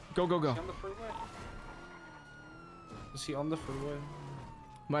him. Go, go, go. Is he on the freeway? Is he on the freeway?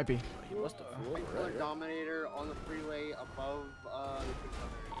 Might be. He must have White color Dominator on the freeway above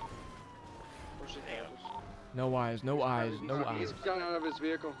the No eyes, no eyes, no eyes. He's gotten out of his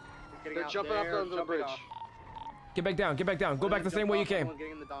vehicle. Getting They're out jumping there, off onto the jumping bridge. off. Get back down, get back down. Go back the same way you came.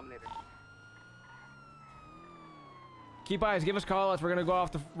 Getting in the Dominator. Keep eyes, give us call outs. We're gonna go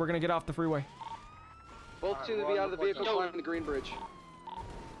off the we're gonna get off the freeway. Both seem to be out of the vehicle flying the green bridge.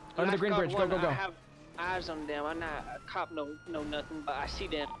 Under the green bridge, go, go, go. I have eyes on them. I'm not a cop, no nothing, but I see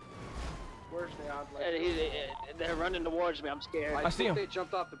them. Where's the odds? They're running towards me. I'm scared. I see 'em. They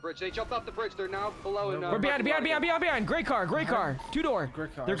jumped off the bridge. They jumped off the bridge. They're now below. We're behind. Gray car, two door.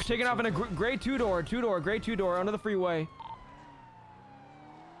 They're taking off in a gray two door, under the freeway.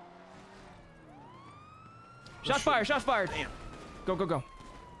 Shots fired. Damn. Go, go, go.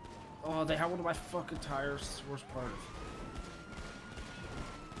 Oh, they had one of my fucking tires. It's the worst part.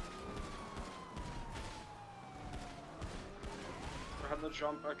 We're having the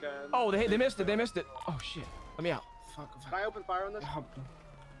jump again. Oh, they missed it. Oh shit. Let me out. Fuck. Can I open fire on this?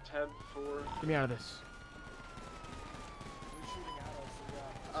 10, 4. Get me out of this.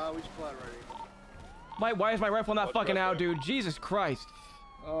 We just pull out already. Why is my rifle not fucking out, dude? Jesus Christ.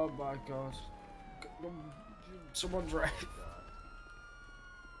 Oh my god. Someone's right.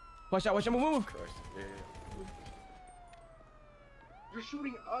 Watch out, move. You're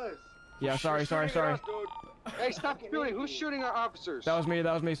shooting us. Yeah, sorry. Hey, stop shooting. Who's shooting our officers? That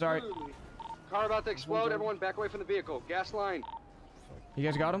was me, sorry. Car about to explode. Everyone back away from the vehicle. Gas line. You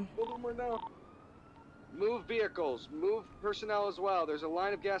guys got him? Move vehicles. Move personnel as well. There's a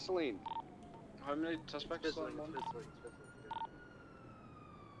line of gasoline. How many suspects on one?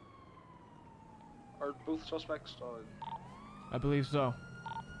 Are both suspects died? I believe so.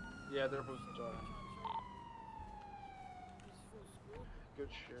 Yeah, they're both died. Good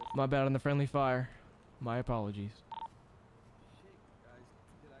shit. My bad on the friendly fire. My apologies.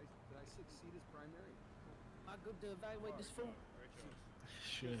 Did I succeed as primary? Am I good to evaluate this fool?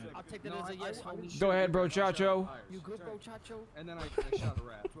 Shit. I'll take that as a yes, homie. Go ahead, bro Chacho. You good, bro Chacho? And then I shot a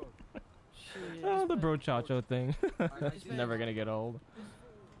rat. Shit. Oh, the bro Chacho thing. It's never gonna get old.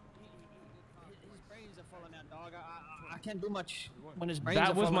 His brains are falling out, dog. I can't do much when his brains That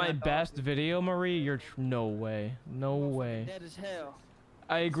are was falling my out, dog. best video, Marie. No way. No way. Dead as hell.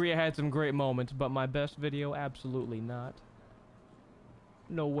 I agree I had some great moments, but my best video, absolutely not.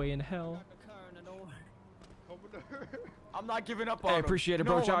 No way in hell. I'm not giving up Hey, on them. appreciate it,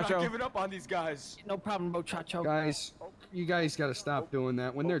 bro No, I'm Chacho. not giving up on these guys. No problem, bro Chacho. Guys, you guys gotta stop doing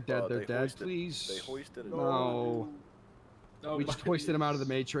that. When they're dead, they're dead. Please. They hoisted it. No. We just hoisted them out of the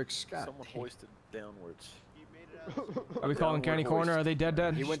Matrix. God. Someone hoisted downwards. Are we calling County Coroner? Are they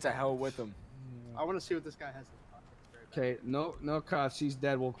dead? He went to hell with them. I want to see what this guy has. Okay, no cuffs. He's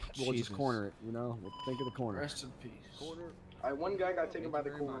dead. We'll Jesus. just corner it. You know, we'll think of the corner. Rest in peace. One guy got taken by the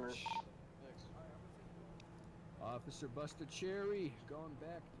corner. Officer Buster Cherry going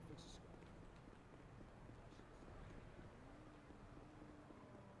back to fix his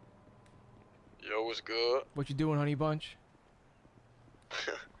Yo, what's good? What you doing, honey bunch?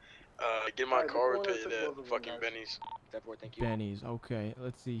 Get my car repaired at fucking Benny's. Thank you. Benny's. Okay,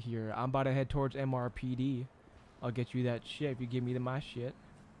 let's see here. I'm about to head towards MRPD. I'll get you that shit if you give me my shit.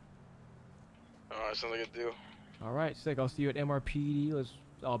 Alright, sounds like a deal. All right, sick. I'll see you at MRPD.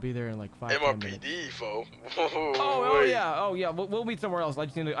 I'll be there in like 5-10 minutes. MRPD, fo. Oh yeah. We'll meet somewhere else. I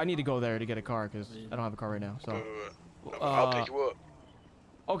need to go there to get a car because I don't have a car right now. So. I'll pick you up.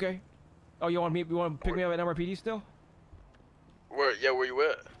 Okay. Oh, you want to pick me up at MRPD still? Where you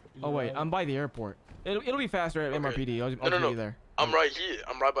at? Oh wait, I'm by the airport. It'll be faster at MRPD. I'll No. get you there. I'm right here.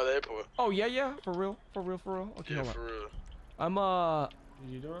 I'm right by the airport. Oh yeah. For real. Okay, Yeah, hold on. for real. I'm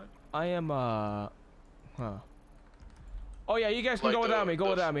Did you do it? I am huh. Oh yeah, you guys can Like go without me. Go the-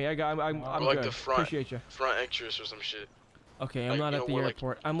 without me. I'm like good. the front. Appreciate you. Front entrance or some shit. Okay, I'm Like, not you at know the where, like-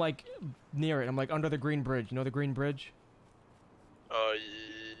 airport. I'm like near it. I'm like under the green bridge. You know the green bridge? Yeah.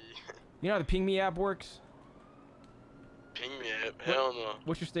 You know how the Ping Me app works? Ping me. Hell no.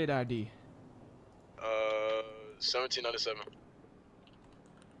 What's your state ID? 1797.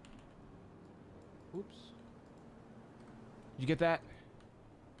 Oops. Did you get that?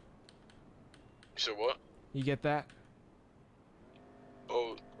 You said what? You get that?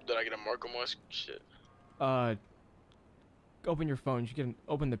 Oh, did I get a mark on my shit? Open your phone. You should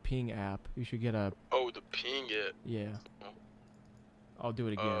open the Ping app. You should get a. Oh, the ping it. Yeah. I'll do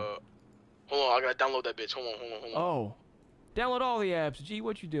it again. Hold on, I gotta download that bitch. Hold on. Oh. Download all the apps. Gee,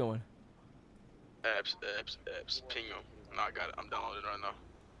 what you doing? Apps. Ping them. No, I got it. I'm downloading right now.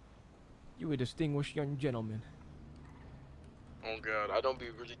 You a distinguished young gentleman. Oh god, I don't be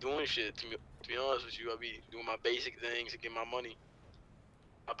really doing shit. To be honest with you, I be doing my basic things to get my money.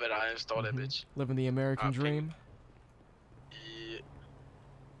 I bet I install that bitch. Living the American dream.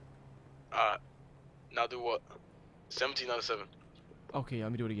 Yeah. Now do what? 17 out of 7. Okay,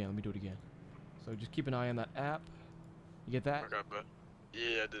 let me do it again. Let me do it again. So just keep an eye on that app. You get that? Okay, bet.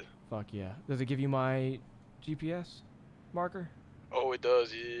 Yeah, I did. Fuck yeah. Does it give you my GPS marker? Oh, it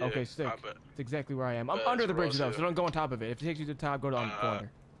does, yeah. Okay, sick. I bet. It's exactly where I am. I'm Bet, under that's the where I bridge see though, it. so don't go on top of it. If it takes you to the top, go to on the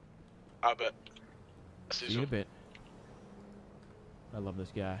corner. I bet. See you in a bit. I love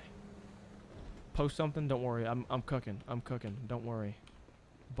this guy. Post something, don't worry. I'm cooking. I'm cooking. Don't worry.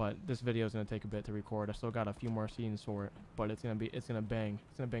 But this video is gonna take a bit to record. I still got a few more scenes for it, but it's gonna bang.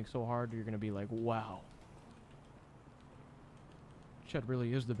 It's gonna bang so hard you're gonna be like, wow. Chet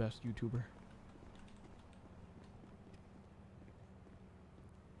really is the best YouTuber.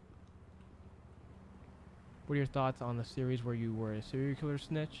 What are your thoughts on the series where you were a serial killer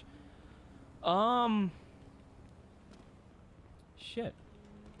snitch? Shit.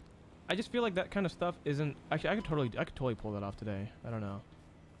 I just feel like that kind of stuff isn't. Actually, I could totally pull that off today. I don't know.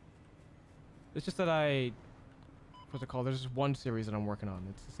 It's just that what's it called? There's just one series that I'm working on.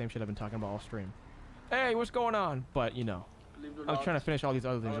 It's the same shit I've been talking about all stream. Hey, what's going on? But you know, I'm trying to finish all these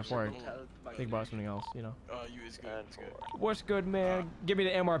other things before I think about something else. You know. You is good. It's good. What's good, man? Give me the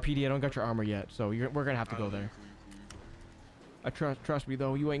MRPD. I don't got your armor yet, so we're gonna have to go there. I trust me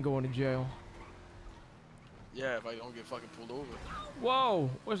though. You ain't going to jail. Yeah, if I don't get fucking pulled over. Whoa,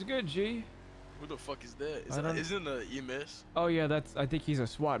 what's good, G? Who the fuck is that? Isn't the EMS? Oh yeah, I think he's a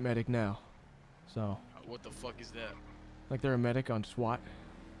SWAT medic now. So. What the fuck is that? Like they're a medic on SWAT.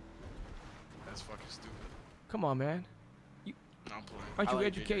 That's fucking stupid. Come on, man. No, I'm playing. Aren't you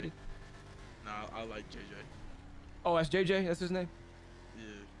educated? JJ. Nah, I like JJ. Oh, that's JJ? That's his name?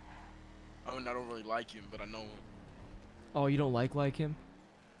 Yeah. I mean, I don't really like him, but I know him. Oh, you don't like him?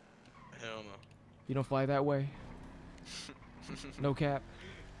 Hell no. You don't fly that way? No cap?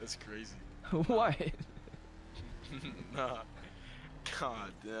 That's crazy. What? Nah.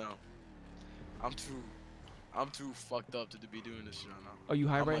 God damn. I'm too fucked up to be doing this shit right now. Oh, you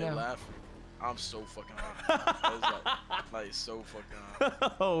high right now? Laughing. I'm so fucking high. like so fucking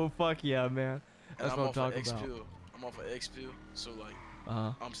high. Oh fuck yeah, man. That's what I'm talking about. I'm off of X pill, so like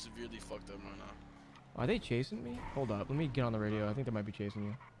I'm severely fucked up right now. Are they chasing me? Hold up, let me get on the radio. I think they might be chasing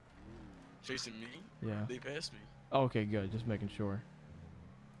you. Chasing me? Yeah. They passed me. Oh, okay, good. Just making sure.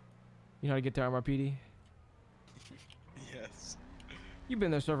 You know how to get to MRPD? Yes. You've been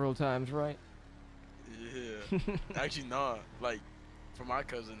there several times, right? Yeah. Actually, nah. Like, for my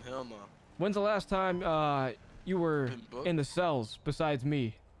cousin, hell no. When's the last time you were in the cells besides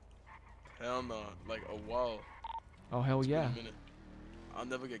me? Hell no. Like a while. Oh hell yeah. Been a minute. I'll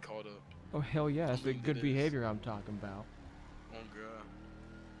never get caught up. Oh hell yeah. That's the good behavior I'm talking about. Oh god.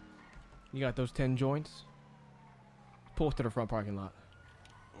 You got those 10 joints? Pull us to the front parking lot.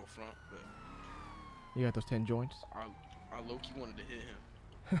 Oh front. But you got those 10 joints? I low-key wanted to hit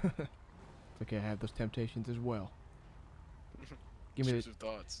him. It's okay. I have those temptations as well. Give me the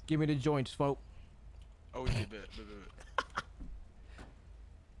thoughts. Give me the joints, folk. Oh yeah, bet.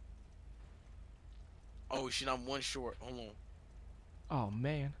 Oh shit, I'm one short. Hold on. Oh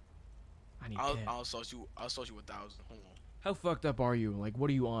man, I need 10. I'll sauce you 1,000. Hold on. How fucked up are you? Like, what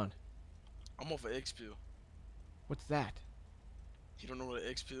are you on? I'm off of X pill. What's that? You don't know what an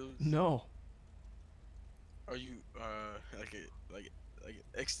X pill is? No. Are you like an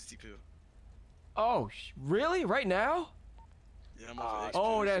ecstasy pill? Oh, really? Right now? Yeah, I'm off of X pill.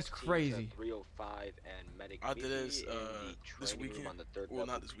 Oh, that's crazy. 305 and medic. I did this this weekend. Well,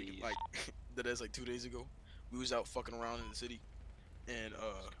 not this weekend. Like did this like 2 days ago. We was out fucking around in the city, and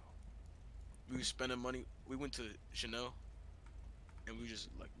we was spending money. We went to Chanel, and we were just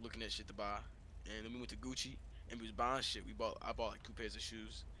like looking at shit to buy. And then we went to Gucci, and we was buying shit. I bought like 2 pairs of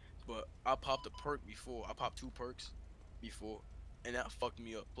shoes, but I popped a perk before. I popped 2 perks before, and that fucked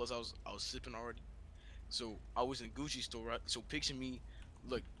me up. Plus I was sipping already. So I was in Gucci store, right? So picture me,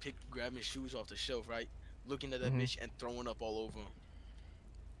 like grabbing shoes off the shelf, right? Looking at that bitch and throwing up all over him.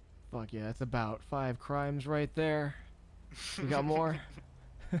 Fuck yeah, that's about 5 crimes right there. You got more?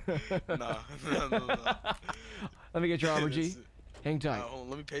 Nah. Let me get your armor, G. Hang tight. Hold on,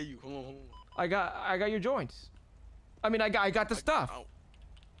 let me pay you. Hold on. I got your joints. I mean, I got the stuff.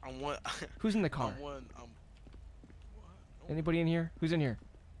 I'm one. Who's in the car? I'm one. Anybody in here? Who's in here?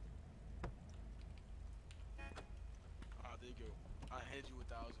 There you go. I handed you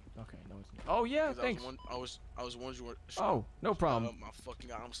 1,000. Okay, no, it's not. Oh yeah, thanks. I was one short. Oh, no problem. My fucking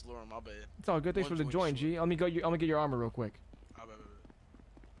God, I'm slurring. My bad. It's all good. Thanks for the joint, G. Let me get your armor real quick.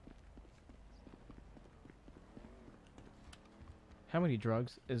 How many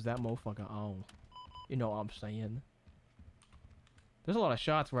drugs is that motherfucker on? You know what I'm saying? There's a lot of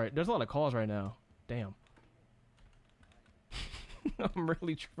shots there's a lot of calls right now. Damn. I'm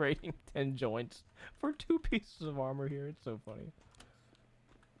really trading 10 joints for 2 pieces of armor here. It's so funny.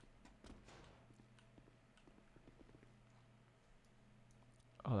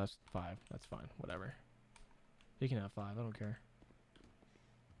 Oh, that's 5. That's fine. Whatever. You can have 5. I don't care.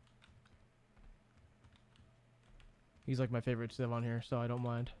 He's like my favorite civ on here, so I don't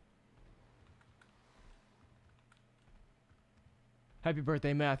mind. Happy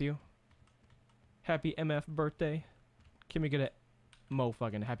birthday, Matthew. Happy MF birthday. Can we get a mo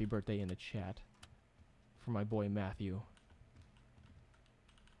fucking happy birthday in the chat for my boy Matthew?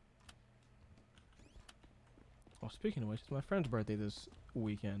 Oh, speaking of which, it's my friend's birthday this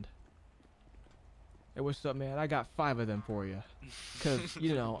weekend. Hey, what's up, man? I got 5 of them for you. Because,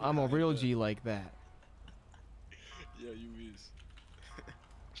 you know, I'm a real G like that. Yeah, you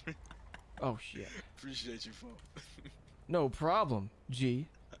is. Oh, shit. Appreciate you, fool. No problem, G.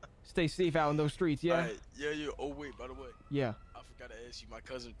 Stay safe out in those streets, yeah? Alright, yeah. Oh, wait, by the way. Yeah. I forgot to ask you. My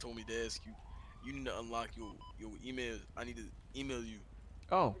cousin told me to ask you. You need to unlock your email. I need to email you.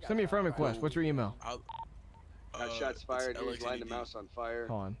 Oh, send me a friend request. What's your email? Got shots fired. He's LXDD. lighting the mouse on fire.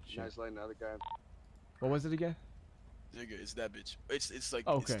 Hold on. Now he's lighting the other guy. What was it again? Nigga, it's that bitch. It's like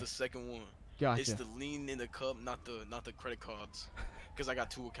Okay. it's the second one. Gotcha. It's the lean in the cup, not the credit cards. Cause I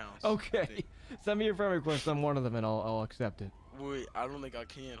got 2 accounts. Okay. Send me your friend request on one of them and I'll accept it. Wait, I don't think I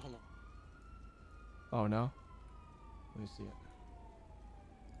can. Hold on. Oh no? Let me see it.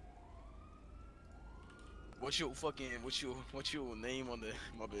 What's your name on the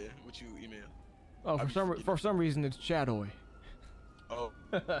my bad? What's your email? Oh, for some reason it's Chadoy. Oh.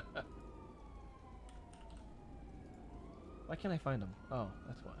 Why can't I find him? Oh,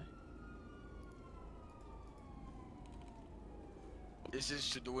 that's why. It's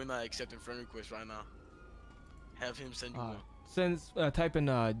just Shadoy not accepting friend requests right now. Have him send you one. Type in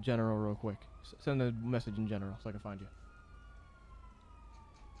general real quick. Send a message in general so I can find you.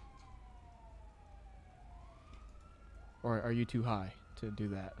 Or are you too high to do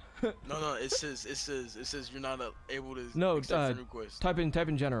that? No, it says you're not able to No, accept friend requests. type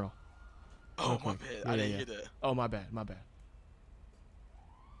in general. Oh, real my quick. bad. I didn't hear that. Oh, my bad.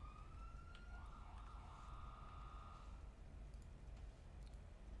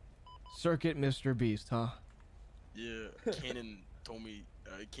 Circuit Mr. Beast, huh? Yeah, Cannon told me.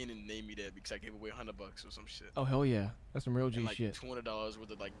 Cannon named me that because I gave away $100 or some shit. Oh, hell yeah. That's some real G and like shit. $200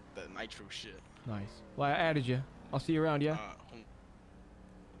 worth of like the nitro shit. Nice. Well, I added you. I'll see you around, yeah?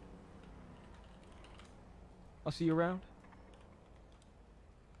 I'll see you around.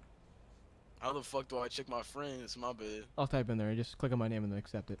 How the fuck do I check my friends? My bad. I'll type in there. Just click on my name and then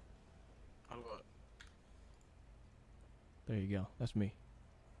accept it. How do I? There you go. That's me.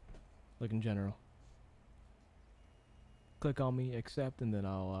 Look in general. Click on me, accept, and then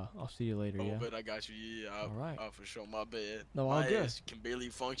I'll see you later. Oh, Yeah. but I got you. Yeah. All right. For sure. My bad. No, my all good. ass can barely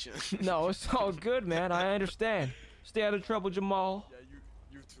function. No, it's all good, man. I understand. Stay out of trouble, Jamal. Yeah,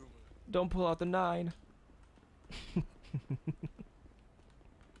 you too, man. Don't pull out the 9. I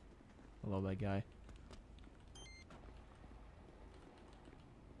love that guy.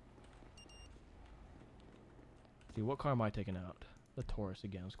 See, what car am I taking out? The Taurus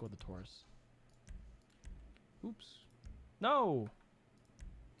again. Let's go with the Taurus. Oops. No!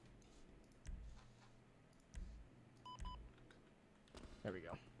 There we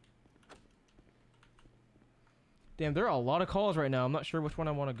go. Damn, there are a lot of calls right now. I'm not sure which one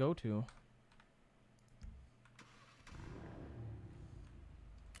I want to go to.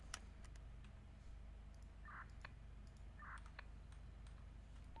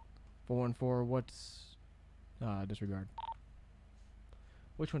 Four and 4. What's disregard?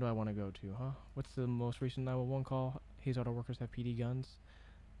 Which one do I want to go to, huh? What's the most recent 911 call? Hayes Auto Workers have PD guns.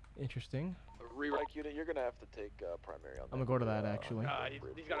 Interesting. Re-rank unit, you're gonna have to take primary on that. I'm gonna go to that actually.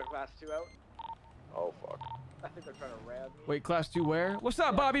 He's got a class 2 out. Oh fuck. I think they're trying to ram me. Wait, class 2 where? What's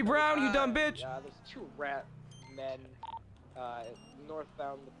up, Bobby Brown? You dumb bitch! Yeah, there's 2 rat men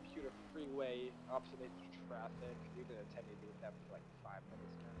northbound the Pewter Freeway, opposite major traffic. You're gonna attend to with them for like 5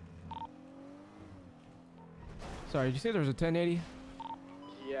 minutes now. Sorry, did you say there was a 1080?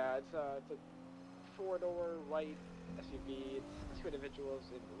 Yeah, it's a 4-door white SUV. It's 2 individuals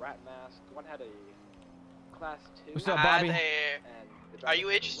in rat mask. One had a class 2. What's up, Bobby? And Are you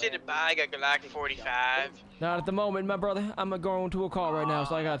interested in buying a Glock 45? Not at the moment, my brother. I'm going to a call right now,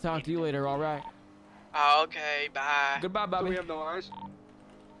 so I gotta talk to you later, alright? Oh, okay, bye. Goodbye, Bobby. So we have no eyes?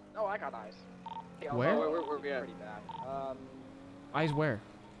 Oh, I got eyes. Yeah, Where? Where we at? Pretty bad. Eyes where?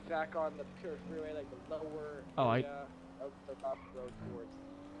 Back on the Pure Freeway, like the lower Oh, area of the top road towards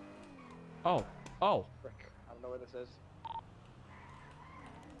Oh. Frick. I don't know where this is.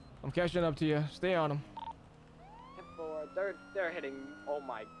 I'm catching up to you. Stay on him. Yep, 10-4. They're hitting. Oh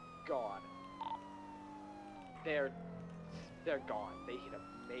my god. They're gone. They hit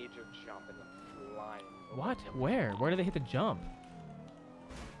a major jump and they're flying. What? Where? Where did they hit the jump?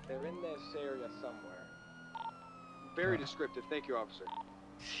 They're in this area somewhere. Very descriptive. Thank you, officer.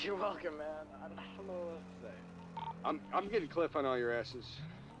 You're welcome, man. I don't know what to say. I'm getting Cliff on all your asses.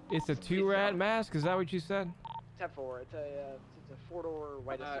 It's a 2-rat mask. Is that what you said? 10-4. It's a 4-door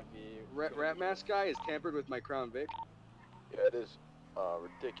white SUV. Rat mask guy is tampered with my Crown Vic. Yeah, it is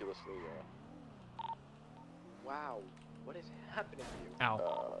ridiculously. Wow. What is happening to you?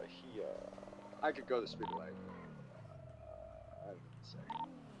 Ow. I could go the speed of light. I don't know what to say.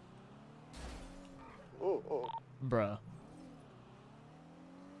 Oh. Bruh.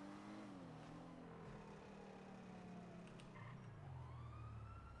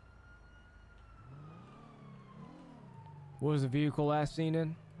 What was the vehicle last seen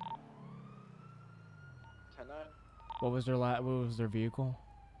in? 10-9. What was their vehicle?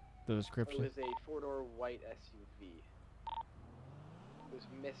 The description. It was a 4-door white SUV. It was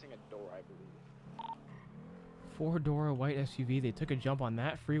missing a door, I believe. 4-door white SUV. They took a jump on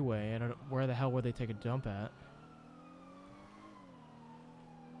that freeway. I don't know where the hell would they take a jump at.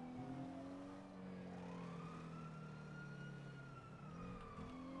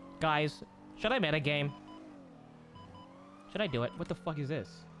 Guys, should I metagame? Should I do it? What the fuck is this?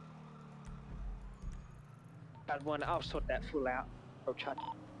 Got one. I'll sort that fool out. Oh, chat.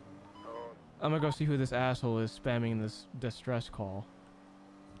 I'm gonna go see who this asshole is spamming this distress call.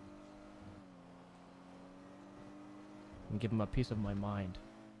 And give him a piece of my mind.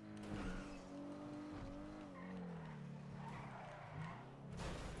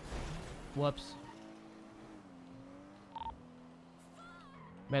 Whoops.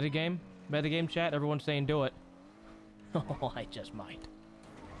 Metagame? Metagame chat? Everyone's saying do it. Oh, I just might.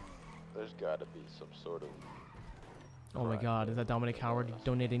 There's gotta be some sort of. Oh my god, is that Dominic Howard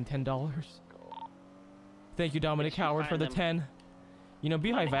donating $10? Thank you, Dominic Howard, for the 10. You know,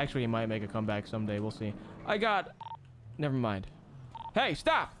 Beehive actually might make a comeback someday. We'll see. I got... Never mind. Hey,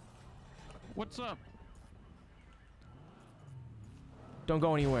 stop! What's up? Don't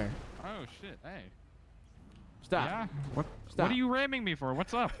go anywhere. Oh, shit. Hey. Stop. Yeah? What Stop. are you ramming me for?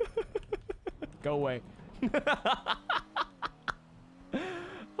 What's up? Go away.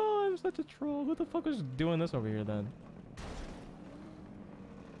 Oh, I'm such a troll. Who the fuck was doing this over here then?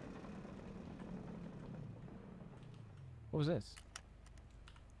 What was this?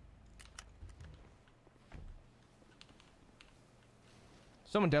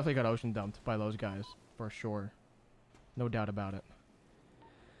 Someone definitely got ocean dumped by those guys, for sure. No doubt about it.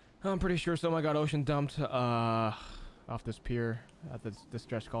 I'm pretty sure someone got ocean dumped off this pier at this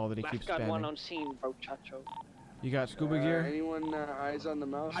distress call that he keeps got one spamming. on scene, bro, Chacho. You got scuba gear? Anyone eyes on the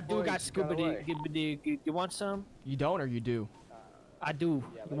mouse? I do got scuba gear. You want some? You don't or you do? I do.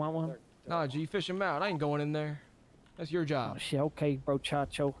 You want one? Nah, G, fish him out. I ain't going in there. That's your job. Oh, shit, okay, bro,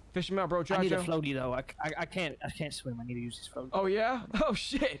 Chacho. Fish him out, bro, Chacho. I need a floaty though. I can't swim. I need to use this floaty. Oh yeah? Oh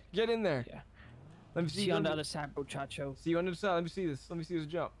shit! Get in there. Yeah. Let me see you on the other side, bro, Chacho. See you on the other side. Let me see this. Let me see this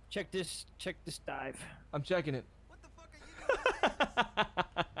jump. Check this dive. I'm checking it. What the fuck are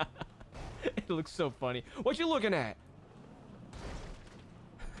you doing? It looks so funny. What you looking at?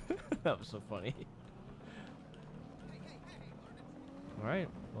 That was so funny. All right.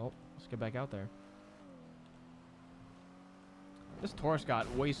 Well, let's get back out there. This Taurus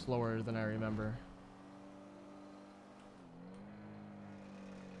got way slower than I remember.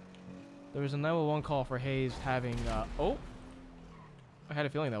 There was a 911 call for Hayes having, oh! I had a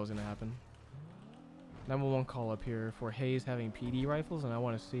feeling that was gonna happen. 911 call up here for Hayes having PD rifles, and I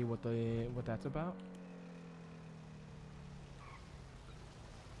want to see what that's about.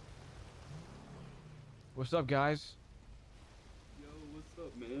 What's up, guys? Yo, what's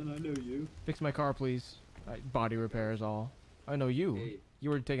up, man? I know you. Fix my car, please. Body repairs, all. I know you. Hey.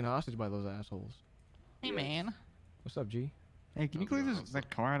 You were taken hostage by those assholes. Hey, man. What's up, G? Hey, can you clear that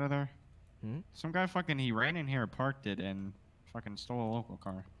car out of there? Hmm? Some guy he ran in here, parked it, and fucking stole a local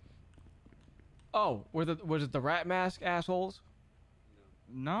car. Oh, was it the rat mask assholes?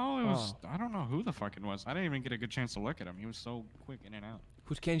 No, it was, I don't know who the fuck it was. I didn't even get a good chance to look at him. He was so quick in and out.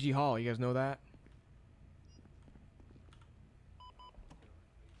 Who's Kenji Hall? You guys know that?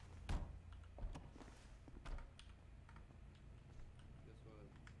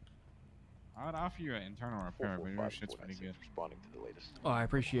 I would offer you an internal repair, but your shit's pretty good. Responding to the latest. Oh, I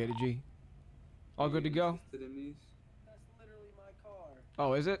appreciate it, G. All good to go? That's literally my car.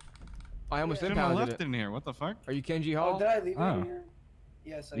 Oh, is it? I almost Should've impounded left it. in here. What the fuck? Are you Kenji Hall? Oh, did I leave it Oh. in here?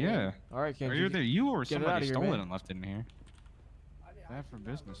 Yes, I Yeah. did. All right, Kenji. Or either you or Get it somebody outta here, stole man. it and left it in here. Bad for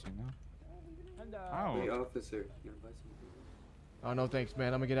business, you know. Oh. Hey, officer. You wanna buy something? Oh, no thanks,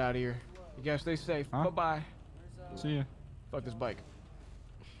 man. I'm gonna get out of here. You guys stay safe. Huh? Bye-bye. See ya. Fuck this bike.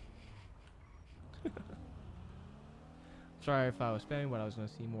 Sorry if I was spamming, but I was gonna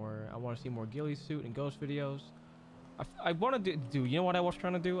see more. I want to see more ghillie suit and ghost videos. I want to do. You know what I was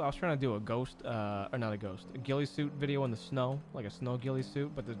trying to do? I was trying to do a ghost, or not a ghost, a ghillie suit video in the snow, like a snow ghillie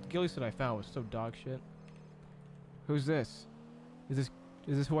suit. But the ghillie suit I found was so dog shit. Who's this? Is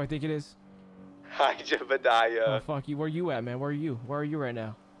this who I think it is? Hi, Jebediah. Oh fuck you. Where you at, man? Where are you? Where are you right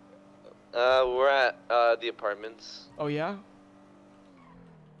now? We're at the apartments. Oh yeah?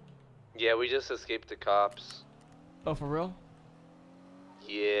 Yeah, we just escaped the cops. Oh, for real?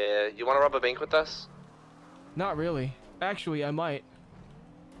 Yeah, you want to rob a bank with us? Not really. Actually, I might.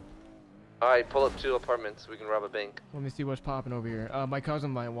 Alright, pull up 2 apartments. We can rob a bank. Let me see what's popping over here. My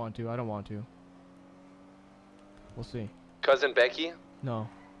cousin might want to. I don't want to. We'll see. Cousin Becky? No.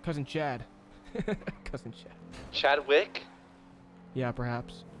 Cousin Chad. Cousin Chad. Chadwick? Yeah,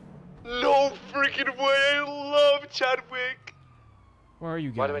 perhaps. No freaking way! I love Chadwick! Where are you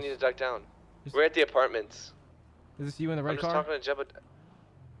guys? Why do I need to duck down? We're at the apartments. Is this you in the red I'm just car? talking to Jebediah.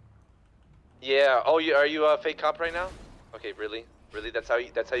 Yeah. Oh, are you a fake cop right now? Okay, really? Really? That's how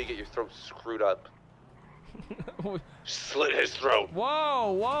you get your throat screwed up. Slit his throat.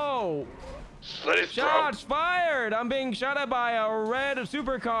 Whoa, whoa! Slit his Shots throat. fired! I'm being shot at by a red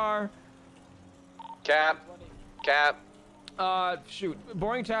supercar. Cap. Shoot.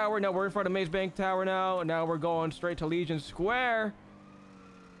 Boring Tower. Now we're in front of Maze Bank Tower now. Now we're going straight to Legion Square.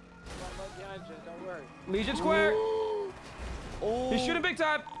 Don't worry. Legion Square. Oh. He's shooting big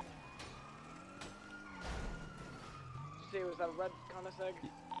time. Did you see, was that a red Koenigsegg?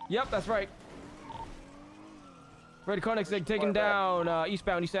 Yep, that's right. Red Koenigsegg taking down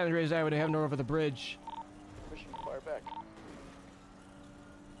eastbound East Andrews Avenue, heading over the bridge. Pushing far back.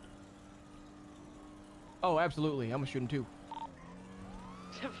 Oh, absolutely. I'm gonna shoot him too.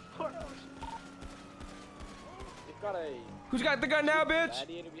 You've got a... Who's got the gun now, bitch?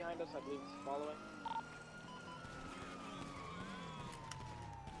 Gladiator behind us, I believe it's following.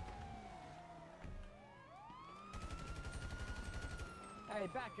 Hey,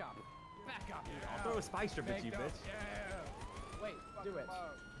 back up. Back up. I'll throw a spike strip at you, bitch. Wait, do it.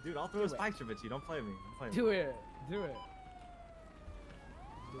 Dude, I'll throw a spike strip at you. Don't play me. Don't play me. Do it. Do it.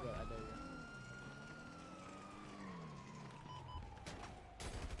 Do it, I dare you.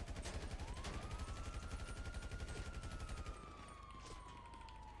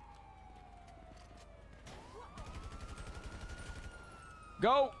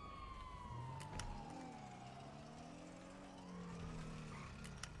 Go!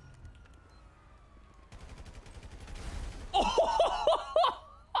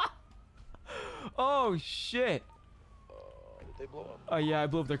 Oh shit! Did they blow up? Oh yeah, I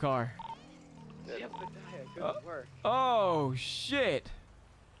blew up their car. Good work. Oh shit!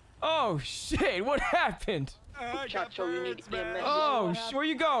 Oh shit! What happened? Chacho, you need EMS. Oh, where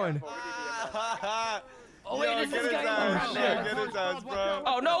you going? Oh wait, this is guy. Get his ass, bro.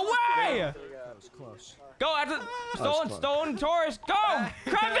 Oh no way! That was close. Go after stolen Taurus. Go!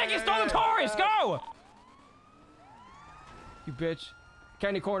 Crab Vicky, stolen Taurus. Go! You bitch!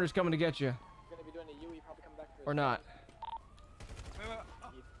 Candy Corner's coming to get you. You're gonna be doing a U, you probably come back for Or not.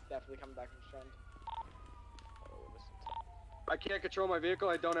 He's definitely coming back from Strand. I can't control my vehicle.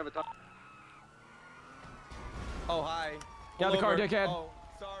 I don't have a time. Oh, hi. Get out of the car, Pull over. dickhead. Oh,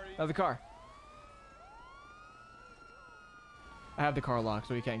 sorry. Out of the car. I have the car locked,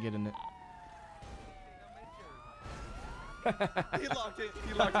 so he can't get in it. He locked it.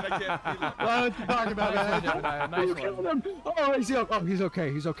 He locked it. I can't. He locked it. What you talking about, man? Nice one. Oh, he's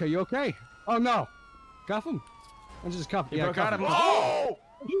okay. He's okay. You okay? Oh no. Cuff him. I'm just cuff him. He broke cuff out of him. him. Oh!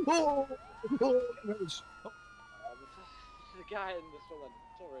 Oh! The guy in the stolen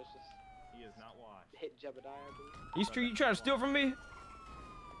Taurus just... He is not washed. Hit Jebediah, I believe. You trying to steal from me?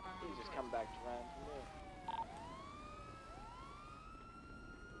 He's just come back to ran from there.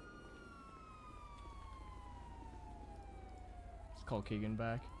 Let's call Keegan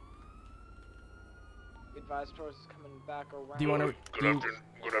back. Advised Taurus is coming back around. Do you want to?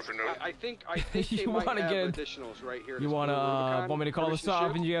 Good afternoon. I think they You might wanna have get- additionals right here. You wanna want me to call this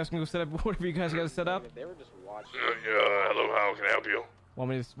off and you guys can go set up whatever you guys got to set up? They were just watching. Yeah, hello, how can I help you?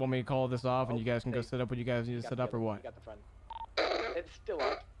 Want me to call this off and you guys can go set up what you guys need to set up or what? You got the front. It's still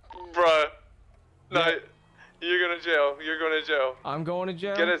up. Bruh. No, you're going to jail. You're going to jail. I'm going to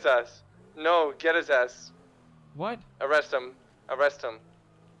jail. Get his ass. No, get his ass. What? Arrest him. Arrest him.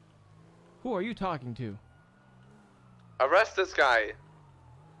 Who are you talking to? Arrest this guy.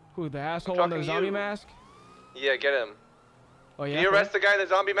 Who, the asshole in the talking to zombie you. mask? Yeah, get him. Oh yeah. Can you arrest the guy in the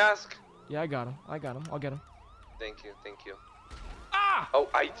zombie mask? Yeah, I got him. I got him. I'll get him. Thank you. Thank you. Ah! Oh,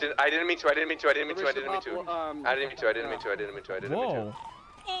 I didn't mean to. I didn't mean to. I didn't mean to. I didn't mean to. I didn't mean to. I didn't mean to. I didn't mean to. I didn't mean to. Whoa.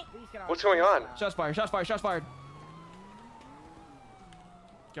 What's going on? Shots fired. Shots fired. Shots fired.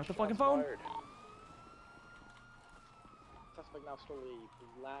 Get off the fucking phone. Suspect now stole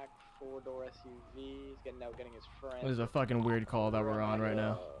a black 4-door SUV. He's getting his friend. This is a fucking weird call that we're on right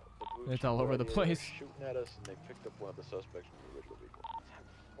now. It's all over the place. Shooting at us, and they picked up one of the suspects from the original vehicle.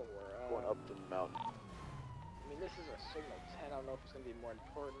 Going up the mountain. I mean, this is a signal 10. I don't know if it's gonna be more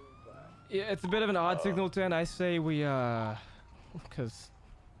important, but. Yeah, it's a bit of an odd signal 10. I say we because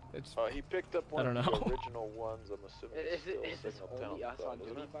it's. He picked up one I don't of know. the original ones. I'm assuming. Is this signal only us on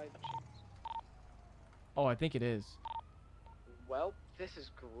duty by? Oh, I think it is. Well, this is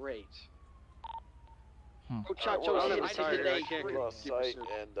great. Muchacho, well, I can't keep lost sight,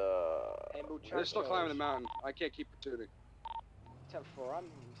 and Hey, they're still climbing the mountain. I can't keep pursuing. 10-4. I'm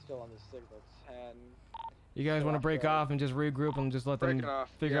still on the signal 10. You guys want to break off and just regroup and just let them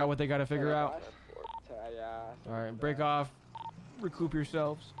figure out what they got to figure out? Yeah. All right, break off, recoup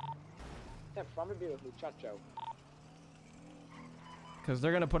yourselves. 10-4. I'm gonna be with Muchacho. Because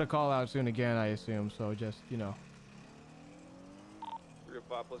they're gonna put a call out soon again, I assume. So just you know.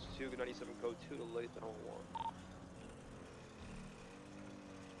 305 plus 2, 97 code 2 to Lathan on 1.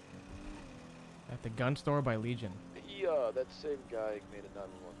 At the gun store by Legion. he, that same guy made a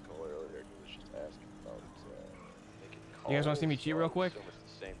 911 call earlier. He was just asking about making calls. You guys want to see me cheat real quick? So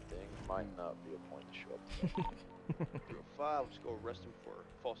it's the same thing. Might not be a point to show up. 305, let's go arrest him for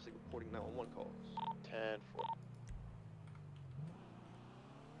falsely reporting 911 calls. 10-4.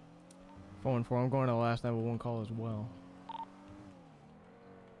 414. I'm going to the last 911 call as well.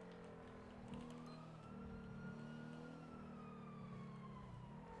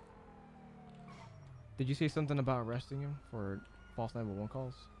 Did you say something about arresting him for false 911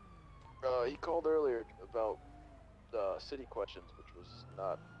 calls? He called earlier about city questions, which was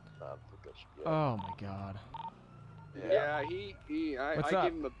not I think that should be. Oh my god. Yeah, I What's gave up?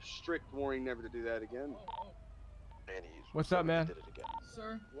 him a strict warning never to do that again. And What's up, man?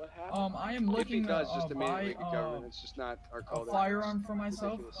 Sir, what happened? I am If he looking does, to just immediately buy government. It's just not our call. a firearm for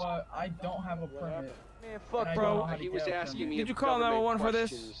myself, but I don't have a permit. Man, fuck, fuck, bro. bro. He was asking me. Did you if call government 911 for this?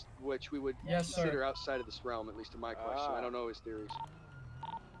 questions, which we would Yes, sir. consider outside of this realm, at least in my question. I don't know his theories.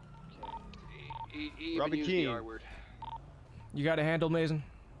 He even Robbie used Keane. the R word. You got it handled, Mason?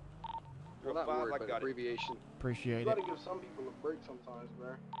 Well, not 5, word, I but got it. abbreviation. Appreciate You it. gotta give some people a break sometimes, bro.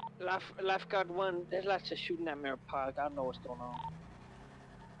 Lifeguard 1, there's lots of shooting at Mirror Park. I don't know what's going on.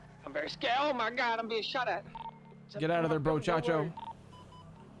 I'm very scared. Oh my god, I'm being shot at. Get out of there, bro, Chacho.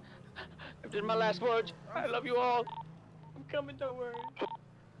 This is my last words. I love you all. I'm coming, don't worry.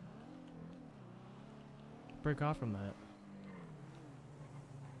 Break off from that.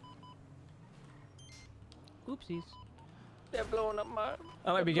 Oopsies. They're blowing up my...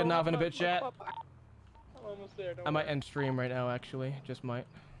 I might be getting off in a bit, chat. I'm almost there, don't I might worry. end stream right now, actually. Just might.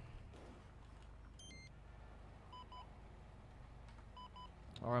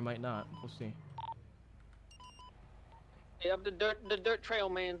 Or I might not. We'll see. Yeah, the dirt trail,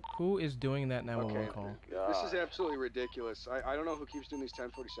 man. Who is doing that 911 call? This is absolutely ridiculous. I don't know who keeps doing these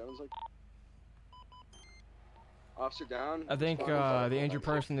 1047s like. Officer down. I think the injured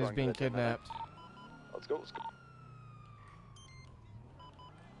person is being kidnapped. Let's go. Let's go.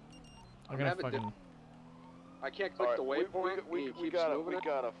 I'm gonna fucking. I can't click the waypoint. We keeps gotta moving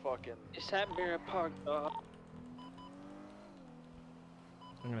it. fucking. It's at Mirror Park, dog.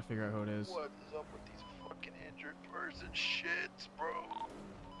 I'm gonna figure out who it is. What is up with these fucking injured person shits,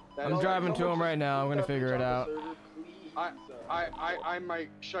 bro? I'm driving to him right now. I'm gonna figure it out. I might.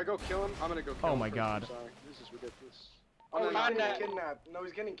 Should I go kill him? I'm gonna go kill Oh him. my first, god. I'm sorry. This is ridiculous. Oh, I'm he's not getting kidnapped. No,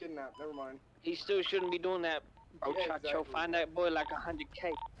 he's getting kidnapped. Never mind. He still shouldn't be doing that. Bro, Yeah, Chacho, exactly. find that boy like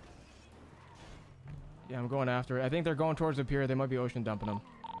 100K. Yeah, I'm going after it. I think they're going towards the pier. They might be ocean dumping them.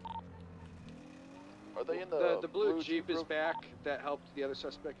 Are they in The blue Jeep is back. That helped the other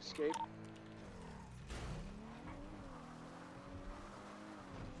suspect escape.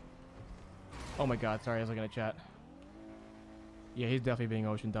 Oh my god, sorry, I was looking at chat. Yeah, he's definitely being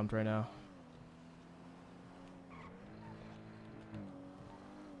ocean dumped right now.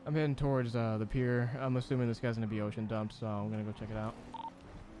 I'm heading towards the pier. I'm assuming this guy's gonna be ocean dumped, so I'm gonna go check it out.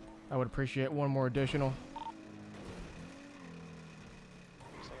 I would appreciate one more additional.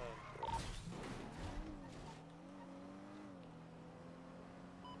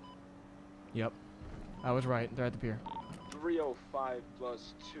 Yep, I was right. They're at the pier. 305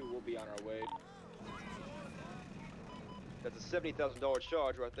 plus 2, we'll be on our way. That's a $70,000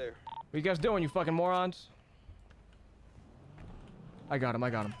 charge right there. What you guys doing, you fucking morons? I got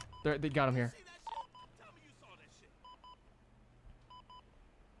him. They got him here.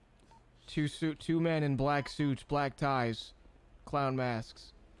 Two men in black suits, black ties, clown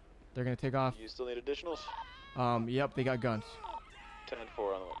masks. They're gonna take off. You still need additionals? Yep, they got guns. 10-4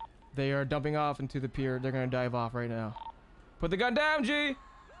 on the way. They are dumping off into the pier. They're gonna dive off right now. Put the gun down, G.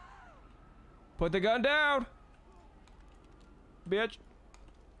 Put the gun down, bitch.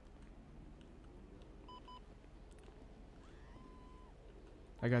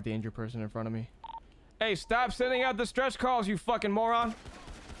 I got the injured person in front of me. Hey, stop sending out the stress calls, you fucking moron.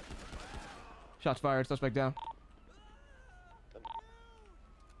 Shots fired. Suspect down.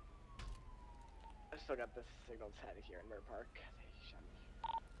 I still got the signals head here in Mirror Park. They shot me.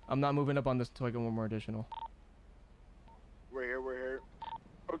 I'm not moving up on this till I get one more additional. We're here, we're here.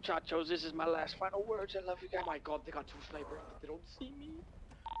 Muchachos, this is my last final words. I love you guys. Oh my god, they got two snipers. They don't see me.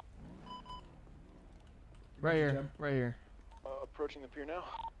 Right here, right here. Approaching the pier now.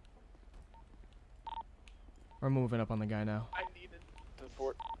 We're moving up on the guy now. I need it. To the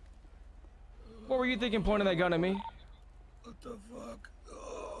fort. What were you thinking pointing that gun at me? What the fuck?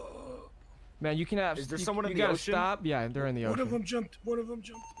 Man, you can have. Is there you, someone you in the gotta ocean? stop. Yeah, they're in the ocean. One of them jumped. One of them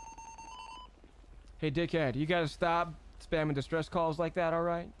jumped. Hey, dickhead, you gotta stop spamming distress calls like that, all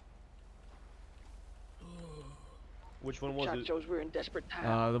right? Which one was it? Muchachos, we're in desperate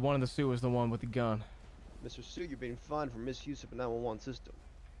times. The one in the suit was the one with the gun. Mr. Sue, you're being fined for misuse of a 911 system.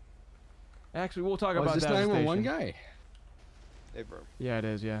 Actually, we'll talk Oh, about is this that. at the 911 station. guy? Hey, bro. Yeah, it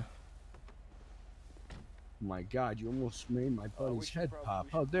is. Yeah. My God, you almost made my buddy's head pop.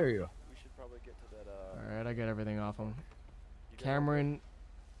 How dare you? We should probably get to that. All right, I got everything off him. Cameron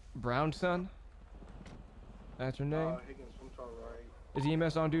Brownson. That's her name. Higgins from Tower, right? Is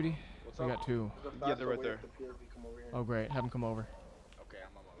EMS on duty? What's We up? got two. Yeah, they're right there. Oh, great. Have them come over. Okay,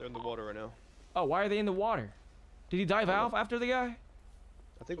 I'm on my way. They're in the water right now. Oh, why are they in the water? Did he dive out after the guy?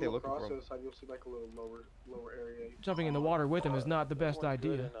 I think they're looking for him. Side, you'll see like a little lower area. Jumping in the water with him is not the best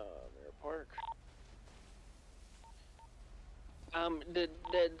idea. In, Mirror Park.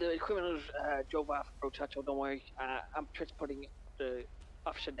 The criminals drove off, Muchacho. Don't worry. I'm just putting the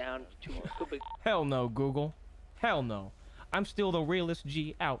officer down to big. Hell no, Google. Hell no. I'm still the realest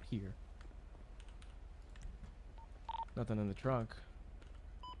G out here. Nothing in the trunk.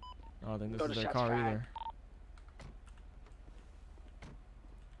 I don't think this is their car either.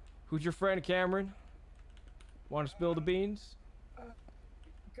 Who's your friend, Cameron? Want to spill the beans?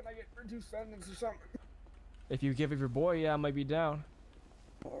 Can I get reduced sentence or something? If you give it your boy, yeah, I might be down.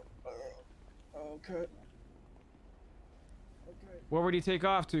 Okay. Where would he take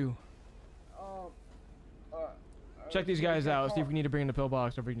off to? Check these guys out. See if we need to bring in the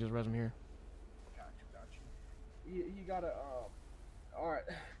pillbox or if we can just res them here. Got you. You gotta, alright.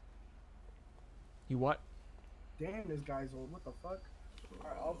 You what? Damn, this guy's old. What the fuck?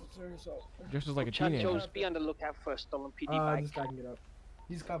 Alright, officer, so. Just as like a teenager. Muchachos, be on the lookout for a stolen PD bike. This guy can get up.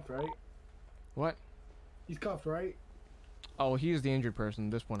 He's cuffed, right? What? He's cuffed, right? Oh, he's the injured person.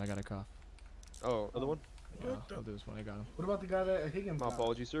 This one I got a cuff. Oh, other one? Yeah, I'll do this one. I got him. What about the guy that Higgins My got?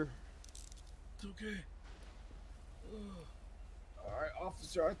 apologies, sir. It's okay. Alright,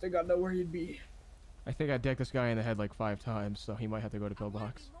 officer, I think I know where he'd be. I think I decked this guy in the head like 5 times, so he might have to go to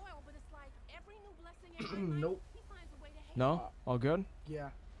pillbox. Nope. No? All good? Yeah.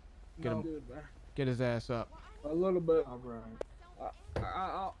 Get him. Good, man. Get his ass up. A little bit. Alright.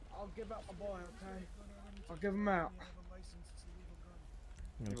 I'll give out my boy, okay? I'll give him out.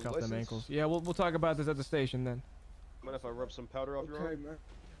 I'm gonna You cuff have a them license? ankles. Yeah, we'll talk about this at the station then. Mind if I rub some powder off your Okay, arm? man.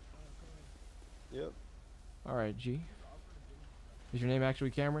 Yep. All right, G. Is your name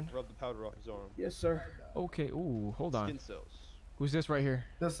actually Cameron? Rub the powder off his arm. Yes, sir. Okay. Ooh, hold on. Skin cells. Who's this right here?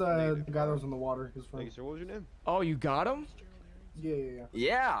 That's the guy that was in the water. His Thank friend. you, sir. What was your name? Oh, you got him? Yeah.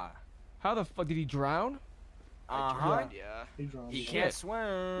 Yeah. How the fuck did he drown? Uh-huh. Yeah. He drowned. He can't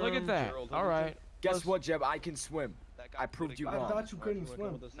swim. Look at that. All right. Guess what, Jeb? I can swim. I proved you I wrong. thought you couldn't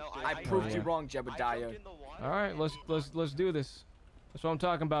swim. I proved you yeah. wrong, Jebediah. All right, let's do this. That's what I'm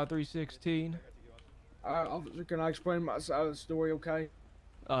talking about. 316. Alright, officer, can I explain my side of the story, okay?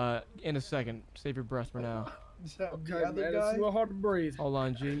 In a second. Save your breath for now. Okay, man, it's a little hard to breathe. Hold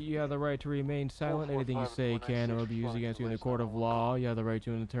on, G. You have the right to remain silent. Anything you say can or will be used against you in the court of law. You have the right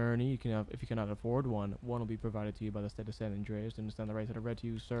to an attorney. You can have, if you cannot afford one will be provided to you by the state of San Andreas. Understand the rights that are read to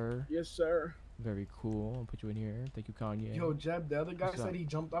you, sir. Yes, sir. Very cool. I'll put you in here. Thank you, Kanye. Yo, Jeb, the other guy What's said up? he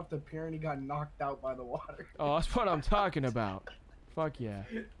jumped off the pier and he got knocked out by the water. Oh, that's what I'm talking about. Fuck yeah.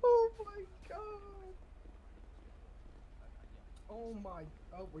 Oh my god. Oh my.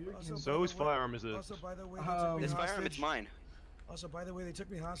 Oh, well, you're So whose firearm is this? Also, by the way, Um, This firearm, it's mine. Also, by the way, they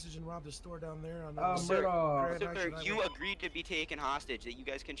took me hostage and robbed a store down there on Sir, Grand sir, Heights, and you agreed to be taken hostage. That you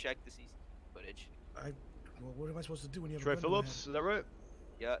guys can check the CCTV footage. Well, what am I supposed to do when you have Trey a gun in my Phillips, is that right?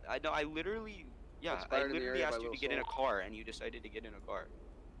 Yeah, I know. I literally, yeah, That's I fired in the literally area asked by you to Lil get in a Saul. car, and you decided to get in a car.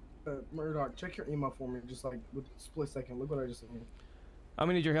 Murdoch, check your email for me, just like with a split second. Look what I just sent you. I'm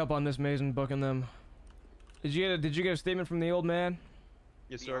gonna need your help on this, Mason, booking them. Did you get a statement from the old man?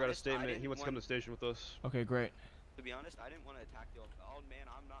 Yes, To be sir. I got a honest, I statement. didn't He wants to come to the station with us. Okay, great. To be honest, I didn't want to attack the old man.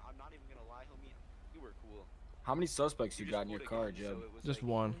 I'm not even gonna lie, homie. You were cool. How many suspects you You got just in your pulled a car, gun, so Jeb? it was Just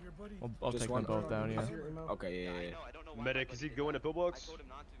like- one. I'll Just take one? them both down, yeah. Okay, yeah, yeah. Medic, is he going to pillbox?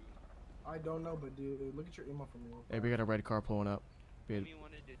 I don't know, but dude, look at your email for me. real Hey, we got a red car pulling up. Be Homie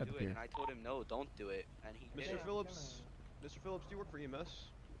wanted to at the do it, pier. and I told him no, don't do it, and he did. Mr. Phillips, Mr. Phillips, do you work for EMS?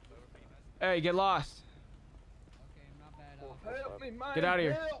 Hey, get lost. Help me, man. Get out of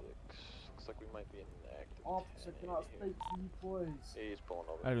here. Help. Looks like we might be in an active. Officer, can I speak to you, please? He's pulling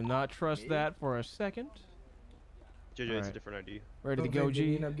over. I do not trust that for a second. JJ, it's a Alright. different ID. Ready to Okay, go, did you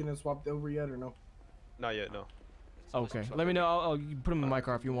G? end up getting swapped over yet or no? Not yet, no. Okay, let me know. You put him in my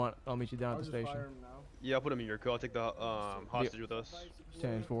car if you want. I'll meet you down at the station. Yeah, I'll put him in your car. I'll take the hostage with us.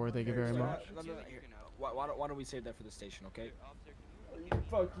 10-4, thank you very much. Why don't we save that for the station, okay?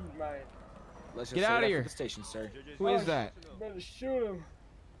 Fuck you, man. Let's just Get save out of that here. for the station, sir. Who is that? Better shoot him.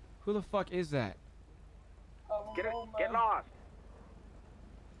 Who the fuck is that? Get lost.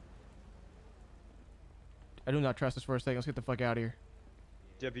 I do not trust this for a second. Let's get the fuck out of here.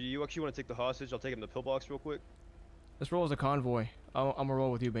 Deputy, you actually want to take the hostage? I'll take him to the pillbox real quick. Let's roll as a convoy. I'm gonna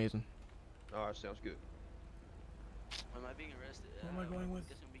roll with you, Mason. Alright, sounds good. Am I being arrested? Who am I going with?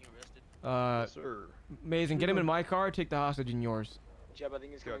 Guess I'm being arrested. Yes, sir. Mason, get him in my car. Take the hostage in yours. Jeb, I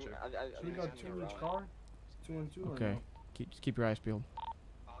think he's coming. Gotcha. So we got 2 in each car? 2 and 2 or Okay. no? Just keep your eyes peeled.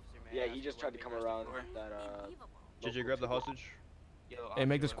 Yeah, he just tried to come around that JJ, grab the hostage. Hey,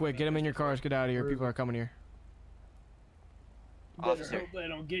 make this quick. Get him in your cars. Get out of here. People are coming here. Officer. Hope they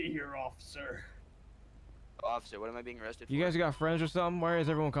don't get here, officer. Officer, what am I being arrested for? You guys got friends or something? Why is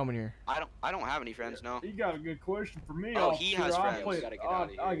everyone coming here? I don't have any friends, no. You got a good question for me, Oh, officer. he has I friends. play- We gotta get out of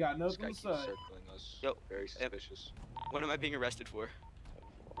here. I got This nothing guy to keeps say. circling us. Yo, Very suspicious. What am I being arrested for?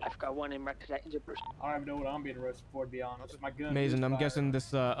 I've got one in record that injured person. I don't even know what I'm being arrested for, to be honest. My gun. Mason, I'm is guessing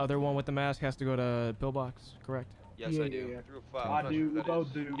this other one with the mask has to go to pillbox, correct? Yes, Yeah, I do. yeah. Through a file. I I'm not do. sure We who that both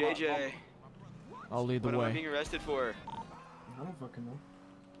is. do. JJ, I'll lead the what am I way. being arrested for? I don't fucking know.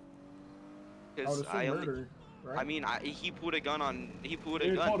 I would Because assume I only, murder, right? I mean, he pulled a gun on. He pulled a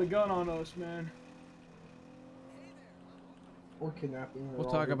He gun. pulled a gun on us, man. Or kidnapping. or We'll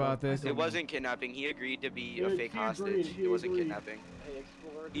all talk the about above. this. It wasn't kidnapping. He agreed to be He- a fake he hostage. agreed, he It wasn't agreed. kidnapping. Hey,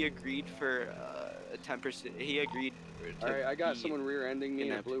 Explorer. He agreed for a 10%. He agreed. To Alright, I got be someone rear-ending me in a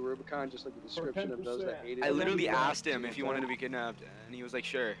kidnapped. blue Rubicon, just like the description of those that 10%. hated I it. literally Yeah. asked him if he wanted to be kidnapped, and he was like,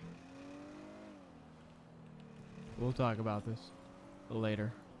 "Sure." We'll talk about this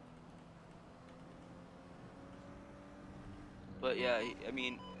later. But yeah, I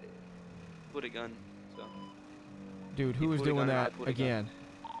mean, put a gun. So Dude, He who is pulled a doing gun and I that pulled a gun. again?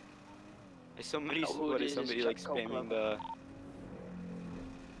 is somebody, know who what it is is, somebody it's like Chuck spamming Copeland. the?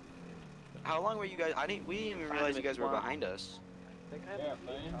 How long were you guys? We didn't even realize you guys were behind us. They kind Yeah, of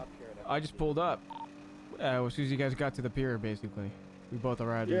man. top here and I just pulled up. As soon as you guys got to the pier, basically. We both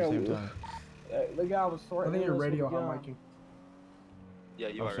arrived at Yeah, the same we- time. The guy was I threatening think your us with radio a gun. hot micing. Yeah,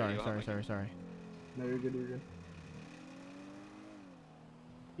 you Oh, are. sorry, you are, sorry, Mike. sorry, sorry. No, you're good, you're good.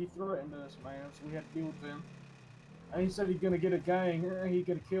 He threatened us, man, so we had to deal with him. And he said he's gonna get a gang, and he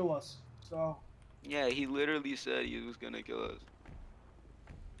could kill us. So, Yeah, he literally said he was gonna kill us.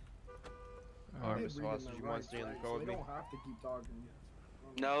 Alright, did Mr. read in Hostage, their you want rights, to stay in the right? car So with they me? don't have to keep talking.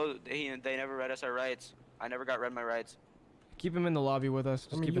 No, they never read us our rights. I never got read my rights. Keep him in the lobby with us. I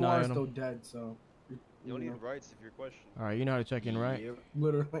Just mean, keep you an eye are on still him. dead, so. You don't need rights if you're questioned. Alright, you know how to check in, right? Yep.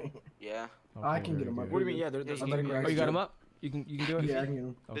 Literally. Yeah. I Okay, can get very him up. good. What do you mean? Yeah, there's Yeah, I'm a letting Oh, you got him up? You can do it? Yeah, I can get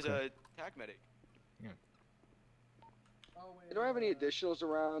him. There's Okay. a tac medic. I don't have any additionals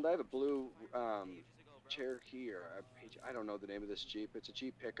around. I have a blue Cherokee, or I don't know the name of this Jeep. It's a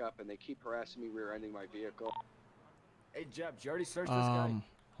Jeep pickup, and they keep harassing me, rear-ending my vehicle. Hey, Jeb, did you already search this guy? Hold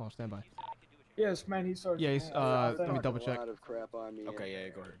on, stand by. Yes, man, he started. Yeah, he's, let me double check. A lot of crap on me. Okay, and yeah,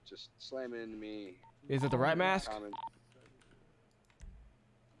 go ahead. Just slamming into me. Is it the right mask?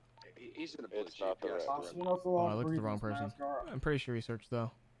 He's in a blue It's Jeep. not the yes. right You know, for Oh, all I looked at the wrong reasons, person. NASCAR. I'm pretty sure he searched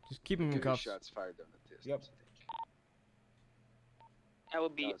though. Just keep him in 2 cuffs. shots fired down the distance. Yep. That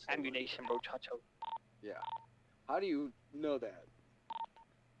would be That was the ammunition, bro, Chacho. Yeah. How do you know that?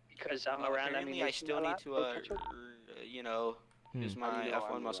 Because I'm Well, around apparently I ammunition still a need lot, to, bro, Chacho. you know, use How do my you know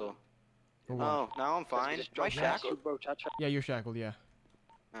F1 I'm muscle. around? For what? Oh, now I'm fine. Am I shackled? Yeah, you're shackled. Yeah.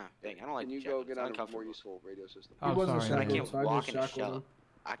 Oh, dang, I don't like Can you shackles. go get It's on a uncomfortable. more useful radio system? Oh, sorry. I can't so I walk just in a shackled cell. him.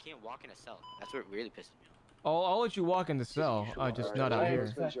 I can't walk in a cell. That's what really pisses me off. I'll let you walk in the cell. Just not out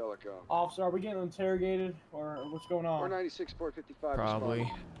here. Officer, are we getting interrogated or what's going on? 496, 455.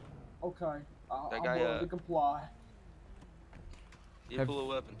 Probably. Okay. That I'm guy, willing to comply. You Have- pull a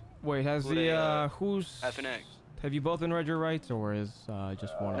weapon. Wait, has Pull the a, who's? FNX. Have you both been read your rights, or is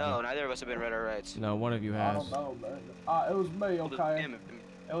just one of No, you? neither of us have been read our rights. No, one of you I has. don't know, man. It was me, okay?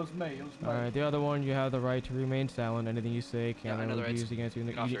 It was me. It was me. All right, the other one, you have the right to remain silent. Anything you say Yeah, I can't know the be rights. used against you.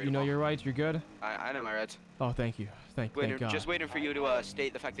 Get off You, your you know ball. your rights. You're good. I know my rights. Oh, thank you. Thank God. Just waiting for you to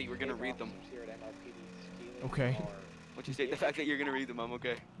state the fact that you were gonna read them. Okay. Once you state the fact that you're gonna read them, I'm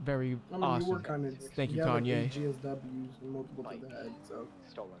okay. Very I mean, awesome. you were kind of. Thank you, have like Kanye. 8 GSWs and multiple to the head, so.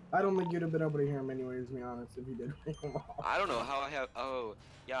 I don't think you'd have been able to hear him anyways, to be honest, if you did ring him off. I don't know how I have. Oh,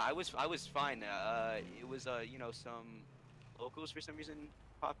 yeah, I was fine. It was you know, some locals for some reason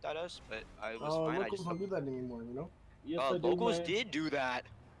popped at us, but I was fine. I Locals just don't do that anymore, you know? Yes, they do, locals man. did do that.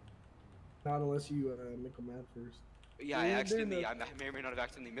 Not unless you make them mad first. Yeah, I may or may not have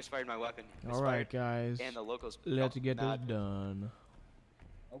accidentally misfired my weapon. All right, guys. And the locals. Let's get this mad. done.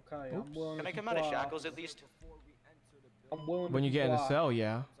 Okay, Oops. I'm willing Can to I come out of comply. shackles at least? I'm willing When to you get in the comply. cell,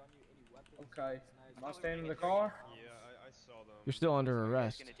 yeah. Okay. Am I staying in the car? Yeah, I saw them. You're still under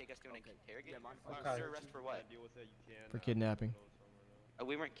arrest Gonna take us to an interrogation? Okay. Under arrest for what? Deal with that, you can. for kidnapping.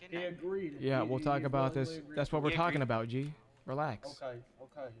 We weren't He kidnapped. agreed. Yeah, we'll talk about this. willingly agreed. That's what we're We talking agreed. about, G. Relax. Okay.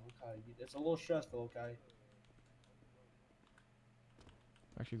 It's a little stressful, okay?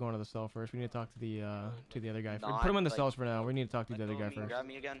 Actually, going to the cell first. We need to talk to the other guy. Not Put him in the like- cells for now. We need to talk to the other Go guy me and first. Grab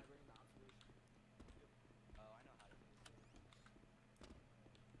me again.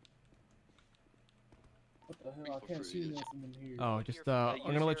 What the hell? I can't see nothing in here. Oh, just I'm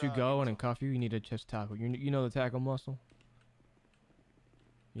gonna let you go and then cuff you. You need to just tackle. You know the tackle muscle.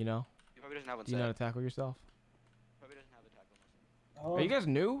 You know. He probably doesn't have one Do you know how set. to tackle yourself? Probably doesn't have a tackle muscle. Are you guys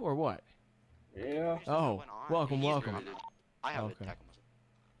new or what? Yeah. Oh, welcome, He's welcome. retarded. I have Okay. a tackle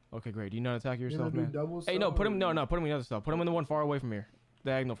muscle. Okay, great. Do you know how to tackle You know yourself, do man? double Hey, no, cell put him. or- No, put him in the other cell. Put him in the one far away from here,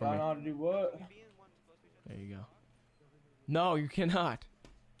 diagonal I from know me. how to do what? There you go. No, you cannot.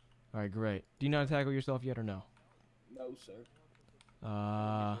 All right, great. Do you know how to tackle yourself yet or no? No, sir.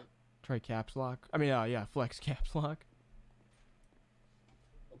 Try caps lock. I mean, yeah, flex caps lock.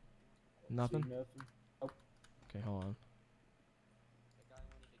 Nothing. See nothing. Oh, Okay, hold on.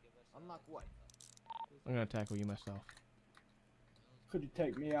 Unlock what? I'm gonna tackle you myself. could you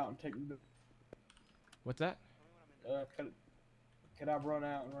take me out and take me to... What's that? Could I run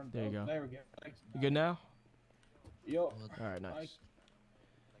out and run... There you go. There we go. Thanks. You good now? Yup. All right, nice.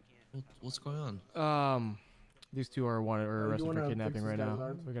 What's going on? These two are wanted or you arrested wanna for fix kidnapping this right guy's now.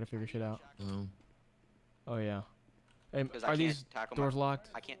 arms? We gotta figure shit out. Oh. Oh yeah. Hey, Because I are can't these tackle doors my- locked?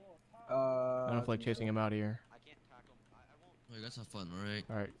 I can't. I don't feel like chasing him out of here. I can't tackle. I won't. Oh, you guys have fun, alright?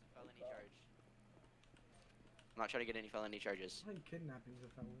 All right. Felony charge. I'm not trying to get any felony charges. I think kidnapping's a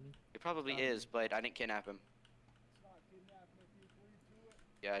felony. It probably is, but I didn't kidnap him.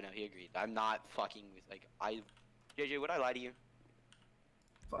 Yeah, I know. He agreed. I'm not fucking with JJ, would I lie to you?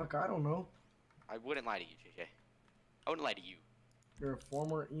 Fuck, I don't know. I wouldn't lie to you, JJ. I wouldn't lie to you. You're a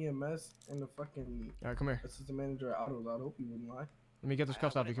former EMS and a fucking All right, come here. assistant manager at Autos. I hope you wouldn't lie. Let me get those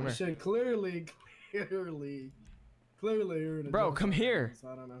cuffs off you. Come You here. should clearly you're an Bro, adult, come here. so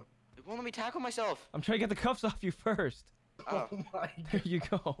I don't know. It won't let me tackle myself. I'm trying to get the cuffs off you first. Oh. There you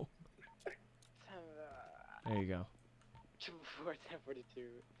go. There you go. 244, 1042,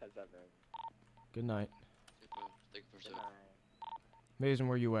 107. Good night. Thank you for Good night. Mason,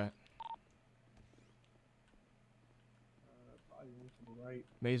 where you at? Probably one to the right.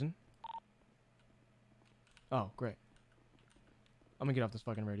 Mason? Oh, great. I'm gonna get off this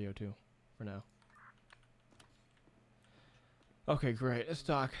fucking radio too, for now. Okay, great. Let's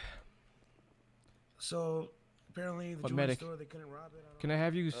talk. So apparently the What jewelry medic? store they couldn't rob it. Can I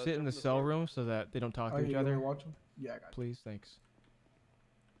have you sit in the cell room so that they don't talk to Oh, each you other? wanna watch 'em? Yeah, I got you. Please, thanks.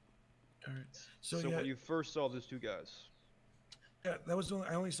 All right. So So, yeah, when you first saw those two guys, yeah, that was the only,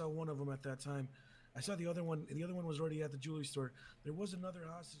 I only saw one of them at that time. I saw the other one. The other one was already at the jewelry store. There was another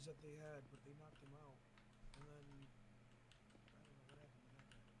hostage that they had, but they knocked him out. And then I don't know what happened to that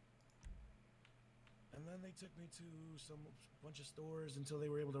guy. And then they took me to some bunch of stores until they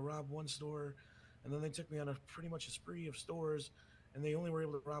were able to rob one store, and then they took me on a pretty much a spree of stores, and they only were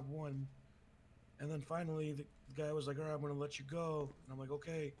able to rob one. And then finally, the guy was like, "All right, I'm gonna let you go," and I'm like,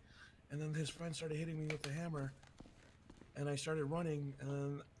 "Okay." And then his friend started hitting me with the hammer, and I started running, and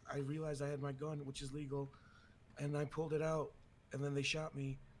then I realized I had my gun, which is legal, and I pulled it out, and then they shot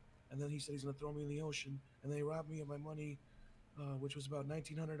me, and then he said he's gonna throw me in the ocean, and they robbed me of my money, which was about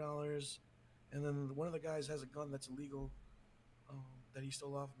 $1,900, and then one of the guys has a gun that's illegal, that he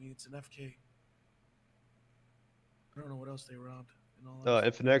stole off me. It's an FK. I don't know what else they robbed. And all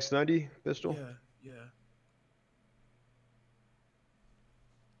that stuff. Infinix 90 pistol. Yeah.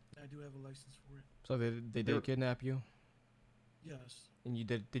 I do have a license for it. So they did kidnap you? Yes. And you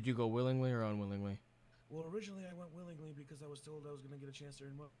did you go willingly or unwillingly? Well, originally I went willingly because I was told I was gonna get a chance to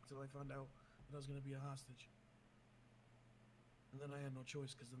earn money until I found out that I was gonna be a hostage. And then I had no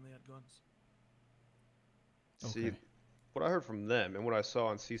choice because then they had guns. See, what I heard from them and what I saw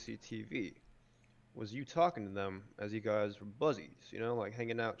on CCTV was you talking to them as you guys were buzzies, you know, like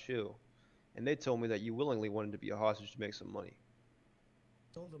hanging out, chill. And they told me that you willingly wanted to be a hostage to make some money.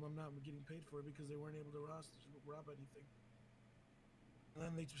 I told them I'm not getting paid for it because they weren't able to rob anything. And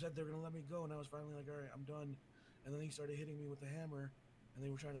then they said they were gonna let me go, and I was finally like, all right, I'm done. And then he started hitting me with the hammer, and they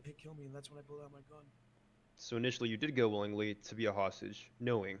were trying to kill me, and that's when I pulled out my gun. So initially you did go willingly to be a hostage,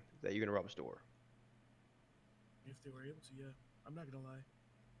 knowing that you're gonna rob a store. If they were able to, yeah. I'm not gonna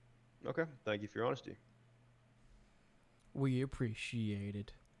lie. Okay, thank you for your honesty. We appreciate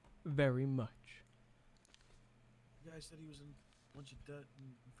it very much. The guy said he was in a bunch of debt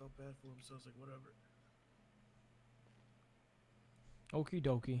and felt bad for him, so I was like, whatever. Okie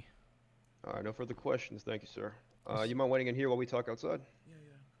dokie. Alright, no further questions. Thank you, sir. You mind waiting in here while we talk outside? Yeah,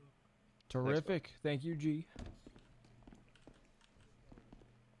 cool. Terrific. Thank you, G.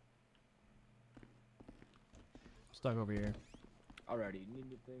 Stuck over here. Alrighty, need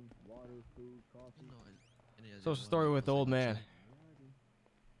anything? Water, food, coffee? So what's the story with the old man?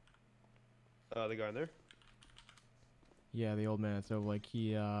 The guy in there? Yeah, the old man. So like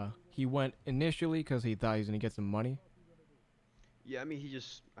he went initially because he thought he was gonna get some money. Yeah, I mean,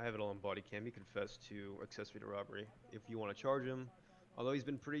 I have it all on body cam. He confessed to accessory to robbery. If you want to charge him, although he's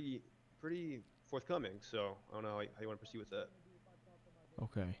been pretty forthcoming, so I don't know how you want to proceed with that.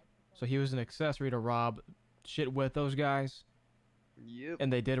 Okay. So he was an accessory to rob shit with those guys? Yep.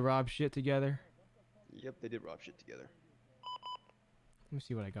 And they did rob shit together? Yep, they did rob shit together. Let me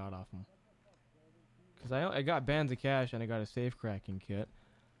see what I got off him. Because I got bands of cash and I got a safe cracking kit.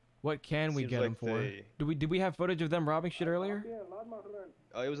 What can we get him for? Did we have footage of them robbing shit earlier?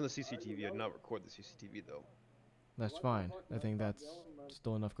 It was in the CCTV. I did not record the CCTV though. That's fine. I think that's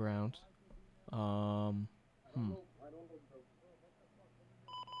still enough ground.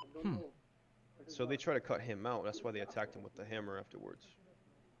 So they try to cut him out. That's why they attacked him with the hammer afterwards.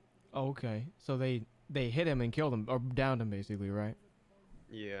 Oh, okay. So they hit him and killed him, or downed him basically, right?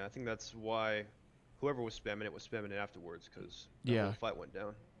 Yeah, I think that's why whoever was spamming it afterwards, because the whole fight went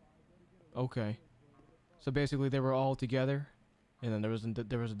down. Okay. So basically they were all together, and then there was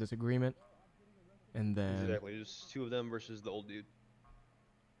a disagreement, and then... Exactly, just two of them versus the old dude.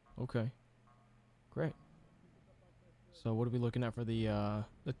 Okay. Great. So what are we looking at for the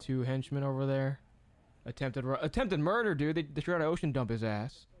two henchmen over there? Attempted murder, dude. They tried to ocean dump his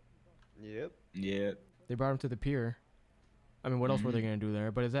ass. Yep. Yep. They brought him to the pier. I mean, what else were they gonna do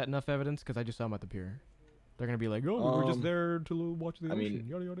there? But is that enough evidence? Because I just saw him at the pier. They're gonna be like, oh, we were just there to watch the ocean.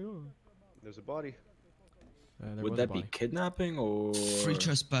 Yada yada yada. There's a body. Would that be kidnapping or? Free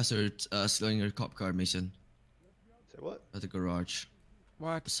trespasser stealing your cop car, Mason. Say what? At the garage.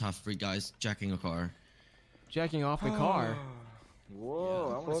 What? Just have three guys jacking a car. Jacking off the car. Whoa,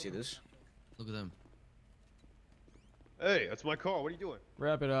 Yeah, I want to see this. Look at them. Hey, that's my car. What are you doing?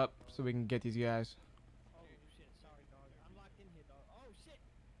 Wrap it up so we can get these guys.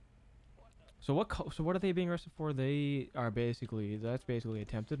 So what are they being arrested for? That's basically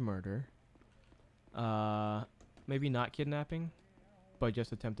attempted murder. Maybe not kidnapping, but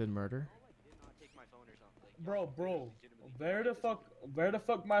just attempted murder. Bro, where the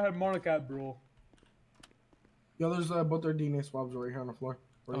fuck my harmonica at, bro? Yo, there's both their DNA swabs right here on the floor.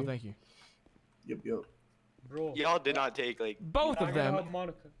 Oh, thank you. Yep. Bro. Y'all did not take like both of them.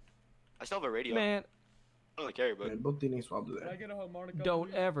 I still have a radio. Man. I don't really care, but yeah, both DNA swabs are Can I there. get a harmonica?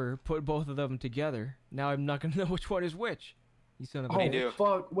 Don't ever put both of them together. Now I'm not gonna know which one is which. You son of a Oh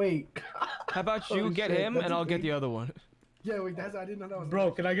fuck! Wait. How about you get him and I'll get the other one? Yeah, wait. I didn't know that was.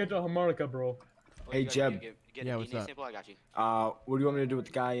 Bro, can I get the harmonica, bro? Hey Jeb. Yeah, what's up? Sample, I got you. What do you want me to do with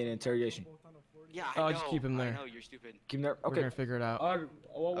the guy in interrogation? Yeah, I know. Just keep him there. I know, you're stupid. Keep him there. We're Okay. gonna figure it out.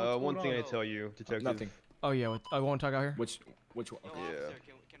 One thing I tell you, detective. Nothing. Oh yeah, I won't talk out here. Which one? Yo, Okay. officer,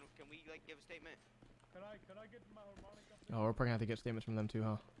 can we like give a statement? Can I get my harmonica? Oh, we're probably gonna have to get statements from them too,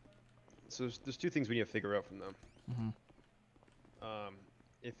 huh? So there's two things we need to figure out from them.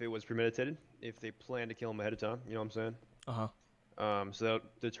 If it was premeditated, if they planned to kill him ahead of time, you know what I'm saying? So that'll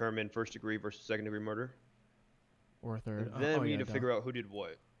determine first degree versus second degree murder. Or third. And then we need to figure out who did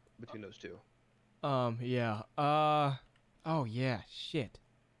what. between those two. Yeah. Oh yeah. Shit.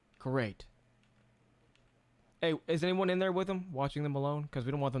 Great. Hey, is anyone in there with them, watching them alone? Because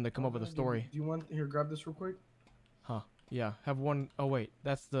we don't want them to come up with a story. Do you want here? Grab this real quick. Huh. Yeah. Have one. Oh wait,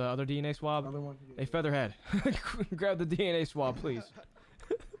 that's the other DNA swab. Another one. Hey, Featherhead, grab the DNA swab, please.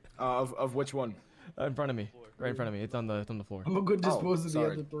 Of which one? In front of me. Right in front of me. It's on the floor. I'm gonna go dispose of the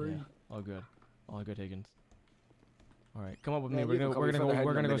other three. Yeah. All good. All good, Higgins. All right, come up with Yeah, me. you can call me Featherhead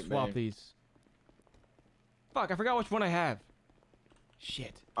We're in a gonna go minute, swap man. these. Fuck, I forgot which one I have.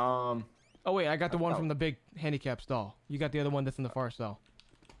 Shit. Oh wait, I got the one from the big handicap stall. You got the other one that's in the far stall.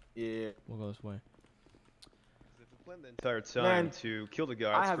 Yeah. We'll go this way. If we plan the entire time Man, to kill the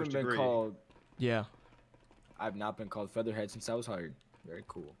guy, I it's haven't first been degree. called. Yeah. I've not been called Featherhead since I was hired. Very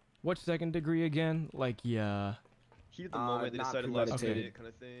cool. What second degree again? Like, yeah. Heat of the moment, they not decided last premeditated. minute kind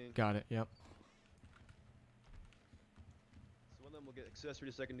of thing. Got it. Yep. So one of them will get accessory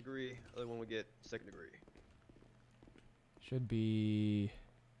to second degree, other one will get second degree. Should be.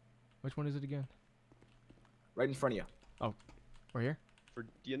 Which one is it again? Right in front of you. Oh, right here. For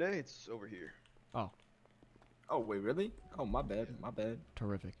DNA, it's over here. Oh. Oh wait, really? Oh my bad. My bad.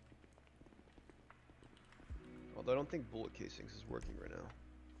 Terrific. Although I don't think bullet casings is working right now.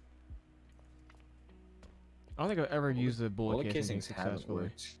 I don't think I've ever used the bullet casing casings haven't successfully.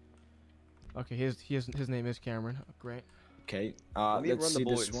 worked. Okay, his name is Cameron. Oh, great. Okay. Let me Let's run the see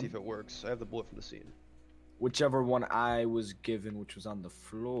bullet this and one. see if it works. I have the bullet from the scene. Whichever one I was given, which was on the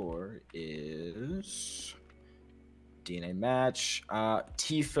floor, is DNA match.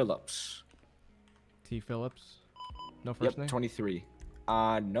 T. Phillips. T. Phillips. No first Yep, name. 23.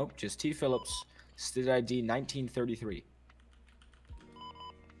 Nope, just T. Phillips. State ID 1933.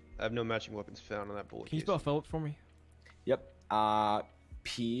 I have no matching weapons found on that bullet Can you casing. spell Phillips for me? Yep.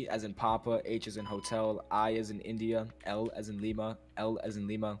 P as in Papa, H as in Hotel, I as in India, L as in Lima, L as in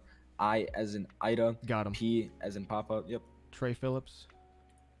Lima, I as in Ida. Got him. P as in Papa. Yep. Trey Phillips.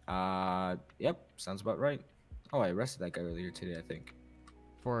 Yep. Sounds about right. Oh, I arrested that guy earlier today, I think.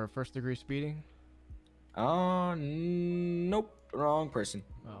 For first degree speeding. Nope. Wrong person.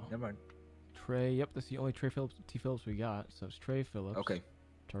 Oh. Never mind. Trey. Yep, that's the only Trey Phillips, T. Phillips we got. So it's Trey Phillips. Okay.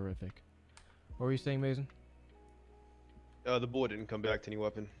 Terrific. What were you saying, Mason? The bullet didn't come back to any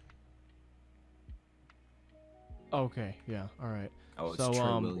weapon. Okay. Yeah. All right. Oh, it's so Trey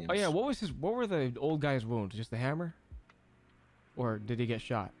oh Williams. yeah, what were the old guy's wounds? Just the hammer? Or did he get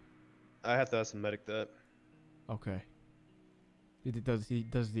shot? I have to ask the medic that. Okay. Does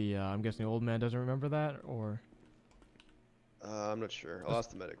the I'm guessing the old man doesn't remember that, or? I'm not sure. I'll ask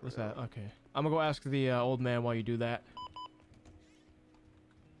the medic. What's right that? now. Okay. I'm gonna go ask the old man while you do that.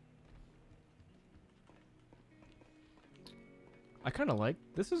 I kind of like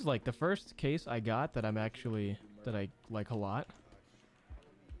this. Is like the first case I got that I like a lot.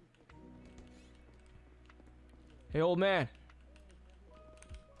 Hey, old man.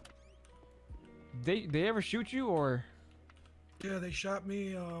 They ever shoot you or? Yeah, they shot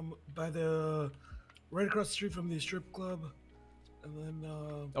me by the right across the street from the strip club, and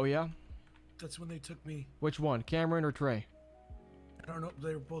then Oh yeah. that's when they took me. Which one, Cameron or Trey? I don't know.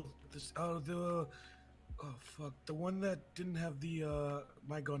 They were both this. Oh fuck, the one that didn't have the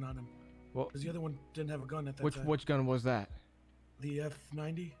my gun on him. Well, because the other one didn't have a gun at that which time. which gun was that? The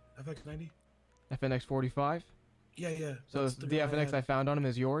F90, FX90. FNX 45. Yeah, yeah. So that's the gun I FNX had. I found on him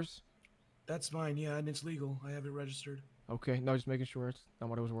is yours? That's mine, yeah, and it's legal. I have it registered. Okay, no, just making sure it's not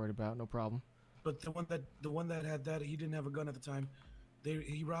what I was worried about. No problem. But the one that had that, he didn't have a gun at the time.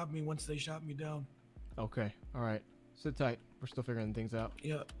 He robbed me once they shot me down. Okay, all right. Sit tight. We're still figuring things out.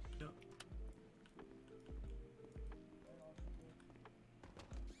 Yeah. Yeah.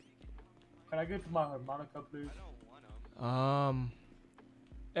 Can I get my harmonica, please?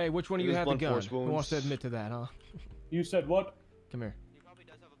 Hey, which one of you There's had the blunt gun? force Who wants to wounds. admit to that, huh? You said what? Come here.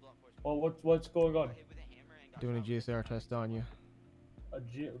 Oh, what's going on? Doing a GSR test on you.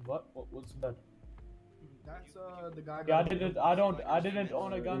 What's that? That's the guy. Yeah, I didn't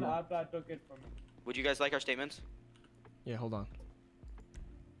own a gun after I took it from him. Would you guys like our statements? Yeah, hold on.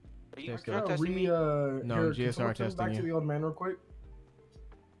 Are you Stay drug still. testing me? No, Here, can GSR someone take me back testing to the you. old man real quick.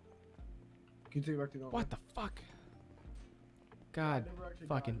 Can you take me back to the old What man? the fuck? God I never actually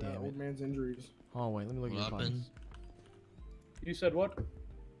fucking got, damn it. Old man's injuries. Oh wait, let me look at your What buttons. You said what?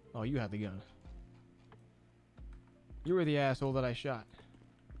 Oh, you had the gun. You were the asshole that I shot.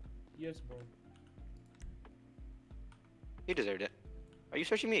 Yes, bro. You deserved it. Are you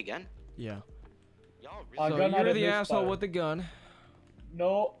searching me again? Yeah. Y'all Our So gun had you're a the asshole misfire. with the gun.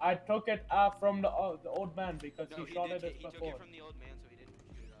 No, I took it from the old man because No, he shot did at us he took before. it from the old man, so he didn't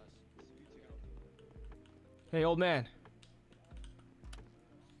shoot at us. Hey, old man.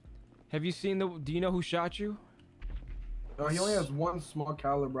 Have you seen the? Do you know who shot you? No, he only has one small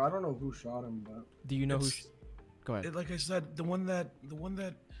caliber. I don't know who shot him, but. Do you know who? Go ahead. Like I said, the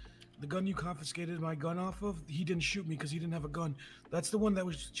gun you confiscated my gun off of, he didn't shoot me because he didn't have a gun. That's the one that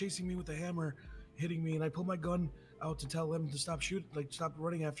was chasing me with a hammer, hitting me, and I pulled my gun out to tell him to stop stop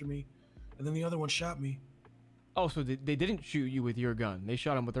running after me, and then the other one shot me. Oh, so they didn't shoot you with your gun. They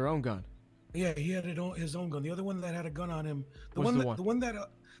shot him with their own gun. Yeah, he had his own gun. The other one that had a gun on him, the one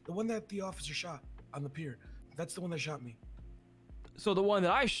that the officer shot on the pier, that's the one that shot me. So the one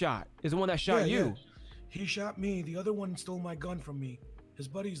that I shot is the one that shot you. Yeah. He shot me. The other one stole my gun from me. His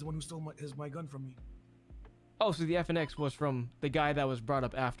buddy's the one who stole my gun from me. Oh, so the FNX was from the guy that was brought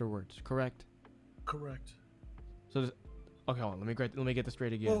up afterwards, correct? Correct. So, okay, hold on. Let me get this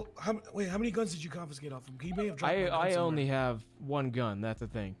straight again. Well, how many guns did you confiscate off him? He may have dropped my gun I somewhere. only have one gun. That's the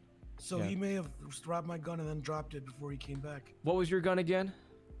thing. So yeah. he may have robbed my gun and then dropped it before he came back. What was your gun again?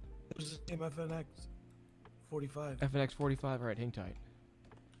 It was the same FNX 45. FNX 45. All right, hang tight.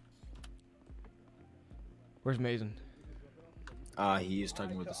 Where's Mason? He is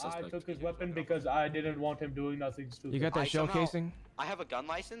talking with the suspect. I took his weapon because I didn't want him doing nothing stupid. You got that shell casing? I have a gun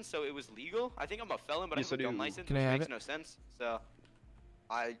license, so it was legal. I think I'm a felon, but I have a gun license, Can I which have makes it? no sense. So,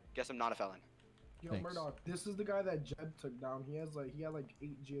 I guess I'm not a felon. Yo, Thanks. Murdoch, this is the guy that Jed took down. He had like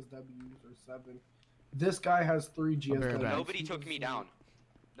 8 GSWs or 7. This guy has 3 GSWs. Nobody took me down.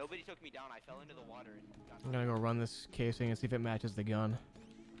 Nobody took me down. I fell into the water. I'm gonna go run this casing and see if it matches the gun.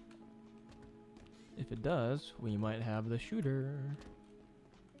 If it does, we might have the shooter.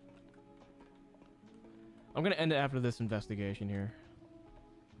 I'm gonna end it after this investigation here.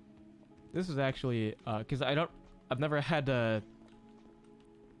 This is actually, cause I've never had to,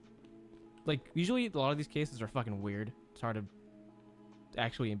 like, usually a lot of these cases are fucking weird. It's hard to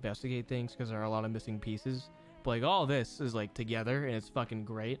actually investigate things because there are a lot of missing pieces. But like all this is like together and it's fucking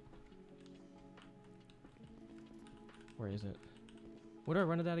great. Where is it? Where do I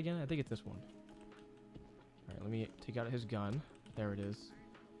run it at again? I think it's this one. Alright, let me take out his gun. There it is.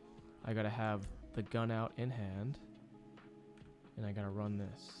 I gotta have the gun out in hand. And I gotta run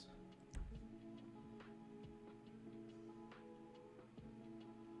this.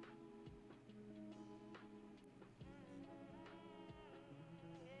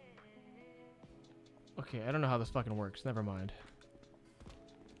 Okay, I don't know how this fucking works. Never mind.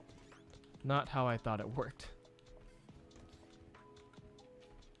 Not how I thought it worked.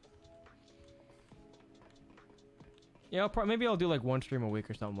 Yeah, maybe I'll do like one stream a week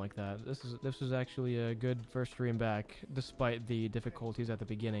or something like that. This is actually a good first stream back, despite the difficulties at the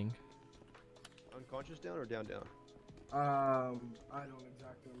beginning. Unconscious down or down? I don't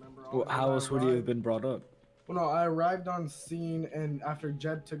exactly remember. Well, how else would he have been brought up? Well, no, I arrived on scene, and after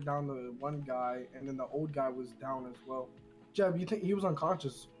Jed took down the one guy, and then the old guy was down as well. Jeb, you think he was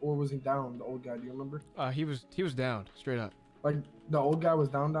unconscious, or was he down? The old guy, do you remember? He was down, straight up. Like the old guy was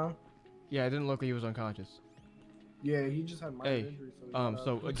down. Yeah, it didn't look like he was unconscious. Yeah, he just had minor injuries.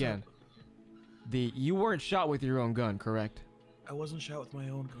 So again, you weren't shot with your own gun, correct? I wasn't shot with my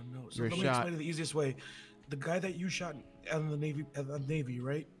own gun, no. So You're let me shot. explain it the easiest way. The guy that you shot in the Navy,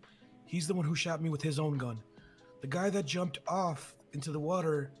 right? He's the one who shot me with his own gun. The guy that jumped off into the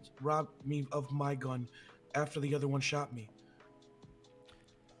water robbed me of my gun after the other one shot me.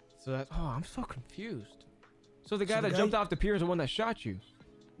 So I'm so confused. So the guy that jumped off the pier is the one that shot you?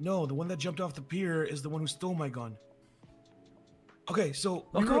 No, the one that jumped off the pier is the one who stole my gun. Okay, so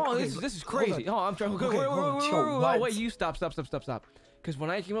this is crazy. Oh, I'm trying. Wait, you stop. Because when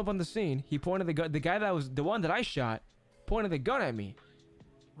I came up on the scene, he pointed the gun. The guy that was the one that I shot pointed the gun at me.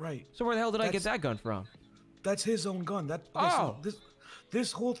 Right. So where the hell did I get that gun from? That's his own gun.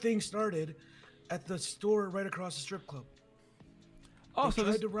 This whole thing started at the store right across the strip club. Oh, they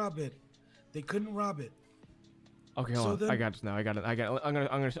tried to rob it. They couldn't rob it. Okay, hold on. I got this now. I'm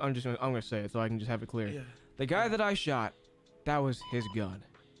gonna say it so I can just have it clear. Yeah. The guy that I shot, that was his gun.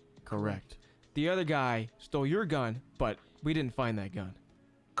 Correct. The other guy stole your gun, but we didn't find that gun.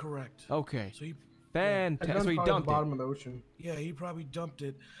 Correct. Okay. So he fantastic. So he dumped at the bottom of the ocean. Yeah, he probably dumped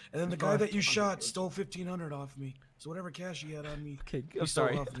it. And then the guy that you shot stole $1,500 off me. So whatever cash he had on me, okay, he I'm stole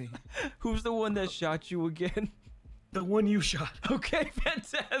sorry. off me. Who's the one that shot you again? The one you shot. Okay,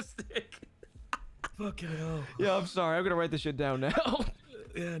 fantastic. Fucking hell. Yeah, I'm sorry. I'm gonna write this shit down now.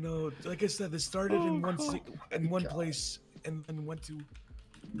 Yeah, no. Like I said, this started in one place and then went to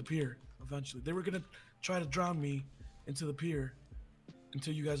the pier. Eventually, they were gonna try to drown me into the pier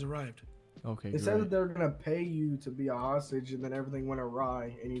until you guys arrived. Okay. They said that they were gonna pay you to be a hostage, and then everything went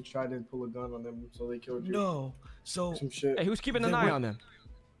awry, and you tried to pull a gun on them, so they killed you. No. So some shit. Hey, who's keeping an eye on them?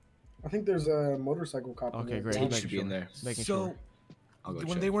 I think there's a motorcycle cop. Okay, in great. there. He should be in there. Making so, sure. I'll go when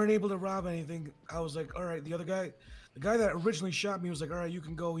check. they weren't able to rob anything, I was like, all right. The other guy, the guy that originally shot me, was like, all right, you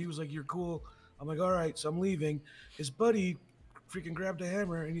can go. He was like, you're cool. I'm like, all right. So I'm leaving. His buddy freaking grabbed a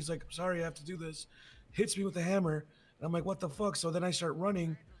hammer and he's like, sorry, I have to do this. Hits me with the hammer. And I'm like, what the fuck? So then I start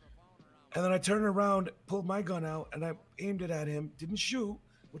running. And then I turned around, pulled my gun out, and I aimed it at him. Didn't shoot,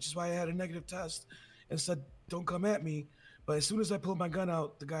 which is why I had a negative test, and said, don't come at me. But as soon as I pulled my gun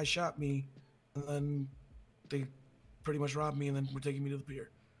out, the guy shot me, and then they pretty much robbed me, and then were taking me to the pier.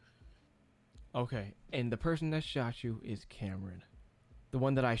 Okay, and the person that shot you is Cameron. The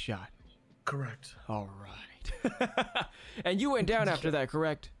one that I shot. Correct. All right. And you went down after that,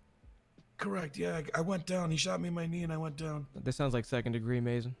 correct? Correct, yeah. I went down. He shot me in my knee, and I went down. This sounds like second degree,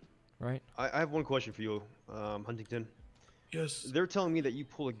 Mason, right? I have one question for you, Huntington. Yes. They're telling me that you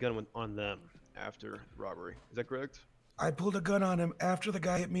pulled a gun on them after robbery. Is that correct? I pulled a gun on him after the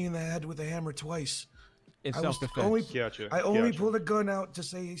guy hit me in the head with a hammer twice. In I was self-defense. only- Gotcha, I only gotcha. pulled a gun out to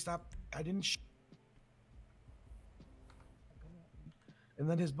say, hey, stop. I didn't and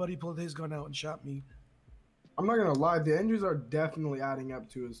then his buddy pulled his gun out and shot me. I'm not gonna lie, the injuries are definitely adding up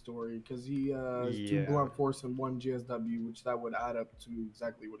to his story because he has 2 Yeah. blunt force and 1 GSW, which that would add up to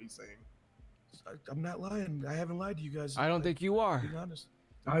exactly what he's saying. I'm not lying. I haven't lied to you guys. I don't think you are. Being honest.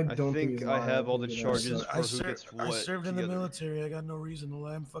 I don't think he's I lying. have all the think he charges is. for who gets what I served in the together. military. I got no reason to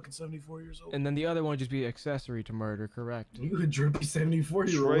lie. I'm fucking 74 years old. And then the other one would just be accessory to murder, correct? You a drippy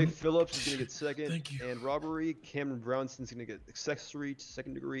 74-year-old. Trey Phillips is gonna get second Thank you. and robbery. Cameron Brownson's gonna get accessory to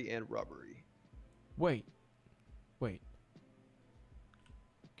second degree and robbery. Wait. Okay,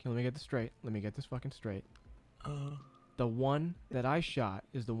 let me get this straight. Let me get this fucking straight. The one that I shot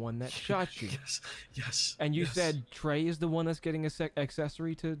is the one that shot you. Yes. And you yes. said Trey is the one that's getting a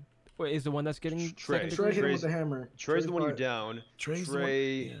accessory to... Wait, is the one that's getting Trey. second Trey degree? hit him with the hammer. Trey's the one you part- down. Trey's the one-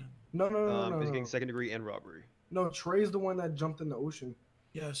 Trey yeah. No. is getting second degree and robbery. No, Trey's the one that jumped in the ocean.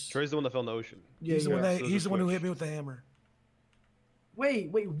 Yes. Trey's the one that fell in the ocean. Yeah, He's the one yeah. that. So He's the the one who switch. hit me with the hammer.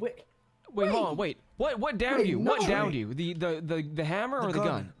 Wait. Wait, hold on, wait. What downed Wait, you? What no. downed you? The hammer or the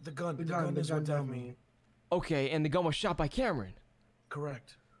gun? The gun. The The gun. gun The is gun what downed me. definitely. Okay, and the gun was shot by Cameron.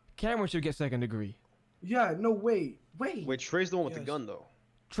 Correct. Cameron should get second degree. Yeah, no, wait. Wait, Trey's the one with the Yes. gun though.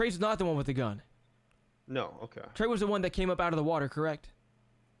 Trey's not the one with the gun. No, okay. Trey was the one that came up out of the water, correct?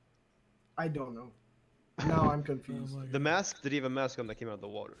 I don't know. Now I'm confused. Oh The mask, did he have a mask on that came out of the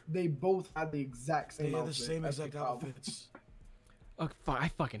water? They both had the exact They same had the outfit. same That's the exact problem. outfits. Oh, I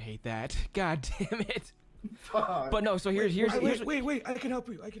fucking hate that. God damn it. Fuck. But no, so here's Wait. I can help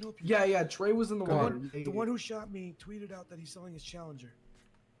you. Yeah, Trey was in the The water. one, Yeah, the yeah. one who shot me tweeted out that he's selling his Challenger.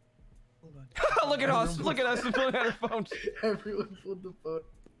 Hold on. Look at us. Look at us pulling out our phones. Everyone pulled the phone.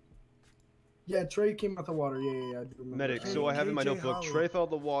 Yeah, Trey came out the water. Yeah, I do remember. Medic, that. so I have in my KJ notebook, Holly. Trey fell in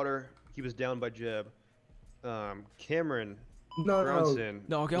the water, he was down by Jeb. Cameron No. Brownson.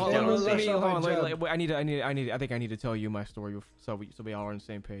 No, okay, was hold down on. on Let me station. hold on. Wait, I think I need to tell you my story so we all are on the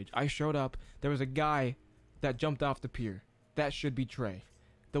same page. I showed up. There was a guy that jumped off the pier. That should be Trey.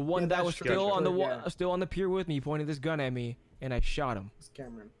 The one Yeah, that that's was Trey. still on the Yeah. still on the pier with me. He pointed this gun at me, and I shot him. It's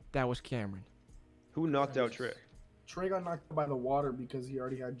Cameron. That was Cameron. Who knocked out Trey? Trey got knocked out by the water because he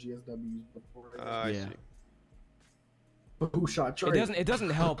already had GSWs before. I see. But who shot Trey? It doesn't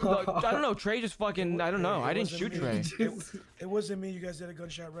help. Look, I don't know. Trey just fucking. I don't know. I didn't shoot Trey. It wasn't me. You guys had a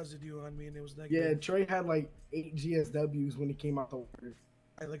gunshot residue on me, and it was negative. Yeah, Trey had like 8 GSWs when he came out the water.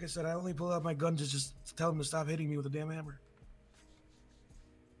 Like I said, I only pulled out my gun to just tell him to stop hitting me with a damn hammer.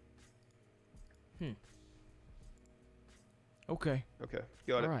 Okay. Okay,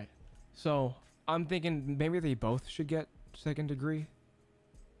 got it. All right. So I'm thinking maybe they both should get second degree.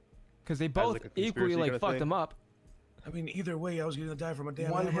 Because they both like a equally conspiracy like kinda fucked thing? them up. I mean, either way, I was gonna die from a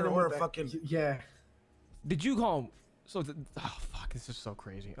damn One hit hammer him or a with that- fucking. Yeah. Did you call him? So oh fuck, this is so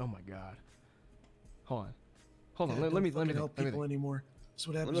crazy. Oh my god. Hold on. Hold on. Yeah, Let don't me fucking help think. people anymore. That's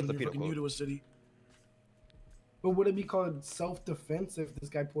what happens Let when the you're people fucking new vote. to a city. But would it be called self-defense if this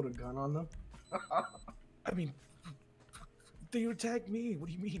guy pulled a gun on them? I mean, they attacked me. What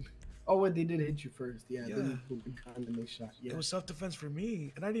do you mean? Oh, wait, they did hit you first. Yeah, Yeah. then you pulled the gun and they shot. Yeah. It was self-defense for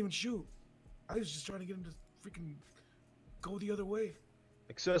me, and I didn't even shoot. I was just trying to get him to freaking go the other way.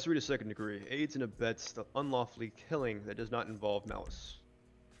 Accessory to second degree. Aids and abets the unlawfully killing that does not involve malice.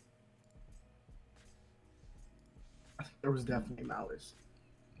 There was definitely malice.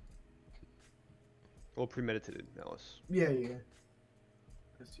 Or premeditated malice. Yeah. Yes.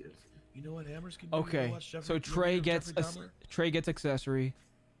 You know what hammers can do? You Okay. know what, Jeffrey- So you Trey know gets Jeffrey Dahmer? Trey gets accessory.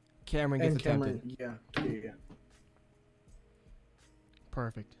 Cameron gets And Cameron, attempted. yeah.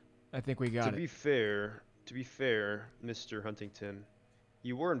 Perfect. I think we got To it. be fair, Mr. Huntington,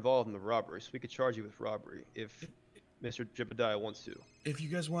 you were involved in the robbery, so we could charge you with robbery. If Mr. Jebediah wants to. If you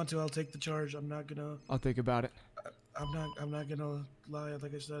guys want to, I'll take the charge. I'm not gonna. I'll think about it. I'm not gonna lie.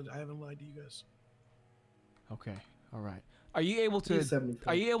 Like I said, I haven't lied to you guys. Okay. All right. Are you able to? He's 73.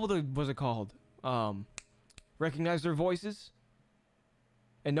 Are you able to? What's it called? Recognize their voices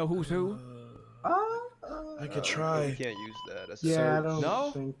and know who's who? I could try. You can't use that. That's Yeah, I so- don't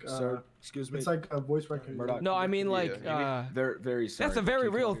No? think. Sir, excuse me. It's like a voice recognition. Murdoch. No, I mean like They're very sorry. that's a but very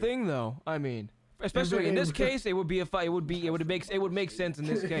keep real it thing, though. I mean, especially in this case, it would be a fight. It would make sense in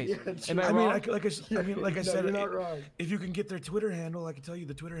this case. Am I I mean, wrong? like I No, said, you're not wrong. if you can get their Twitter handle, I can tell you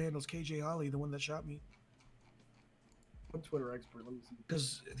the Twitter handle's KJ Holly, the one that shot me. I'm Twitter expert. Let me see.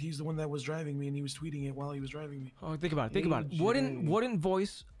 Because he's the one that was driving me, and he was tweeting it while he was driving me. Oh, think about it. Think about it. Wouldn't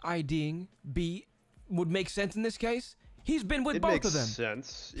voice IDing would make sense in this case? He's been with It both makes of them.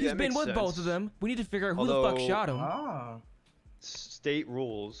 sense. He's Yeah, it been makes with both sense. of them. We need to figure out who the fuck Although- shot him. State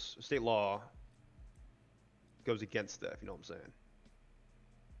rules, state law goes against that, if you know what I'm saying.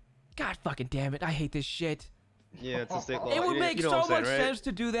 God fucking damn it! I hate this shit. Yeah, it's a state law. It would you make know so what I'm saying, much right? sense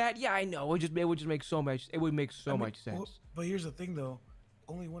to do that. Yeah, I know. It would just make so much. It would make so I mean, much sense. well, but here's the thing, though.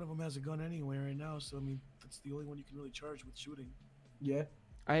 Only one of them has a gun anyway right now, so I mean, that's the only one you can really charge with shooting. Yeah.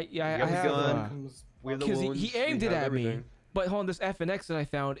 I We have have the a gun. gun. We have the Because wounds. he aimed we it have at me. everything. But hold on, this F and X that I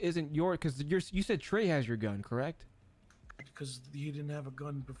found isn't your. Because you said Trey has your gun, correct? Because he didn't have a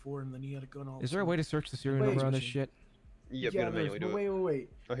gun before, and then he had a gun all. Is there a way to search the serial Wait, number on this shit? Yep, yeah, gotta manually do it. wait.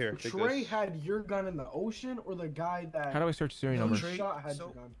 Oh, here, take Trey this. had your gun in the ocean, or the guy that. How do I search the serial number? Shot had your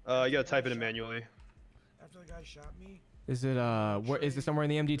gun. You gotta type it in manually. After the guy shot me, Is it where is it somewhere in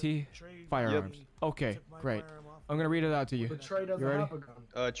the MDT? Firearms. Okay, great. I'm gonna read it out to you. But Trey doesn't You ready? have a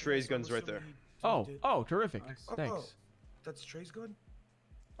gun. Trey's gun's right there. Oh, terrific. Thanks. Oh, that's Trey's gun.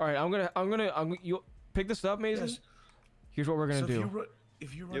 All right, I'm gonna you pick this up, Mason. Yes. Here's what we're gonna So do.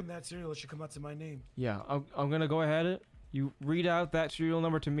 if you run that serial, it should come out to my name. Yeah, I'm gonna go ahead. You read out that serial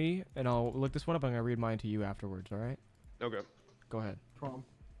number to me, and I'll look this one up. I'm gonna read mine to you afterwards. All right? Okay. Go ahead. Prom.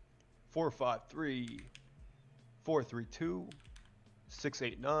 453 432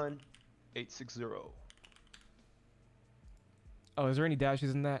 689 860. Oh, is there any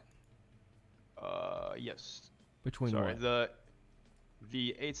dashes in that? Yes. Between Sorry, what?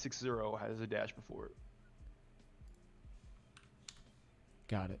 the 860 has a dash before it.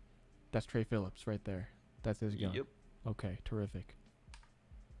 Got it. That's Trey Phillips right there. That's his gun. Yep. Okay, terrific.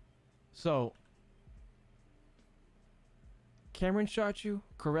 So, Cameron shot you,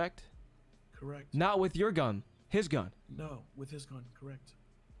 correct? Correct. Not with your gun. His gun. No, with his gun. Correct.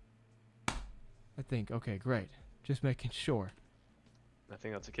 I think. Okay, great. Just making sure. I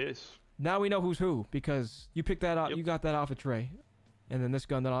think that's the case. Now we know who's who because you picked that up. Yep. You got that off of Trey, and then this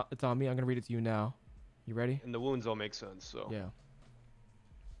gun that it's on me. I'm gonna read it to you now. You ready? And the wounds all make sense, so. Yeah.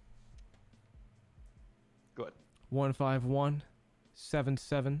 Go ahead.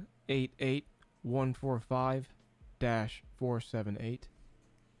 151-778-8145-478.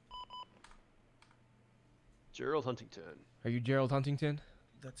 Gerald Huntington. Are you Gerald Huntington?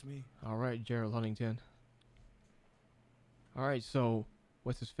 That's me. All right, Gerald Huntington. All right, so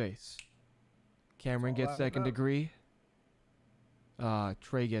what's his face? Cameron gets second degree.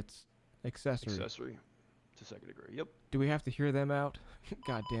 Trey gets accessory. Accessory to second degree. Yep. Do we have to hear them out?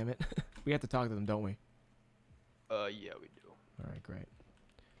 God damn it. We have to talk to them, don't we? Yeah, we do. All right, great.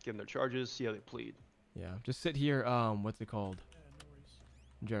 Give them their charges, see how they plead. Yeah, just sit here. What's it called?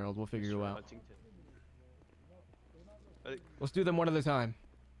 Gerald, we'll figure you Mr. out. Huntington. Let's do them one at a time.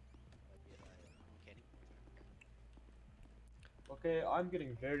 Okay, I'm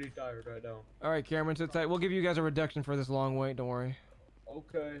getting very tired right now. All right, Cameron, sit tight. We'll give you guys a reduction for this long wait. Don't worry.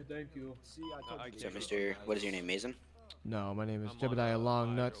 Okay, thank you. So, Mr. What is your name, Mason? No, my name is Jebediah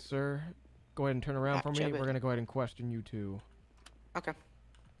Longnut, sir. Go ahead and turn around for me. Jebediah. We're gonna go ahead and question you too. Okay.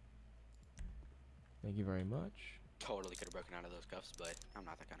 Thank you very much. Totally could have broken out of those cuffs, but I'm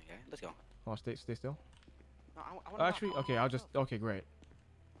not that kind of guy. Let's go. Oh, stay still. No, I wanna Actually, okay, I'll just. Okay, great.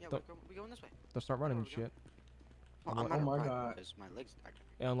 Yeah, Don't- we going this way. They'll start running and shit. Oh, Unlock- I'm my not God. because my legs active.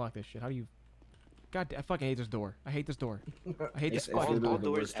 Yeah, unlock this shit. How do you? God, I fucking hate this door. I hate this door. I hate this All fucking door.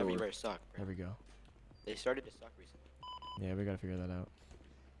 doors everywhere suck. There we go. They started to suck recently. Yeah, we gotta figure that out.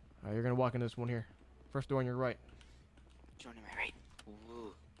 Alright, you're gonna walk in this one here. First door on your right. Join to my right.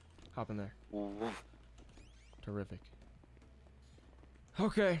 Ooh. Hop in there. Ooh. Terrific.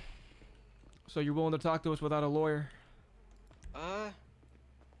 Okay. So you're willing to talk to us without a lawyer? Fuck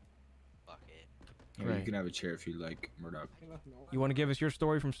it. Yeah, Right. you can have a chair if you like, Murdoch. You want to give us your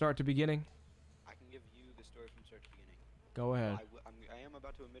story from start to beginning? I can give you the story from start to beginning. Go ahead. I am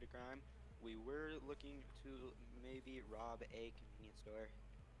about to admit a crime. We were looking to maybe rob a convenience store.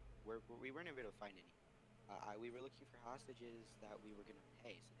 We weren't able to find any. We were looking for hostages that we were gonna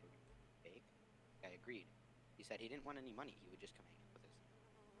pay, so they were gonna be fake. I agreed. He said he didn't want any money. He would just come hang out with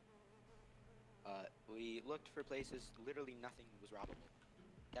us. We looked for places. Literally nothing was robbable.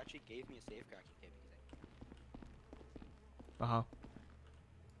 He actually gave me a safe cracking kit because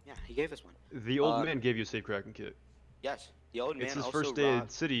yeah, he gave us one. The old man gave you a safe cracking kit. Yes, the old man It's his also first day in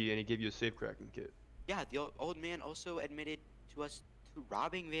robbed. the city, and he gave you a safe cracking kit. Yeah, the old man also admitted to us to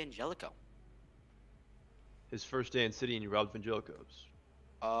robbing Vangelico. His first day in city, and you robbed Vangelicos.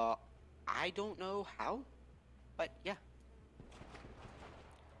 I don't know how, but yeah.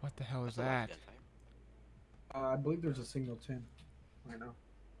 What the hell is That's a lot of that? gunfire. I believe there's a signal 10 right now.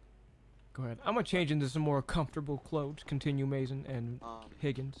 Go ahead. I'm gonna change into some more comfortable clothes. Continue, Mason and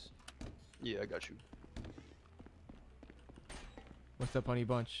Higgins. Yeah, I got you. What's up, Honey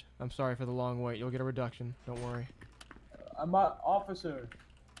Bunch? I'm sorry for the long wait. You'll get a reduction. Don't worry. I'm an officer.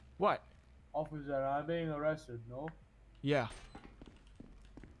 What? Officer, I'm being arrested, no? Yeah.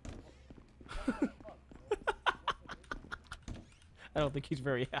 I don't think he's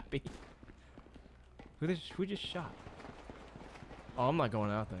very happy. Who just shot? Oh, I'm not going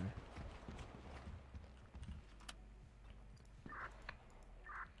out there.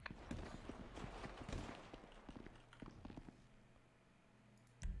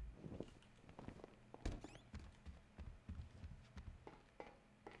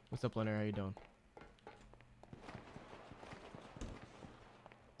 What's up, Leonard? How you doing?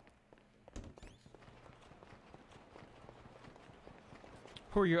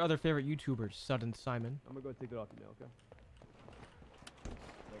 Who are your other favorite YouTubers? Sudden Simon. I'm gonna go take it off you now, okay?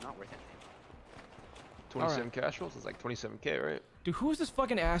 They're not worth anything. 27 casuals? It's like 27K, right? Dude, who is this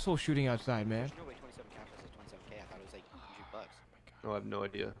fucking asshole shooting outside, man? There's no way 27 capsules is 27k. I thought it was like $100. No, I have no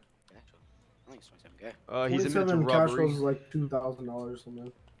idea. Yeah, I think it's 27k. He's admitted to 27 cash robbery. rolls is like $2,000 or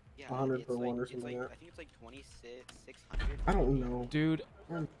something. Yeah, 100 it's for like, one or it's something like, like I think it's like 2600. I don't know. Dude,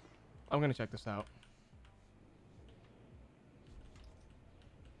 I'm gonna check this out.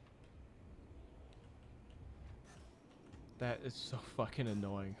 That is so fucking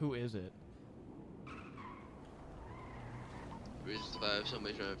annoying. Who is it? Reason 5,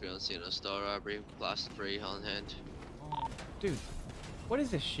 somebody's running around seeing a star robbery, blast free, on hand. Dude, what is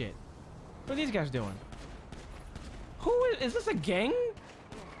this shit? What are these guys doing? Is this a gang?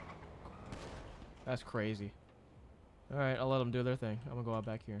 That's crazy. Alright, I'll let them do their thing. I'm gonna go out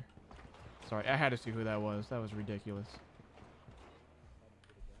back here. Sorry, I had to see who that was. That was ridiculous.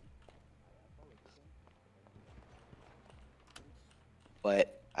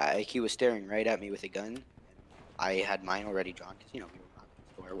 But he was staring right at me with a gun. I had mine already drawn because, you know, we were robbing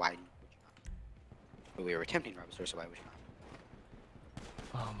the store. Why would you not? But we were attempting to rob a store, so why would you not?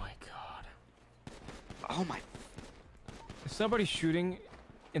 Oh my god. Oh my. Is somebody shooting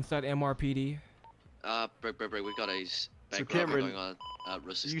inside MRPD? Break, we got a So bank robbery Cameron, going on at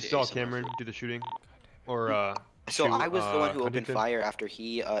Russ's you TA saw somewhere. Cameron do the shooting? Or, So shoot, I was the one who opened Huntington? fire after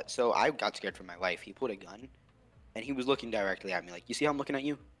he, so I got scared for my life. He pulled a gun, and he was looking directly at me, like, you see how I'm looking at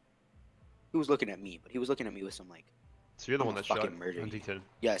you? He was looking at me, but he was looking at me with some, like, So you're the I'm one gonna that shot fucking murder you. Huntington.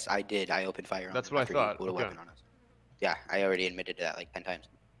 Yes, I did. I opened fire on That's him what I after thought, he pulled a okay. weapon on us. Yeah, I already admitted to that like 10 times.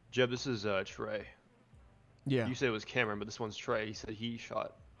 Jeb, this is Trey. Yeah. You said it was Cameron, but this one's Trey. He said he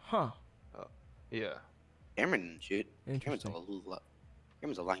shot. Huh. Yeah. Cameron didn't shoot. Interesting.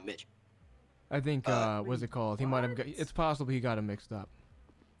 Cameron's a lying bitch. I think, what's it called? He might have got, it's possible he got him mixed up.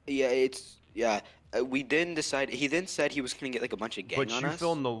 Yeah, we then decided, he then said he was gonna get like a bunch of gang But on you us.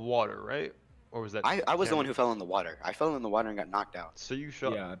 fell in the water, right? Or was that I was the one Cameron? who fell in the water. I fell in the water and got knocked out. So you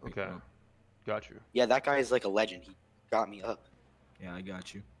shot. Yeah, I picked Okay. him up. Got you. Yeah, that guy is like a legend. He got me up. Yeah, I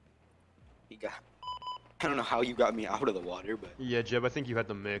got you. He got. I don't know how you got me out of the water, but Yeah, Jeb, I think you had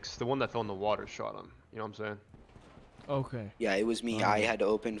the mix. The one that fell in the water shot him. You know what I'm saying? Okay. yeah, it was me. I had to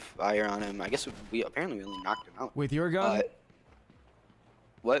open fire on him. I guess we only knocked him out. With your gun?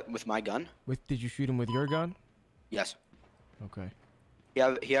 What? With my gun? Did you shoot him with your gun? Yes. Okay.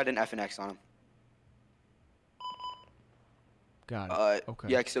 He had an FNX on him. Got it. Okay.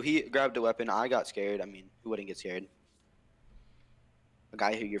 Yeah, so he grabbed a weapon. I got scared. I mean, who wouldn't get scared? A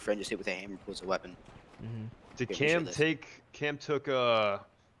guy who your friend just hit with a hammer pulls a weapon. Mm-hmm. Did Here, let me show Cam this. took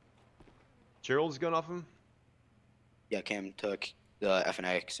Gerald's gun off him? Yeah, Cam took the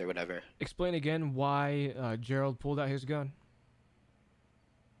FNX or whatever. Explain again why Gerald pulled out his gun.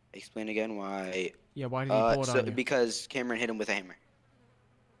 Explain again why. Yeah, why did he pull it on you? Because Cameron hit him with a hammer.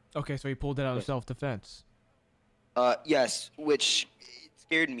 Okay, so he pulled it out of self-defense. Yes, which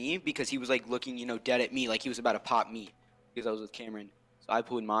scared me because he was like looking, dead at me, like he was about to pop me because I was with Cameron. So I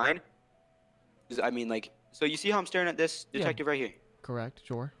pulled mine. 'Cause, I mean, like, so you see how I'm staring at this detective right here? Correct.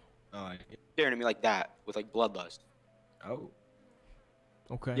 Sure. staring at me like that with like bloodlust. Oh.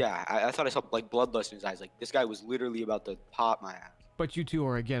 Okay. Yeah, I thought I saw like bloodlust in his eyes. Like this guy was literally about to pop my ass. But you two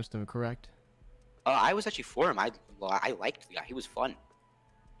are against him, correct? I was actually for him. I liked the guy. He was fun.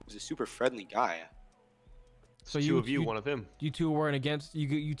 He was a super friendly guy. So Two of you, one of him. You two weren't against.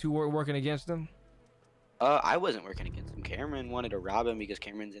 You two were working against him. I wasn't working against him. Cameron wanted to rob him because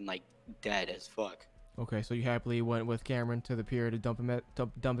Cameron's in like dead as fuck. Okay, so you happily went with Cameron to the pier to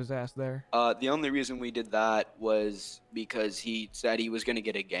dump his ass there. The only reason we did that was because he said he was gonna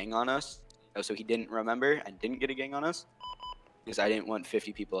get a gang on us. So he didn't remember and didn't get a gang on us. Because I didn't want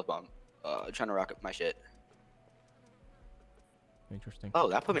 50 people up on trying to rock up my shit. Interesting. Oh,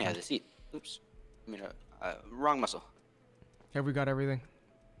 that put me out of the seat. Oops. I mean, wrong muscle. Have we got everything?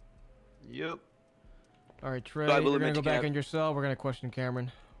 Yep. All right, Trey, So I will you're gonna admit go to back Cam- in your cell. We're gonna question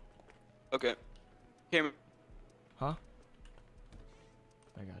Cameron. Okay. Cameron. Huh?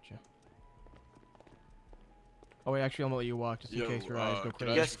 I got you. Oh wait, actually, I'm gonna let you walk just in case your eyes go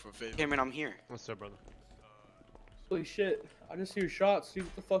crazy. Yes, Cameron, I'm here. What's up, brother? Holy shit! I just hear shots. See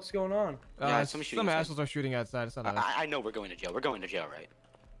what the fuck's going on? Yeah, somebody shooting some outside. assholes are shooting outside. It's not us. I know we're going to jail. We're going to jail,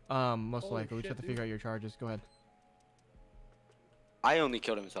 right? Most Holy likely. We just have to shit, figure out your charges. Go ahead. I only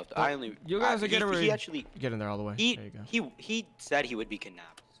killed himself. I only. You guys are getting he actually get in there all the way. He There you go. he said he would be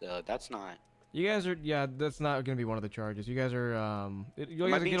kidnapped. So that's not. You guys are that's not gonna be one of the charges. You guys are you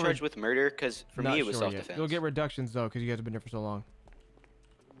Am guys I being charged with murder? Because for Not me it was sure yet. self-defense. You'll get reductions though, because you guys have been here for so long.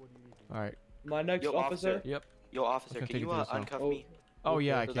 All right. My next Yo, officer. Yep. Yo, officer, Gonna can take you you to the cell. uncuff me? Oh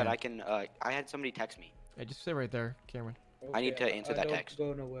yeah, I so can. that I can. I had somebody text me. Yeah, just sit right there, Cameron. I need to answer that don't text.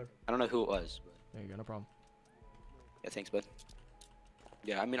 go nowhere. I don't know who it was. But There you go. No problem. yeah, thanks, bud.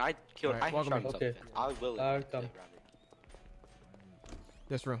 Yeah, I mean, I killed. Alright, I welcome shot in. self-defense. I will. come.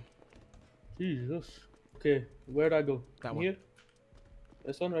 This room. Jesus. Okay, where'd I go? That From one. Here?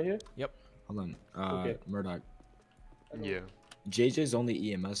 This one right here? Yep. Hold on. Okay. Murdoch. Yeah. JJ's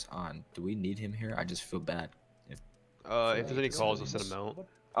only EMS on. Do we need him here? I just feel bad. If there's any calls, I'll send them out.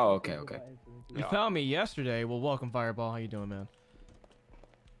 Oh, okay, okay. You found me yesterday. Well, welcome, Fireball. How you doing, man?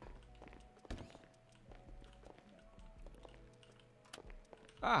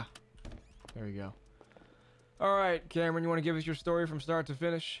 Ah, there we go. All right, Cameron, you want to give us your story from start to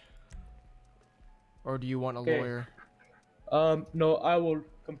finish, or do you want a Okay. lawyer? No, I will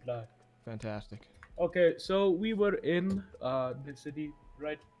comply. Fantastic. Okay, so we were in the city,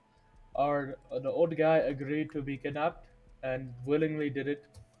 right? The old guy agreed to be kidnapped and willingly did it.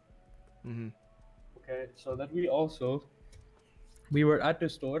 Mm-hmm. Okay, so that we were at the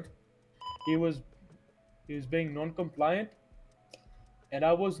store. He was being non-compliant, and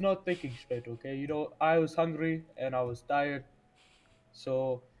I was not thinking straight. Okay, you know, I was hungry and I was tired,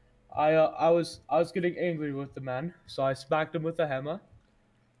 so I was getting angry with the man. So I smacked him with a hammer.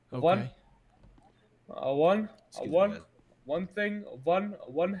 Okay.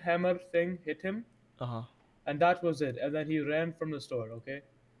 One hammer thing hit him, Uh-huh. and that was it. And then he ran from the store. Okay.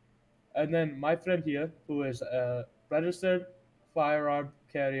 And then my friend here, who is a registered firearm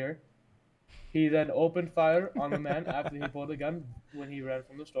carrier, he then opened fire on the man after he pulled the gun when he ran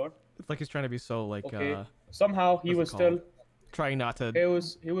from the store. It's like he's trying to be so like Okay. Somehow he was what's it called? still trying not to he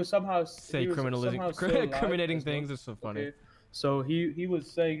was somehow say he was somehow still alive incriminating as well. things. It's so funny. Okay. So he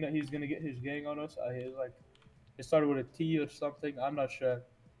was saying that he's gonna get his gang on us. It started with a T or something. I'm not sure.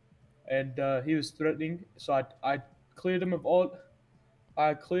 And he was threatening. So I cleared him of all.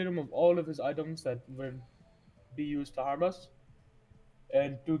 I cleared him of all of his items that would be used to harm us.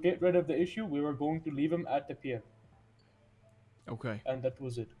 And to get rid of the issue, we were going to leave him at the pier. Okay. And that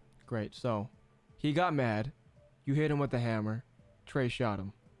was it. Great. So, he got mad. You hit him with the hammer. Trey shot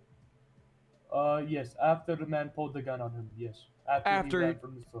him. Yes. After the man pulled the gun on him. Yes. After he ran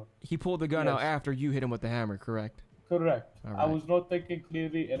from the store. He pulled the gun out Yes. after you hit him with the hammer, correct? Correct. All I right. was not thinking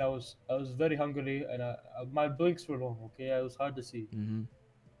clearly, and I was very hungry, and my blinks were long. Okay, it was hard to see. Mm-hmm.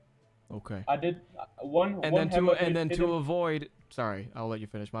 Okay. I did one. And one then hammer and then hit to him. avoid, sorry, I'll let you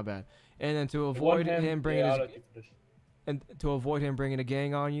finish. My bad. And then to One avoid hand- him bringing yeah, his, I'll let you finish. and to avoid him bringing a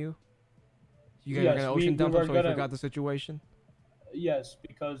gang on you, you guys Yes, are gonna we ocean dump were him so he gonna- forgot the situation. Yes,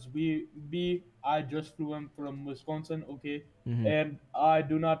 because I just flew in from Wisconsin, okay, Mhm. and I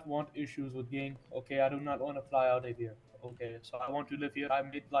do not want issues with gang. Okay, I do not want to fly out of here. Okay, so I want to live here. I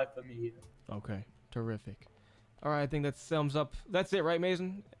made life for me here. Okay. Terrific. All right, I think that sums up. That's it, right,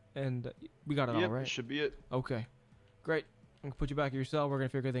 Mason? And we got it all Yep, right. should be it. Okay. Great. I'm gonna put you back at your cell. We're gonna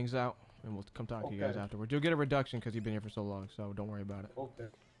figure things out, and we'll come talk to you guys Okay. afterwards. You'll get a reduction because you've been here for so long, so don't worry about it. Okay.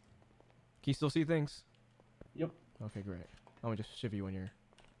 Can you still see things? Yep. Okay, great. I'm gonna just shiv you when you're.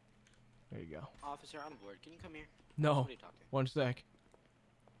 There you go. Officer, I'm bored. Can you come here? No. Somebody talk to me. One sec.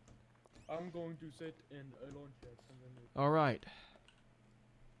 I'm going to sit in a lawn chair. All right.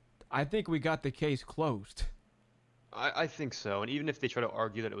 I think we got the case closed. I think so. And even if they try to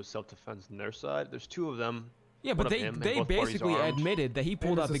argue that it was self-defense on their side, there's two of them. Yeah, one but of him, and they both parties basically armed. admitted that he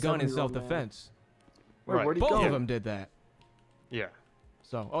pulled out it's the a gun in 7-year-old man. self-defense. Wait, where'd he Both go? of them did that. Yeah.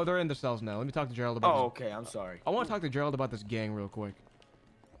 So, oh, they're in the cells now. Let me talk to Gerald about. Oh, this. okay. I'm sorry. I want to talk to Gerald about this gang real quick.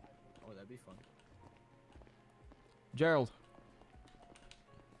 Oh, that'd be fun. Gerald.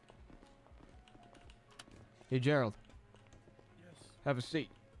 Hey, Gerald. Yes. Have a seat.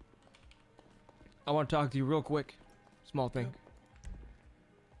 I want to talk to you real quick. Small thing. Yep.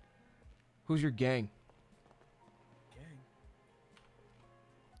 Who's your gang? Gang.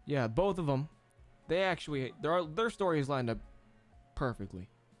 Yeah, both of them. They actually, their stories lined up perfectly,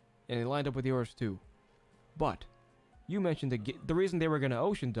 and it lined up with yours too. But you mentioned the reason they were gonna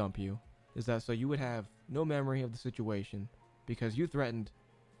ocean dump you is that so you would have no memory of the situation because you threatened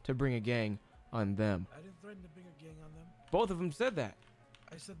to bring a gang on them. I didn't threaten to bring a gang on them. Both of them said that.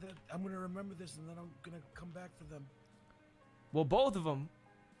 I said that I'm gonna remember this and then I'm gonna come back for them. Well, both of them,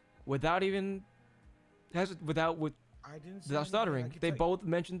 without even I didn't say without anything. stuttering, I can they tell you- both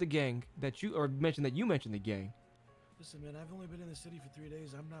mentioned the gang that you mentioned the gang. Listen, man, I've only been in the city for 3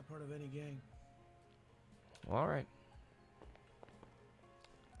 days. I'm not part of any gang. All right.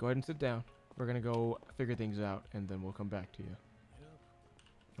 Go ahead and sit down. We're gonna go figure things out, and then we'll come back to you. Yep.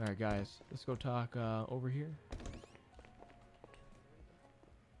 All right, guys. Let's go talk over here.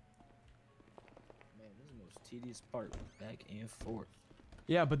 Man, this is the most tedious part. Back and forth.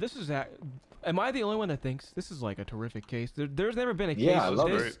 Yeah, but this is am I the only one that thinks this is like a terrific case? There's never been a case Yeah, I love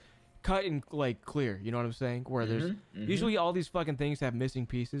this it. cut and like clear. You know what I'm saying? Where there's usually all these fucking things have missing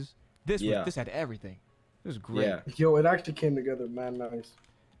pieces. This had everything. It was great. Yeah. Yo, it actually came together, man. Nice.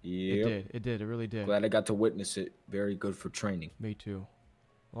 Yep. It did. It really did. Glad I got to witness it. Very good for training. Me too.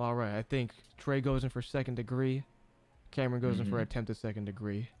 Well, all right. I think Trey goes in for second degree. Cameron goes in for attempted second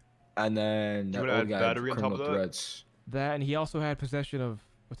degree. And then You that wanna old add guy battery had on top criminal of that? threats. That, and he also had possession of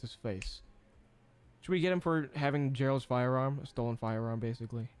what's his face. Should we get him for having Gerald's firearm, a stolen firearm,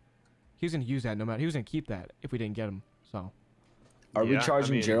 basically? He was gonna use that no matter. He was gonna keep that if we didn't get him. So. Are we Yeah, I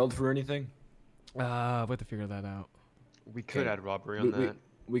charging mean- Gerald for anything? We have to figure that out. We could Okay. add robbery on that.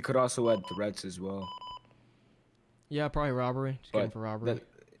 We could also add threats as well. Yeah, probably robbery. Just get him But for robbery.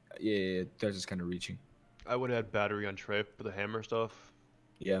 yeah, that's just kind of reaching. I would add battery on Trey for the hammer stuff.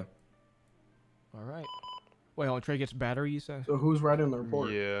 Yeah. All right. Wait, hold on, Trey gets battery, you said? So who's writing the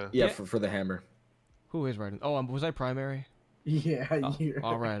report? Yeah. Yeah, for the hammer. Who is writing? Oh, was I primary? Yeah,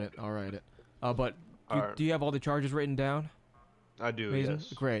 I'll write it. I'll write it. But Alright. do you have all the charges written down? I do, Mason?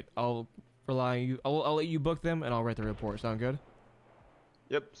 yes. Great. I'll rely on you. I'll let you book them, and I'll write the report. Sound good?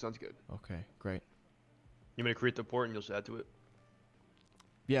 Yep, sounds good. Okay, great. You want me to create the report and you'll just add to it?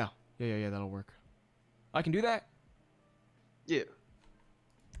 Yeah. That'll work. I can do that? Yeah.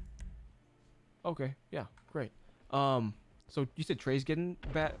 Okay, yeah, great. So you said Trey's getting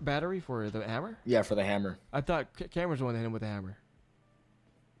battery for the hammer? Yeah, for the hammer. I thought Cameron's the one that hit him with the hammer.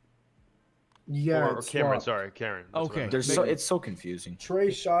 Yeah, Or it's Cameron, swapped. sorry, Karen. that's what I Okay. meant. It's so confusing.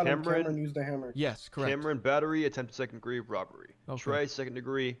 Trey shot him. Cameron- Cameron used the hammer. Yes, correct. Cameron, battery, attempted second degree, robbery. Okay. Trey, second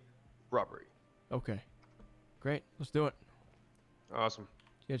degree, robbery. Okay. Great. Let's do it. Awesome.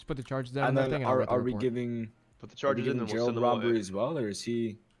 Yeah, just put the charges down And on that then thing. And I'll write the are we report. giving Put the charges in, giving then we'll Gerald send them away. robbery as well, or is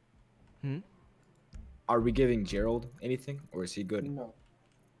he? Are we giving Gerald anything, or is he good? No.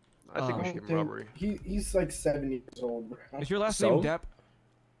 I think we should give him robbery. He's like 7 years old, bro. Is your last So? name Depp?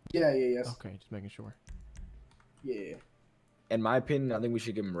 Yeah, yes. Okay, just making sure. Yeah. In my opinion, I think we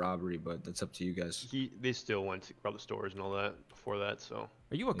should give him robbery, but that's up to you guys. They still went to rob the stores and all that before that, so.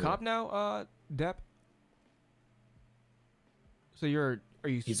 Are you a Yeah. cop now, Depp? So are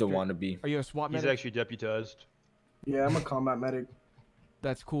you? He's a wannabe. Are you a SWAT He's medic? actually deputized. Yeah, I'm a combat medic.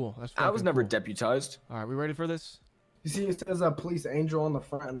 That's cool. That's. I was fucking never cool. deputized. All right, we ready for this? You see, it says a police angel on the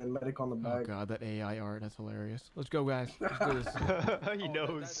front and then medic on the Oh back. god, that AI art. That's hilarious. Let's go, guys. Let's do this. He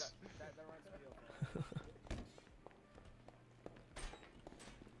knows.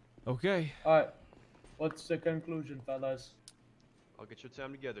 Okay. Alright. What's the conclusion, fellas? I'll get your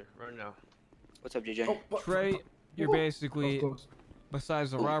time together right now. What's up, JJ? Trey, you're basically,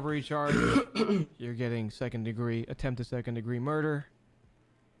 besides the robbery charge, you're getting second degree, attempted second degree murder.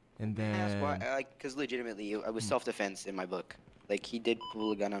 And That's why, then. because legitimately, it was self-defense in my book. Like, he did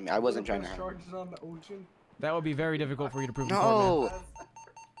pull a gun on me. I wasn't trying to hurt him. Charges on the ocean. That would be very difficult for you to prove in court, man. No!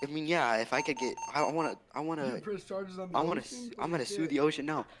 I mean, yeah, if I could get, I wanna, Press charges on the I'm ocean? gonna sue the ocean.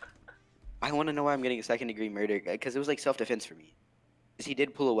 No, I want to know why I'm getting a second degree murder because it was like self-defense for me. Because he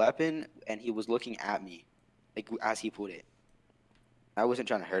did pull a weapon and he was looking at me, like as he pulled it. I wasn't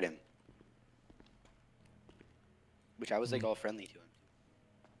trying to hurt him. Which I was like all friendly to him.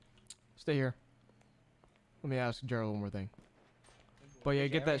 Stay here. Let me ask Gerald one more thing. But yeah,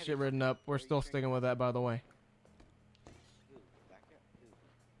 get that shit written up. We're still sticking with that, by the way.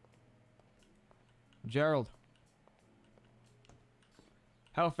 Gerald.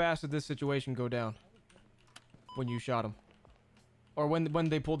 How fast did this situation go down? When you shot him? Or when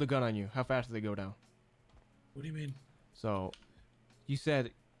they pulled the gun on you, how fast did they go down? What do you mean? So, you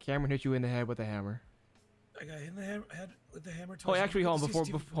said Cameron hit you in the head with a hammer. I got hit in the head with the hammer. Oh, twice. actually, hold on, Look at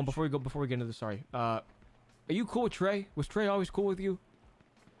the CCTV before we get into this, sorry. Are you cool with Trey? Was Trey always cool with you?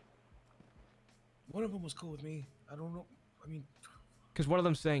 One of them was cool with me. I don't know. I mean, Because one of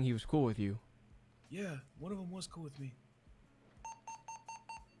them's saying he was cool with you. yeah, one of them was cool with me.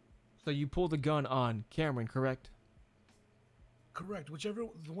 So you pulled the gun on Cameron, correct? Correct. Whichever,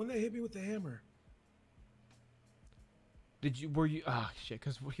 the one that hit me with the hammer. Were you, shit,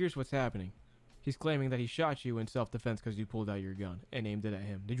 because here's what's happening. He's claiming that he shot you in self-defense because you pulled out your gun and aimed it at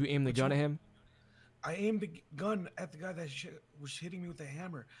him. Did you aim the gun at him? I aimed the gun at the guy that was hitting me with the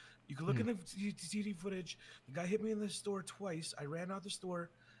hammer. You can look at the CCTV footage. The guy hit me in the store twice. I ran out the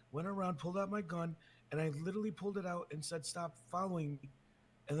store, went around, pulled out my gun, and I literally pulled it out and said, "Stop following me,"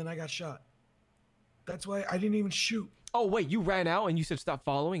 and then I got shot. That's why I didn't even shoot. Oh, wait, you ran out and you said stop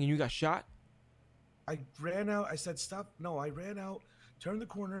following and you got shot? I ran out. I said, "Stop." No, I ran out, turned the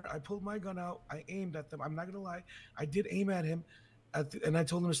corner. I pulled my gun out. I aimed at them. I'm not going to lie. I did aim at him, and I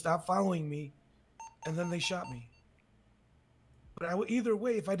told them to stop following me, and then they shot me. But either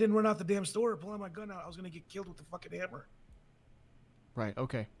way, if I didn't run out the damn store or pull my gun out, I was going to get killed with the fucking hammer. Right,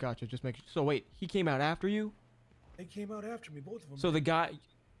 okay, gotcha. Just make sure. So wait, he came out after you? They came out after me, both of them. So the guy...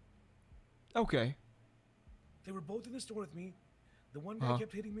 Okay. They were both in the store with me. The one guy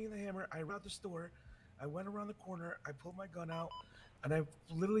kept hitting me in the hammer. I ran out the store. I went around the corner. I pulled my gun out, and I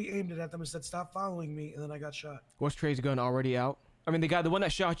literally aimed it at them and said, "Stop following me," and then I got shot. Was Trey's gun already out? I mean, the one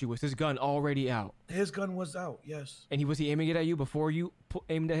that shot you, was his gun already out? His gun was out, yes. And was he aiming it at you before you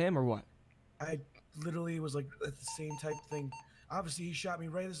aimed at him, or what? I literally was like at the same type thing. Obviously, he shot me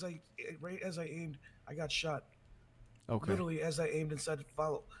right as I aimed. I got shot. Okay. Literally, as I aimed and said,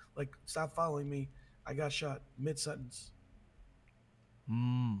 "Stop following me," I got shot mid sentence.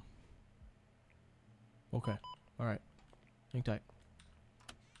 Okay. All right. Hang tight.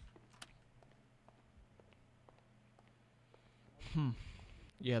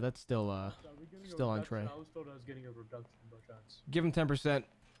 Yeah, that's still on Trey. I was told I was getting a reduction by chance. Give him 10%,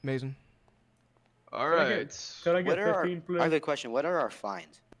 Mason. All right. Can I get 15, please? I have a question. What are our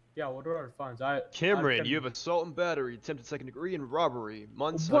fines? Yeah, what are our fines? Cameron, you have assault and battery, attempted second degree, and robbery.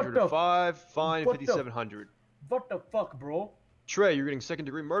 Months What 105, fine what the- 5,700. What the fuck, bro? Trey, you're getting second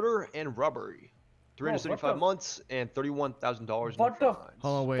degree murder and robbery. Bro, what 375 the- months and $31,000 in What the fines.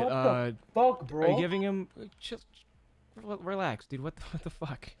 Hold on, wait. What the fuck, bro? Are you giving him... Just relax, dude. What the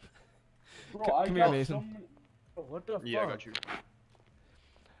fuck? Bro, Come here, Mason. Bro, what the fuck? Yeah, I got you.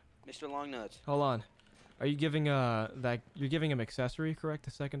 Mr. Longnuts. Hold on. Are you giving you're giving him accessory, correct,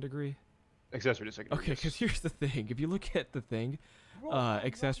 to second degree? Accessory to second degree. Okay, because here's the thing. If you look at the thing,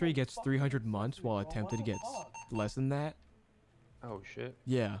 accessory gets 300 months, while attempted gets less than that. Oh shit.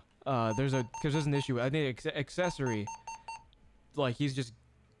 Yeah. There's an issue. I think accessory, like he's just,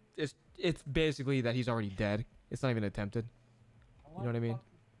 it's basically that he's already dead. It's not even attempted. You know what I mean?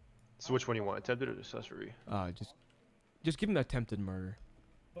 So which one you want, attempted or accessory? Just give him attempted murder,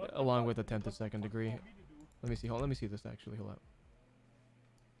 along with attempted second degree. Let me see. Let me see this actually. Hold up.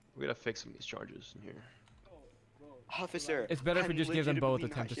 We gotta fix some of these charges in here. Officer, It's better if we I'm just give them both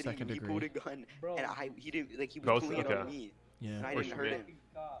legitimately not attempted shitting second you. degree. He pulled a gun, and he didn't he was Both? pulling it Okay. on me. Yeah. And I Works didn't for hurt me. him.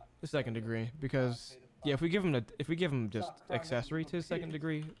 The second degree, because yeah, if we give him just accessory to his second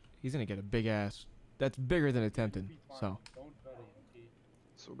degree, he's gonna get a big ass. That's bigger than attempted. So.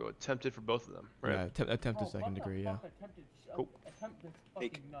 So we'll go attempted for both of them, right? Yeah, attempted second degree. Yeah. Cool.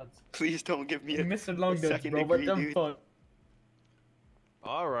 Please don't give me a Mr. Long Nuts, second bro. What degree, the dude. fuck?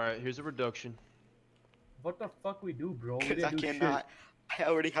 All right, here's a reduction. What the fuck we do, bro? We Because I didn't do shit. cannot. I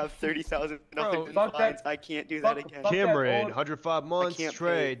already have 30,000 Bro, in fuck fines. that- I can't do that again. Cameron, old- 105 months. can't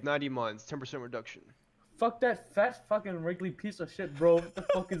Trey, 90 months. 10% reduction. Fuck that fat fucking wrinkly piece of shit, bro. What the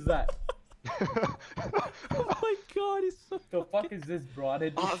fuck is that? Oh my god, he's so. The fuck is this, bro? I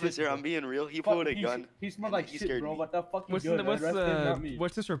didn't do shit, Officer, bro. I'm being real. He Fuck, pulled a he- gun. He smelled and like he shit, scared bro. me. What the fuck you What's doing? the, what's Arrest him, not me.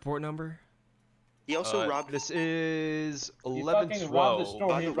 what's this report number? He also robbed. This is He fucking robbed the 1112. store.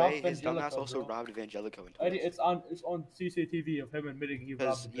 By He the robbed way, his dumbass Evangelico, also bro. robbed Evangelico in Eddie, twice. it's on CCTV of him admitting he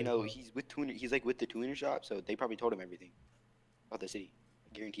Because robbed. you know Evangelico. he's with tuner. He's like with the tuner shop, so they probably told him everything about the city.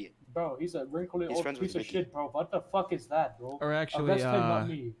 I guarantee it. Bro, he's a wrinkly He's old friends piece with of Mickey. shit, bro. What the fuck is that, bro? Or actually, Arrest him, not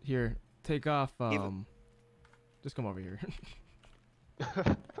me. here, take off Just come over here.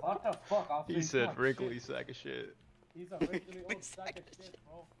 What the fuck? Officer? He He's said not wrinkly shit. sack of shit. He's a wrinkly old sack of shit,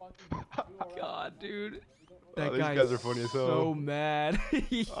 bro. Fucking God, dude. Oh, That these guy guys is are funny as hell. so mad.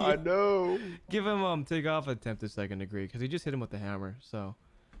 I know. Give him take off attempted second degree because he just hit him with the hammer. So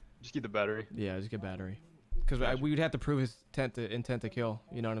just keep the battery. Yeah, just get battery. Because we would have to prove his intent to kill.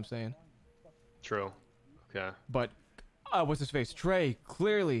 You know what I'm saying? True. Okay. But what's his face? Trey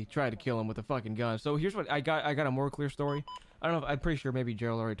clearly tried to kill him with a fucking gun. So here's what I got. I got a more clear story. I don't know. I'm pretty sure maybe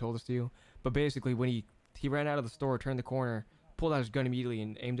Gerald already told this to you. But basically, when he ran out of the store, turned the corner, pulled out his gun immediately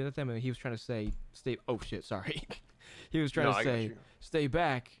and aimed it at them, and he was trying to say, "Stay." Oh shit, sorry. He was trying to say, "Stay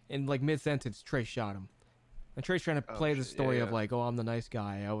back," and like mid-sentence, Trey shot him. And Trey's trying to play the story of like, "Oh, I'm the nice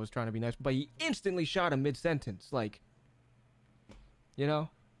guy. I was trying to be nice," but he instantly shot him mid-sentence. Like, you know,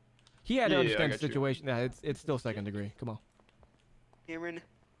 he had to understand the situation. Yeah, it's still second degree. Come on. Cameron,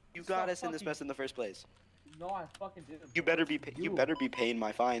 you got us in this mess in the first place. No, I fucking didn't. You better be you better be paying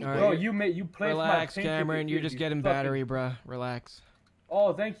my fine. All Bro, right. you placed my Relax, pink Cameron. ticket, You're just you getting fucking- battery, bruh. Relax.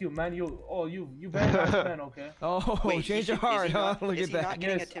 Oh, thank you, man. You very nice man, okay? Oh, Wait, change your heart, huh? Look is at he that. not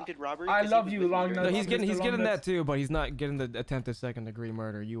getting attempted robbery? I 'Cause he love was you, with me long during No, the he's robbery. getting that too, but he's not getting the attempted second degree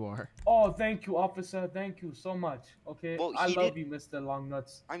murder. You are. Oh, thank you, officer. Thank you so much. Okay, Well, I he love did- you, Mr.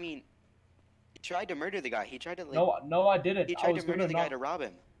 Longnuts. I mean, he tried to murder the guy. He tried to like. No, I didn't. He I tried was to murder gonna the guy knock- to rob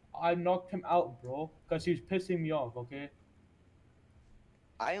him. I knocked him out, bro, because he was pissing me off. Okay.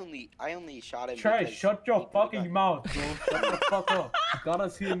 I only shot him. Trey, because shut your fucking mouth, bro. Shut the fuck up. You gotta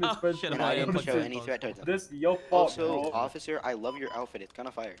see in this first. and I didn't show any threat towards him. This is your fault, Also, bro. officer, I love your outfit. It's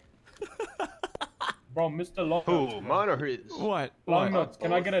gonna fire. Bro, Mr. Longnuts. Who? Mine or his? What? Longnuts,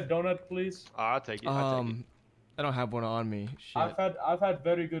 can I get a donut, please? I'll take it. I'll take it. I don't have one on me. Shit. I've had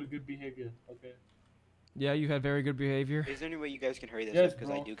very good behavior. Okay. Yeah, you had very good behavior. Is there any way you guys can hurry this Yes, up? Because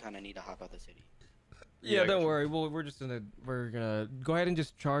I bro. do kind of need to hop out the city. Yeah, don't worry. We're gonna go ahead and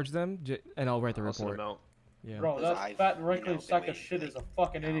just charge them, and I'll write the I'll send report. them out. Yeah. Bro, Because that I've, fat you wrinkly know, been sack of waiting shit for, is a like,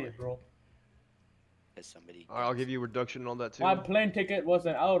 fucking an idiot, bro. Because somebody. Alright, I'll give you a reduction on that too. My plane ticket was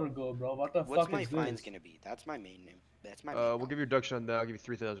an hour ago, bro. What the What's fuck my is fines this? gonna be? That's my main name. That's my. We'll give you a reduction on that. I'll give you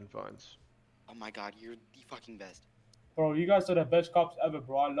 3,000 fines. Oh my god, you're the fucking best. Bro, you guys are the best cops ever,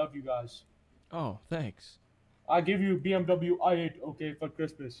 bro. I love you guys. Oh, thanks. I give you BMW i8, okay, for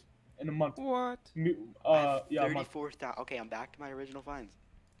Christmas in a month. What? Yeah, a month. 34,000. Okay, I'm back to my original fines.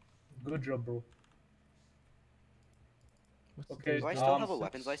 Good job, bro. Okay. Do I still have a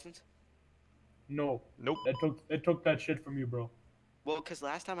weapons license? No. Nope. They took that shit from you, bro. Well, because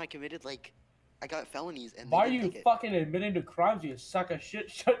last time I committed I got felonies and. Why are they you didn't take it. fucking admitting to crimes, you sack of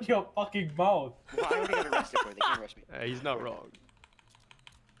shit? Shut your fucking mouth. Well, I already got arrested for it. They can't arrest me. He's not wrong.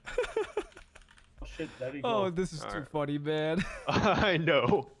 Oh shit, there you go. Oh, this is too funny, man. I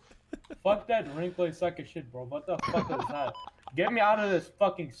know. Fuck that wrinkly sack of shit, bro. What the fuck is that? Get me out of this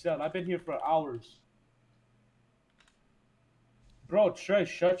fucking cell. I've been here for hours. Bro, Trey,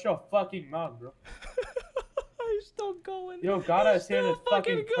 shut your fucking mouth, bro. He's still going. Yo, gotta He's say this still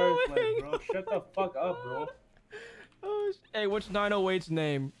fucking curse word, going. bro. Shut the fuck up, bro. Oh, hey, what's 908's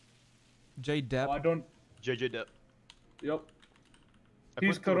name? J Depp. I don't. JJ Depp. Yep. I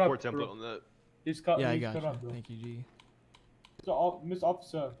He's put the report corrupt, template bro. on that. Yeah, I he's got corrupt, you. bro. Thank you, G. So, Miss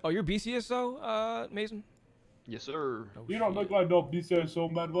Officer. Oh, you're BCSO, Mason? Yes, sir. You don't look like no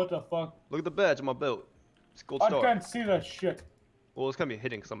BCSO, man. What the fuck? Look at the badge on my belt. It's gold I star. can't see that shit. Well, it's gonna be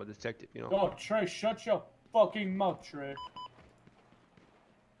hidden because I'm a detective, you know. Yo, Trey, shut your fucking mouth, Trey.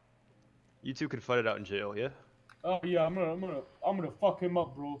 You two can fight it out in jail, yeah? Oh yeah, I'm gonna fuck him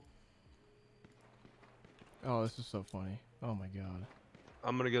up, bro. Oh, this is so funny. Oh my god.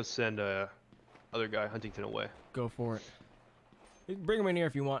 I'm gonna go send other guy Huntington away. Go for it. You can bring him in here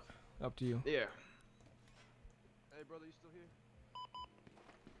if you want. Up to you. Yeah. Hey, brother, you still here?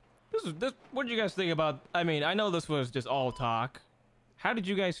 This. What did you guys think about? I mean, I know this was just all talk. How did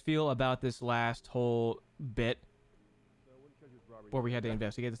you guys feel about this last whole bit where we had to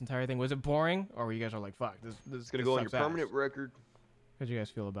investigate this entire thing? Was it boring, or were you guys are like, "Fuck, this It's gonna go on your sucks ass? permanent record. How did you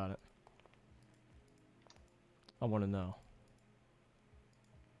guys feel about it? I want to know.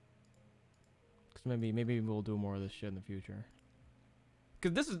 Cause maybe we'll do more of this shit in the future.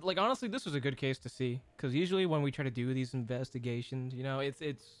 Cause this is like honestly, this was a good case to see. Cause usually when we try to do these investigations, you know, it's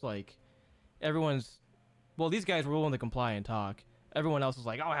like everyone's, well, these guys were willing to comply and talk. Everyone else is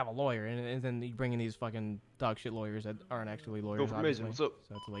like, oh, I have a lawyer, and then you bring in these fucking dog shit lawyers that aren't actually lawyers. for Mason, obviously. what's up?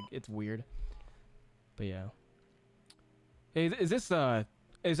 So it's like it's weird. But yeah. Hey,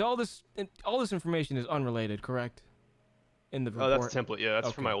 is all this information is unrelated, correct? In the report? Oh, that's a template. Yeah,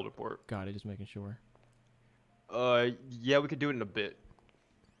 that's from my old report. Got it. Just making sure. Yeah, we could do it in a bit.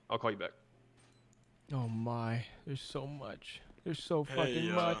 I'll call you back. Oh my, there's so much. There's so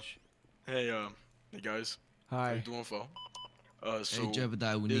fucking much. Hey guys. Hi. How you doing, fo? So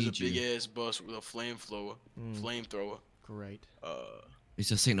Jebediah, we there's a need you. big ass bus with a flamethrower. Great.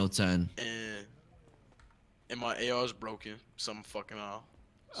 It's a signal 10. And my AR's broken. Some fucking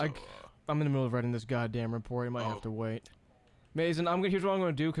So, I'm in the middle of writing this goddamn report. I might have to wait. Mason, here's what I'm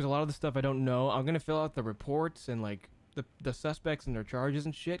gonna do because a lot of the stuff I don't know. I'm gonna fill out the reports and like the suspects and their charges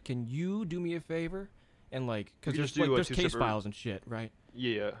and shit. Can you do me a favor? And like, cause there's case files and shit, right?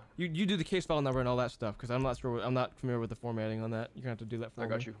 Yeah. You do the case file number and all that stuff, cause I'm not familiar with the formatting on that. You're gonna have to do that for me. I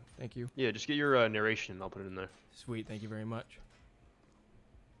got you. Thank you. Yeah, just get your narration and I'll put it in there. Sweet, thank you very much.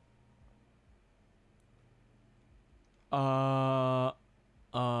 Where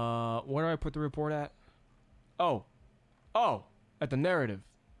do I put the report at? Oh, at the narrative.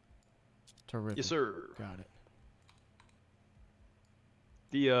 Terrific. Yes, sir. Got it.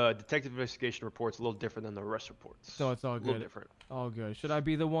 The detective investigation report's a little different than the arrest reports. So it's all good. A little different. All good. Should I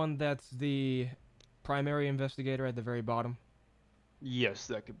be the one that's the primary investigator at the very bottom? Yes,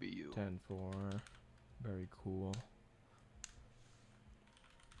 that could be you. 10-4. Very cool.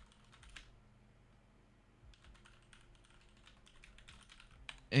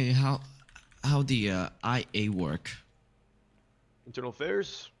 Hey, how the IA work? Internal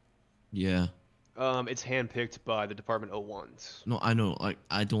Affairs? Yeah. It's handpicked by the Department 01s. No, I know. Like,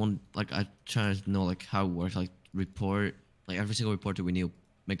 I don't like. I try to know like how it works. Like, report. Like every single report that we need to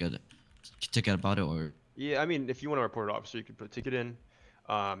make a ticket about it, or. Yeah, I mean, if you want to report an officer, you can put a ticket in.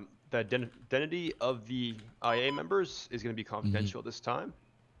 The identity of the IA members is going to be confidential at this time.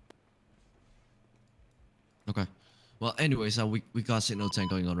 Okay. Well, anyways, we got signal 10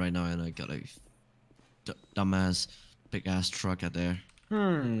 going on right now, and I got a dumbass big ass truck out there.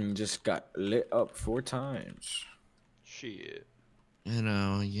 Just got lit up 4 times. Shit. You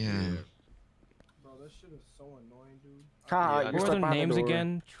know, yeah. Bro, that shit is so annoying, dude. What were their names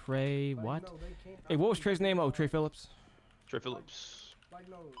again? Trey, what? Hey, what was Trey's name? Oh, Trey Phillips. Trey Phillips. Like,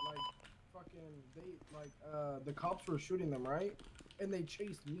 no, like, the cops were shooting them, right? And they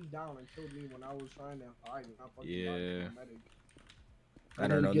chased me down and killed me when I was trying to hide. And I fucking got medic. I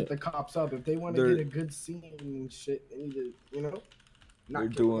don't know. Get the cops up if they want to get a good scene and shit. They need to, you know,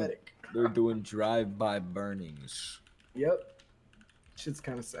 not kill the medic. They're doing drive-by burnings. Yep. Shit's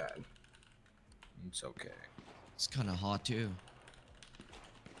kind of sad. It's okay. It's kind of hot too.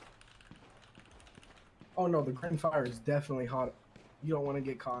 Oh no, the Grand Fire is definitely hot. You don't want to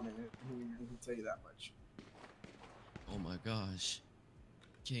get caught in it. I can tell you that much. Oh my gosh.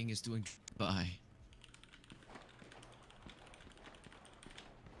 King is doing bye.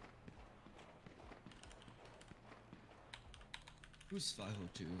 Who's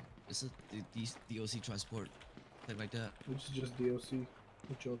 502? Is it the DOC transport? Thing like that? Which is just DOC.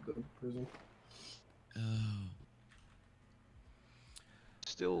 Which is the prison. Oh.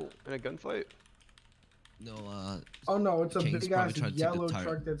 Still in a gunfight? No, oh no, it's a King's big ass probably trying to take yellow the tire.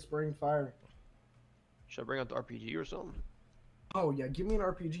 truck that's spraying fire. Should I bring out the RPG or something? Oh yeah, give me an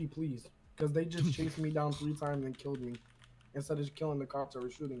RPG, please. Because they just chased me down 3 times and killed me. Instead of just killing the cops that were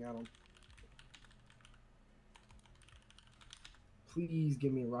shooting at them. Please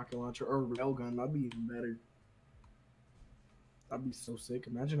give me a rocket launcher or a railgun. That'd be even better. That'd be so sick.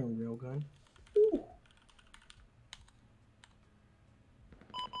 Imagine a railgun. Ooh.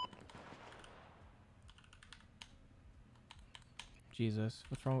 Jesus,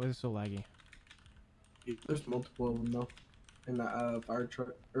 what's wrong with it? It's so laggy. There's multiple of them though. In the fire truck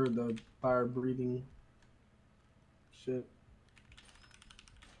or the fire breathing shit.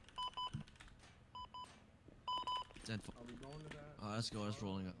 Are we going to that? Oh, let's go. Let's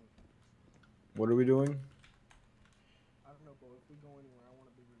rolling up. What are we doing? I don't know, bro. If we go anywhere, I want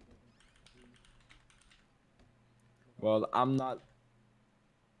to be with them. Well, I'm not.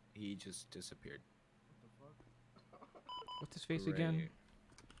 He just disappeared. What's his face again?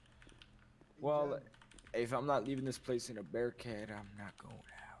 Well, if I'm not leaving this place in a Bearcat, I'm not going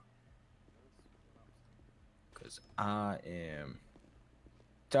out. Cause I am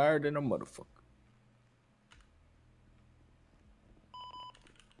tired than a motherfucker.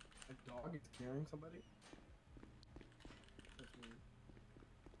 A dog is carrying somebody? That's weird.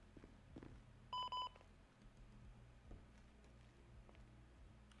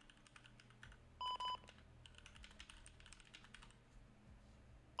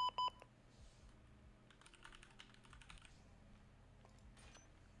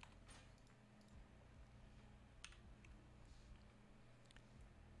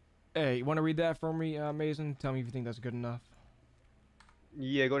 Hey, you want to read that for me, Mason? Tell me if you think that's good enough.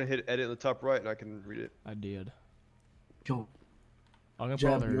 Yeah, go ahead and hit edit in the top right and I can read it. I did. Yo. I'm gonna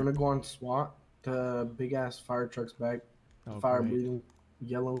Jeb, bother. you wanna go on SWAT? The big ass fire truck's back. Oh, Fire great. breathing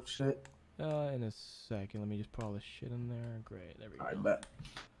yellow shit. In a second, let me just put all this shit in there. Great, there we go. I bet.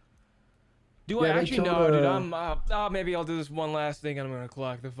 Do Yeah, I they actually killed, know, dude? I'm maybe I'll do this one last thing and I'm gonna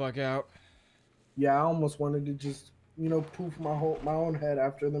clock the fuck out. Yeah, I almost wanted to just, poof my own head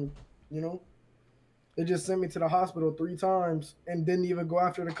after them, They just sent me to the hospital 3 times and didn't even go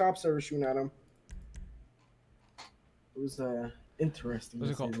after the cops that were shooting at them. It was interesting.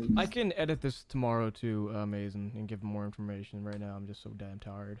 What's it to say called? the least. I can edit this tomorrow to Mason and give him more information. Right now, I'm just so damn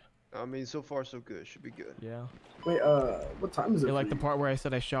tired. I mean, so far so good. Should be good. Yeah. Wait, what time is it? You for like the you? part where I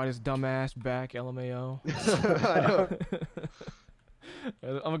said I shot his dumb ass back, LMAO? I know.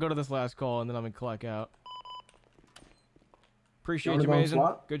 I'm gonna go to this last call and then I'm gonna clock out. Appreciate wanna you, go on Mason.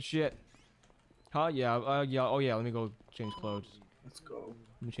 SWAT? Good shit. Huh? Yeah. Yeah. Oh yeah. Let me go change clothes. Let's go.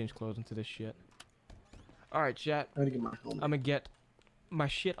 Let me change clothes into this shit. All right, chat. I gotta get my helmet. I'm gonna get my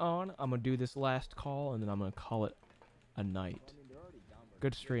shit on. I'm gonna do this last call and then I'm gonna call it a night.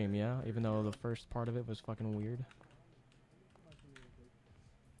 Good stream, yeah. Even though the first part of it was fucking weird.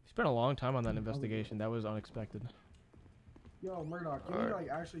 Spent a long time on that investigation. That was unexpected. Yo, Murdoch, can you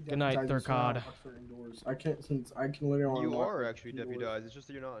actually Good night, deputize me so I don't Thurcod. walk certain doors? I can't since I can literally. You unlock are the actually doors. deputized. It's just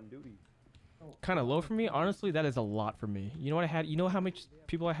that you're not on duty. Kind of low for me. Honestly, that is a lot for me. You know what I had? You know how much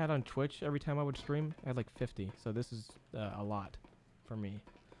people I had on Twitch every time I would stream? I had like 50. So this is a lot for me.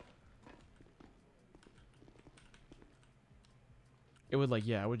 It would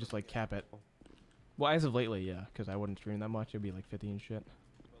I would just cap it. Well, as of lately, yeah, because I wouldn't stream that much. It'd be like 50 and shit.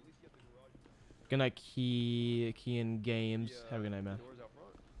 Good night, Keyan Games. Have a good night, man.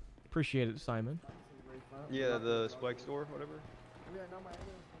 Appreciate it, Simon. Yeah, the Spike store, whatever.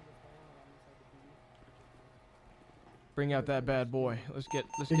 Bring out that bad boy. Let's get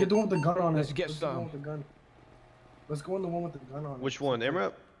Get the one with the gun on it. Let's get Let's the one some. with the gun. Let's go in the one with the gun on it. Which one,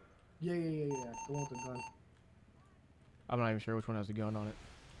 AMRAP? Yeah. The one with the gun. I'm not even sure which one has the gun on it.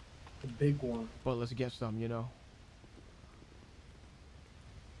 The big one. But let's get some,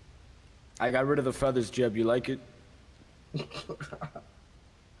 I got rid of the feathers, Jeb. You like it?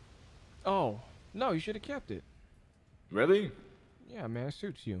 Oh, no, you should have kept it. Really? Yeah, man, it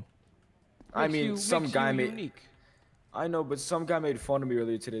suits you. I Makes mean, you- some makes guy you made. unique. I know, but some guy made fun of me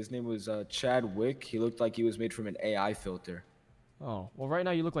earlier today. His name was Chad Wick. He looked like he was made from an AI filter. Oh, well, right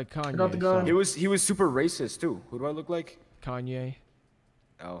now you look like Kanye. got the gun. He was super racist too. Who do I look like? Kanye.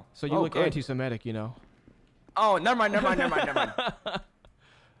 Oh. So you look good. anti-Semitic, Oh, never mind.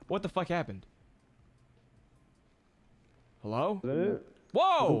 What the fuck happened? Hello? Is that it?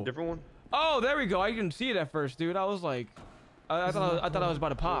 Whoa! Different one? Oh, there we go. I didn't see it at first, dude. I was like, I thought I was about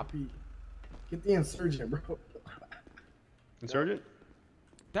to pop. Get the insurgent, bro. Insurgent?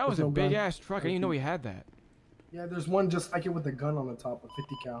 That was There's a no big gun. ass truck. I didn't even know we had that. Yeah, there's one just like it with the gun on the top, a 50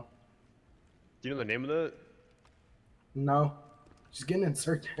 cal. Do you know the name of that? No. Just get an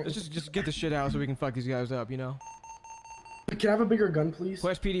insurgent. Let's just get the shit out so we can fuck these guys up, Can I have a bigger gun, please?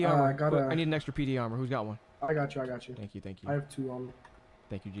 Where's PD armor? I got I need an extra PD armor. Who's got one? I got you. Thank you. I have 2 on me.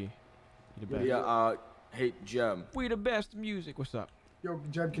 Thank you, G. You the best. Yeah. Hey, Jeb. We the best music. What's up? Yo,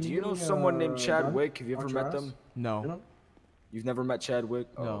 Jeb, can Do you you give know me, someone named Chad gun? Wick? Have you ever Out your met ass? them? No. You know? You've never met Chad Wick?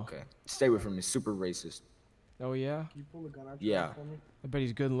 Oh, No. okay. Stay away from me. Super racist. Oh yeah. Can you pull the gun out your Yeah. ass for me? I bet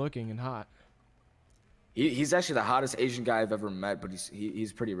he's good looking and hot. He's actually the hottest Asian guy I've ever met, but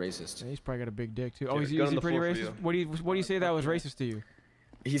he's pretty racist. And he's probably got a big dick too. Oh, Dude, is gun on he the pretty floor for racist? you. What do you say that was racist to you?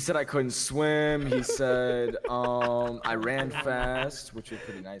 He said I couldn't swim. He said I ran fast, which was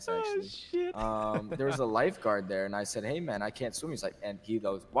pretty nice actually. Shit. There was a lifeguard there, and I said, "Hey man, I can't swim." He's like, and he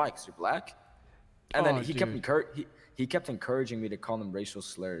goes, "Why? 'Cause you're black?" And then Oh, he dude. kept encouraging me to call him racial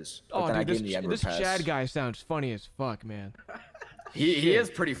slurs. But Oh, then I dude, gave him the Edward this pass. Chad guy sounds funny as fuck, man. He is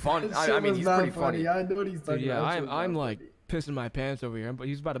pretty fun. That I shit mean, was he's not pretty funny. I know what he's Dude, talking yeah, about. That shit was I'm not like funny. pissing my pants over here, but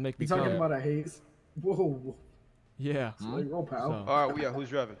he's about to make me You talking come. about a haze? Whoa. Yeah. Like, roll, pal. So- All right, who's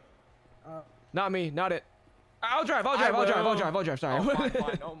driving? Not me, not it. I'll drive. Sorry. Oh,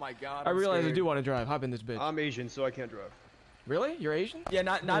 fine. Oh my God. I I'm realize I scared. do want to drive. Hop in this bitch. I'm Asian, so I can't drive. Really? You're Asian? Yeah,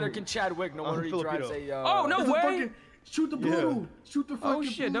 neither can Chad Wick. No I'm wonder he drives Filipino. a. Oh, no There's a way. fucking- Shoot the blue. Shoot the fucking Oh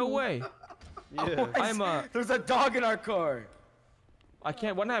shit! No blue. way. Yeah. I'm There's a dog in our car. I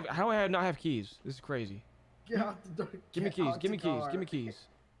can't. What? How do I not have keys? This is crazy. Get out the door. Give me Get keys. out Give me the keys. car. Give me keys.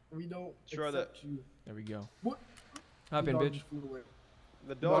 We don't Try accept you. There we go. What? Hop in, Dog bitch. just flew away.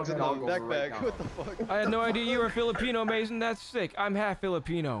 The dog's in the Dog over right backpack. now. What the fuck? I had no idea you were Filipino, Mason. That's sick. I'm half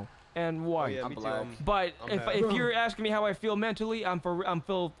Filipino and Oh, white. yeah, I'm me too. black. But I'm if half. if you're asking me how I feel mentally, I'm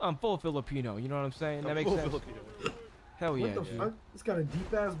full Filipino. You know what I'm saying? That makes full sense. Filipino. Hell yeah. What the G. fuck? It's got a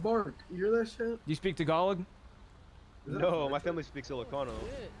deep ass bark. You hear that shit? Do you speak Tagalog? Is that No, a- my family speaks Ilocano.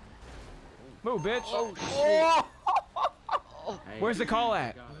 Move, bitch. Oh, Where's the call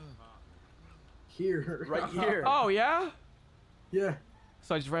at? Here. Right here. Oh, yeah? Yeah.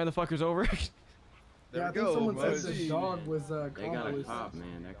 So I just ran the fuckers over? Yeah, I think someone said the dog was Cobblers.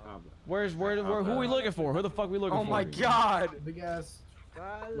 man. That cobbler. Who are we looking for? Who the fuck we looking for? Oh my god. Big ass.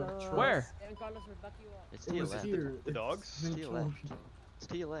 Where? It's to your left. Here. The dogs? It's to your left. It's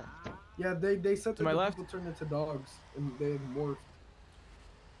to your left. Yeah, they said To that my the left? people turned into dogs and they had morphed.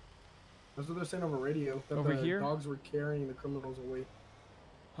 That's what they're saying over radio. That Over the here? dogs were carrying the criminals away.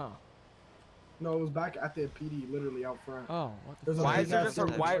 Huh. No, it was back at the PD, literally out front. Oh, what the There's a Why big is there ass just a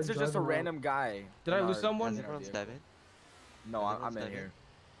truck why is there just a driving around. random guy? Did I in lose our someone? Everyone's area? diving. No, I'm Everyone's in diving. here.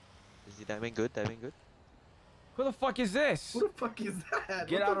 Is he diving good? Diving good? Who the fuck is this? Who the fuck is that?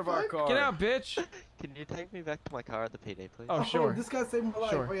 Get What out the of our fuck? car. Get out, bitch. Can you take me back to my car at the payday, please? Oh, sure. This guy saved my life.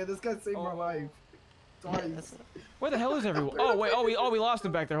 Sure. Oh yeah, this guy saved my life. Twice. Where the hell is everyone? Oh, wait. We lost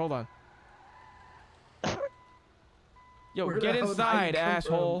him back there. Hold on. Yo, Where the get hell did inside, I come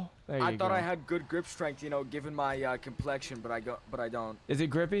asshole. There you I thought go. I had good grip strength, you know, given my complexion, but I don't. Is it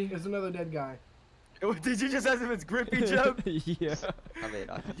grippy? There's another dead guy. Did you just ask if it's grippy, Jeb? Yeah. I mean,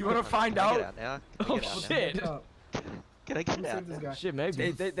 You wanna find can I out? get out now? Can I Oh, get out now? shit. Can I get Who out saved this now? guy? Shit,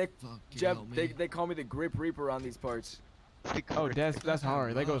 maybe. Jeb, they call me the grip reaper on these parts. Oh, that's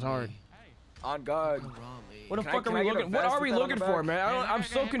hard. That goes hard. On guard. What the Can fuck I are we get a looking? What vest are with we that on looking the for, back? man? I'm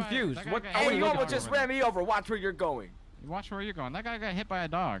so confused. What are Hey, we you looking almost for? just ran me over. Watch where you're going. Watch where you're going. That guy got hit by a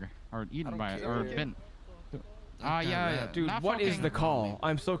dog, or eaten by, care. or been. Yeah, Dude, not what is fucking- the call?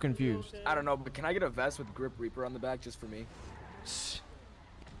 I'm so confused. I don't know, but can I get a vest with grip reaper on the back just for me?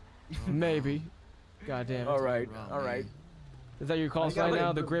 Maybe. God damn it. All right, all right. Is that your call I got sign like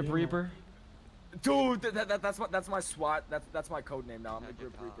now? The Grip Grip Reaper. Reaper? Dude, that's my SWAT. That's my code name now. I'm the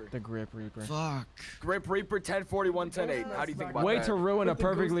grip reaper. The Grip Reaper. Fuck. Grip reaper 1041 10-8. How do you think about Way that? to ruin a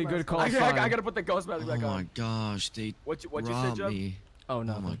perfectly good call I sign. gotta put the ghost mask Oh back my on. gosh, they What you say, robbed Jeb? me. Oh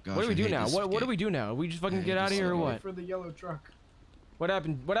no. Oh my gosh, What do we I do hate now? this What do game. we do now? We just fucking I get hate out of this here or game. what? For the yellow truck. What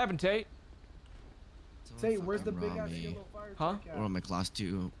happened? What happened, Tate? Tate, where's the big robbed ass me. yellow fire Huh? truck at? We're on my class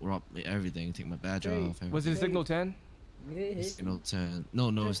 2. Robbed me everything. Take my badge Hey, off. Was it everything. Signal 10? Signal 10. No,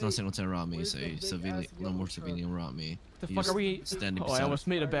 it's not Signal 10 robbed me. Where's It's the a big civilian. ass No more yellow civilian robbed me. The He fuck was are we? standing Oh, I beside almost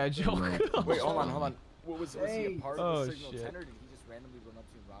made a bad the joke. road. Wait, hold on, Robbed hold on. me. Was he a part Oh, of the signal shit. 10 or did he just randomly run up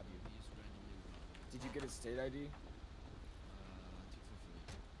to you and rob you? Did you get his state ID?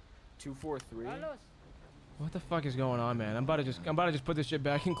 243. What the fuck is going on, man? I'm about to just put this shit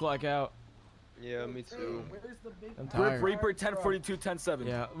back and clock out. Yeah, me too. Where's the big I'm Grip tired. Reaper 1042 10-7.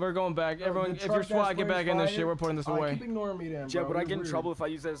 Yeah, we're going back. The Everyone, if truck you're that SWAT, get sprayed back in this fire? shit. We're putting this away. Keep ignoring me then, Jeb, bro. would I It's get in weird. trouble if I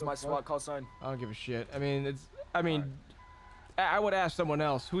use that as my The SWAT fuck? call sign? I don't give a shit. I mean, I would ask someone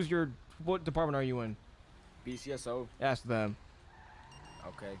else. What department are you in? BCSO. Ask them.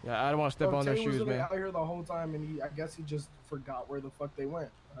 Okay. Yeah, I don't want to step Bro, on their Tate was shoes, literally man. out here the whole time, and I guess he just forgot where the fuck they went.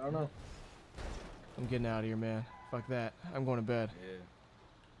 I don't know. I'm getting out of here, man. Fuck that. I'm going to bed. Yeah.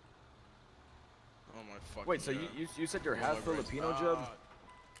 Oh my fucking Wait, so God. you said you're Oh, half my brain's Filipino, bad. Jeb?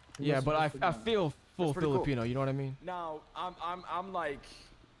 Yeah, but I feel full That's pretty cool. Filipino. You know what I mean? No, I'm like.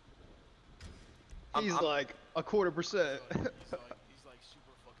 He's like a 1/4%. He's like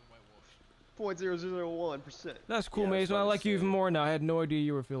super fucking whitewashed. 0.0001%. That's cool, Yeah, Mason. that's I what like I you even said. more now. I had no idea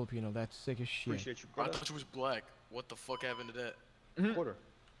you were Filipino. That's sick as shit. Appreciate you, I brother. thought you was black. What the fuck happened to that? Quarter.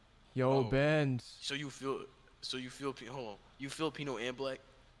 Yo, Oh. Benz. So you feel hold on. You Filipino and black?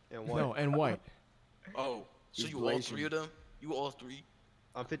 And white. No, and white. Oh, so He's you all Malaysian. three of them? You all three?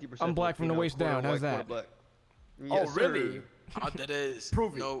 I'm 50%. I'm black from the Filipino, waist quarter down. How's white, that? quarter black. Oh, Yes, really? sir. That is.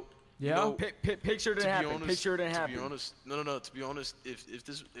 Prove it. No. Yeah? No, Picture it to didn't be happen. honest, Picture it didn't to happen. be honest, no. To be honest,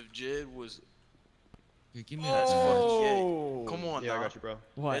 if Jed was, Hey, give me that's that. fucking Oh. Come on, Yeah, I nah. got you, bro.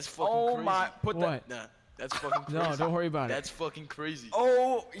 What? That's fucking Oh crazy. my! Put What? Nah, that's fucking crazy. No, don't worry about it. That's fucking crazy.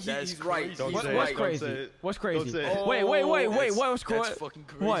 Oh, That's he's right. crazy. Don't He's say it. What's right. Don't crazy? say it. What's crazy? Don't say it. Wait. That's- What's that's crazy? fucking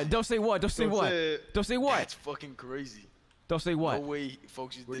crazy. What? Don't say what? Don't say Don't what? say it. Don't say what? That's fucking crazy. Don't say what? No way,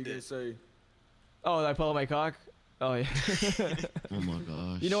 folks, you What are you did gonna that. say? Oh, I pull out my cock? Oh, yeah. Oh my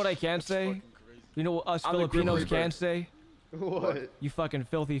gosh. You know what I can say? Fucking crazy. You know what us I'm the Grim Filipinos Reaper. can say? What? You fucking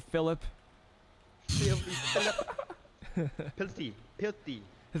filthy Philip. Pilty. Pilty.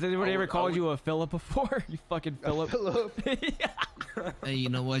 Has anybody ever I called would- you a Philip before? You fucking Philip. Philip. Hey, you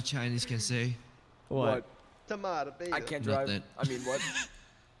know what Chinese can say? What? Tomato. I can't drive. Nothing. I mean, what?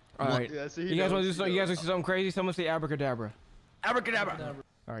 All right. Yeah, see, You guys want to do something? You guys want to do something crazy? Someone say abracadabra. Abracadabra.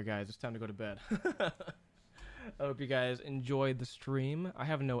 All right, guys, it's time to go to bed. I hope you guys enjoyed the stream. I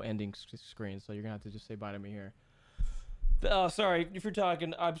have no ending screen, so you're gonna have to just say bye to me here. Oh, sorry. If you're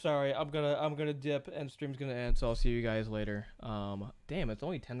talking, I'm sorry. I'm gonna dip, and stream's gonna end. So I'll see you guys later. Damn, it's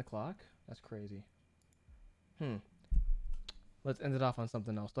only 10 o'clock. That's crazy. Let's end it off on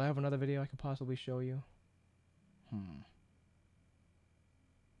something else. Do I have another video I could possibly show you?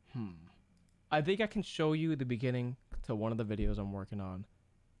 I think I can show you the beginning to one of the videos I'm working on.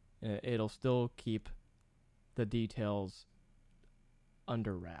 It'll still keep the details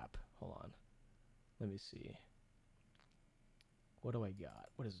under wrap. Hold on. Let me see. What do I got?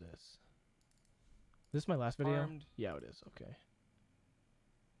 What is this? This is my last video? Armed. Yeah, it is. Okay.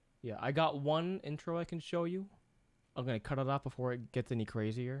 Yeah, I got one intro I can show you. I'm going to cut it off before it gets any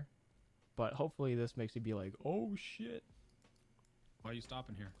crazier. But hopefully this makes you be like, oh shit. Why are you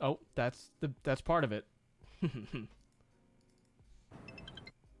stopping here? Oh, that's part of it.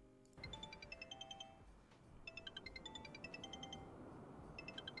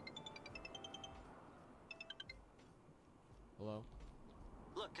 Hello?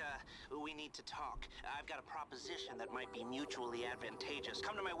 Look, we need to talk. I've got a proposition that might be mutually advantageous.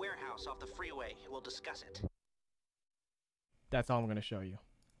 Come to my warehouse off the freeway. We'll discuss it. That's all I'm going to show you.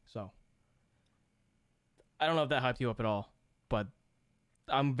 So, I don't know if that hyped you up at all, but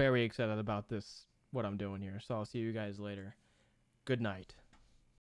I'm very excited about this, what I'm doing here. So I'll see you guys later. Good night.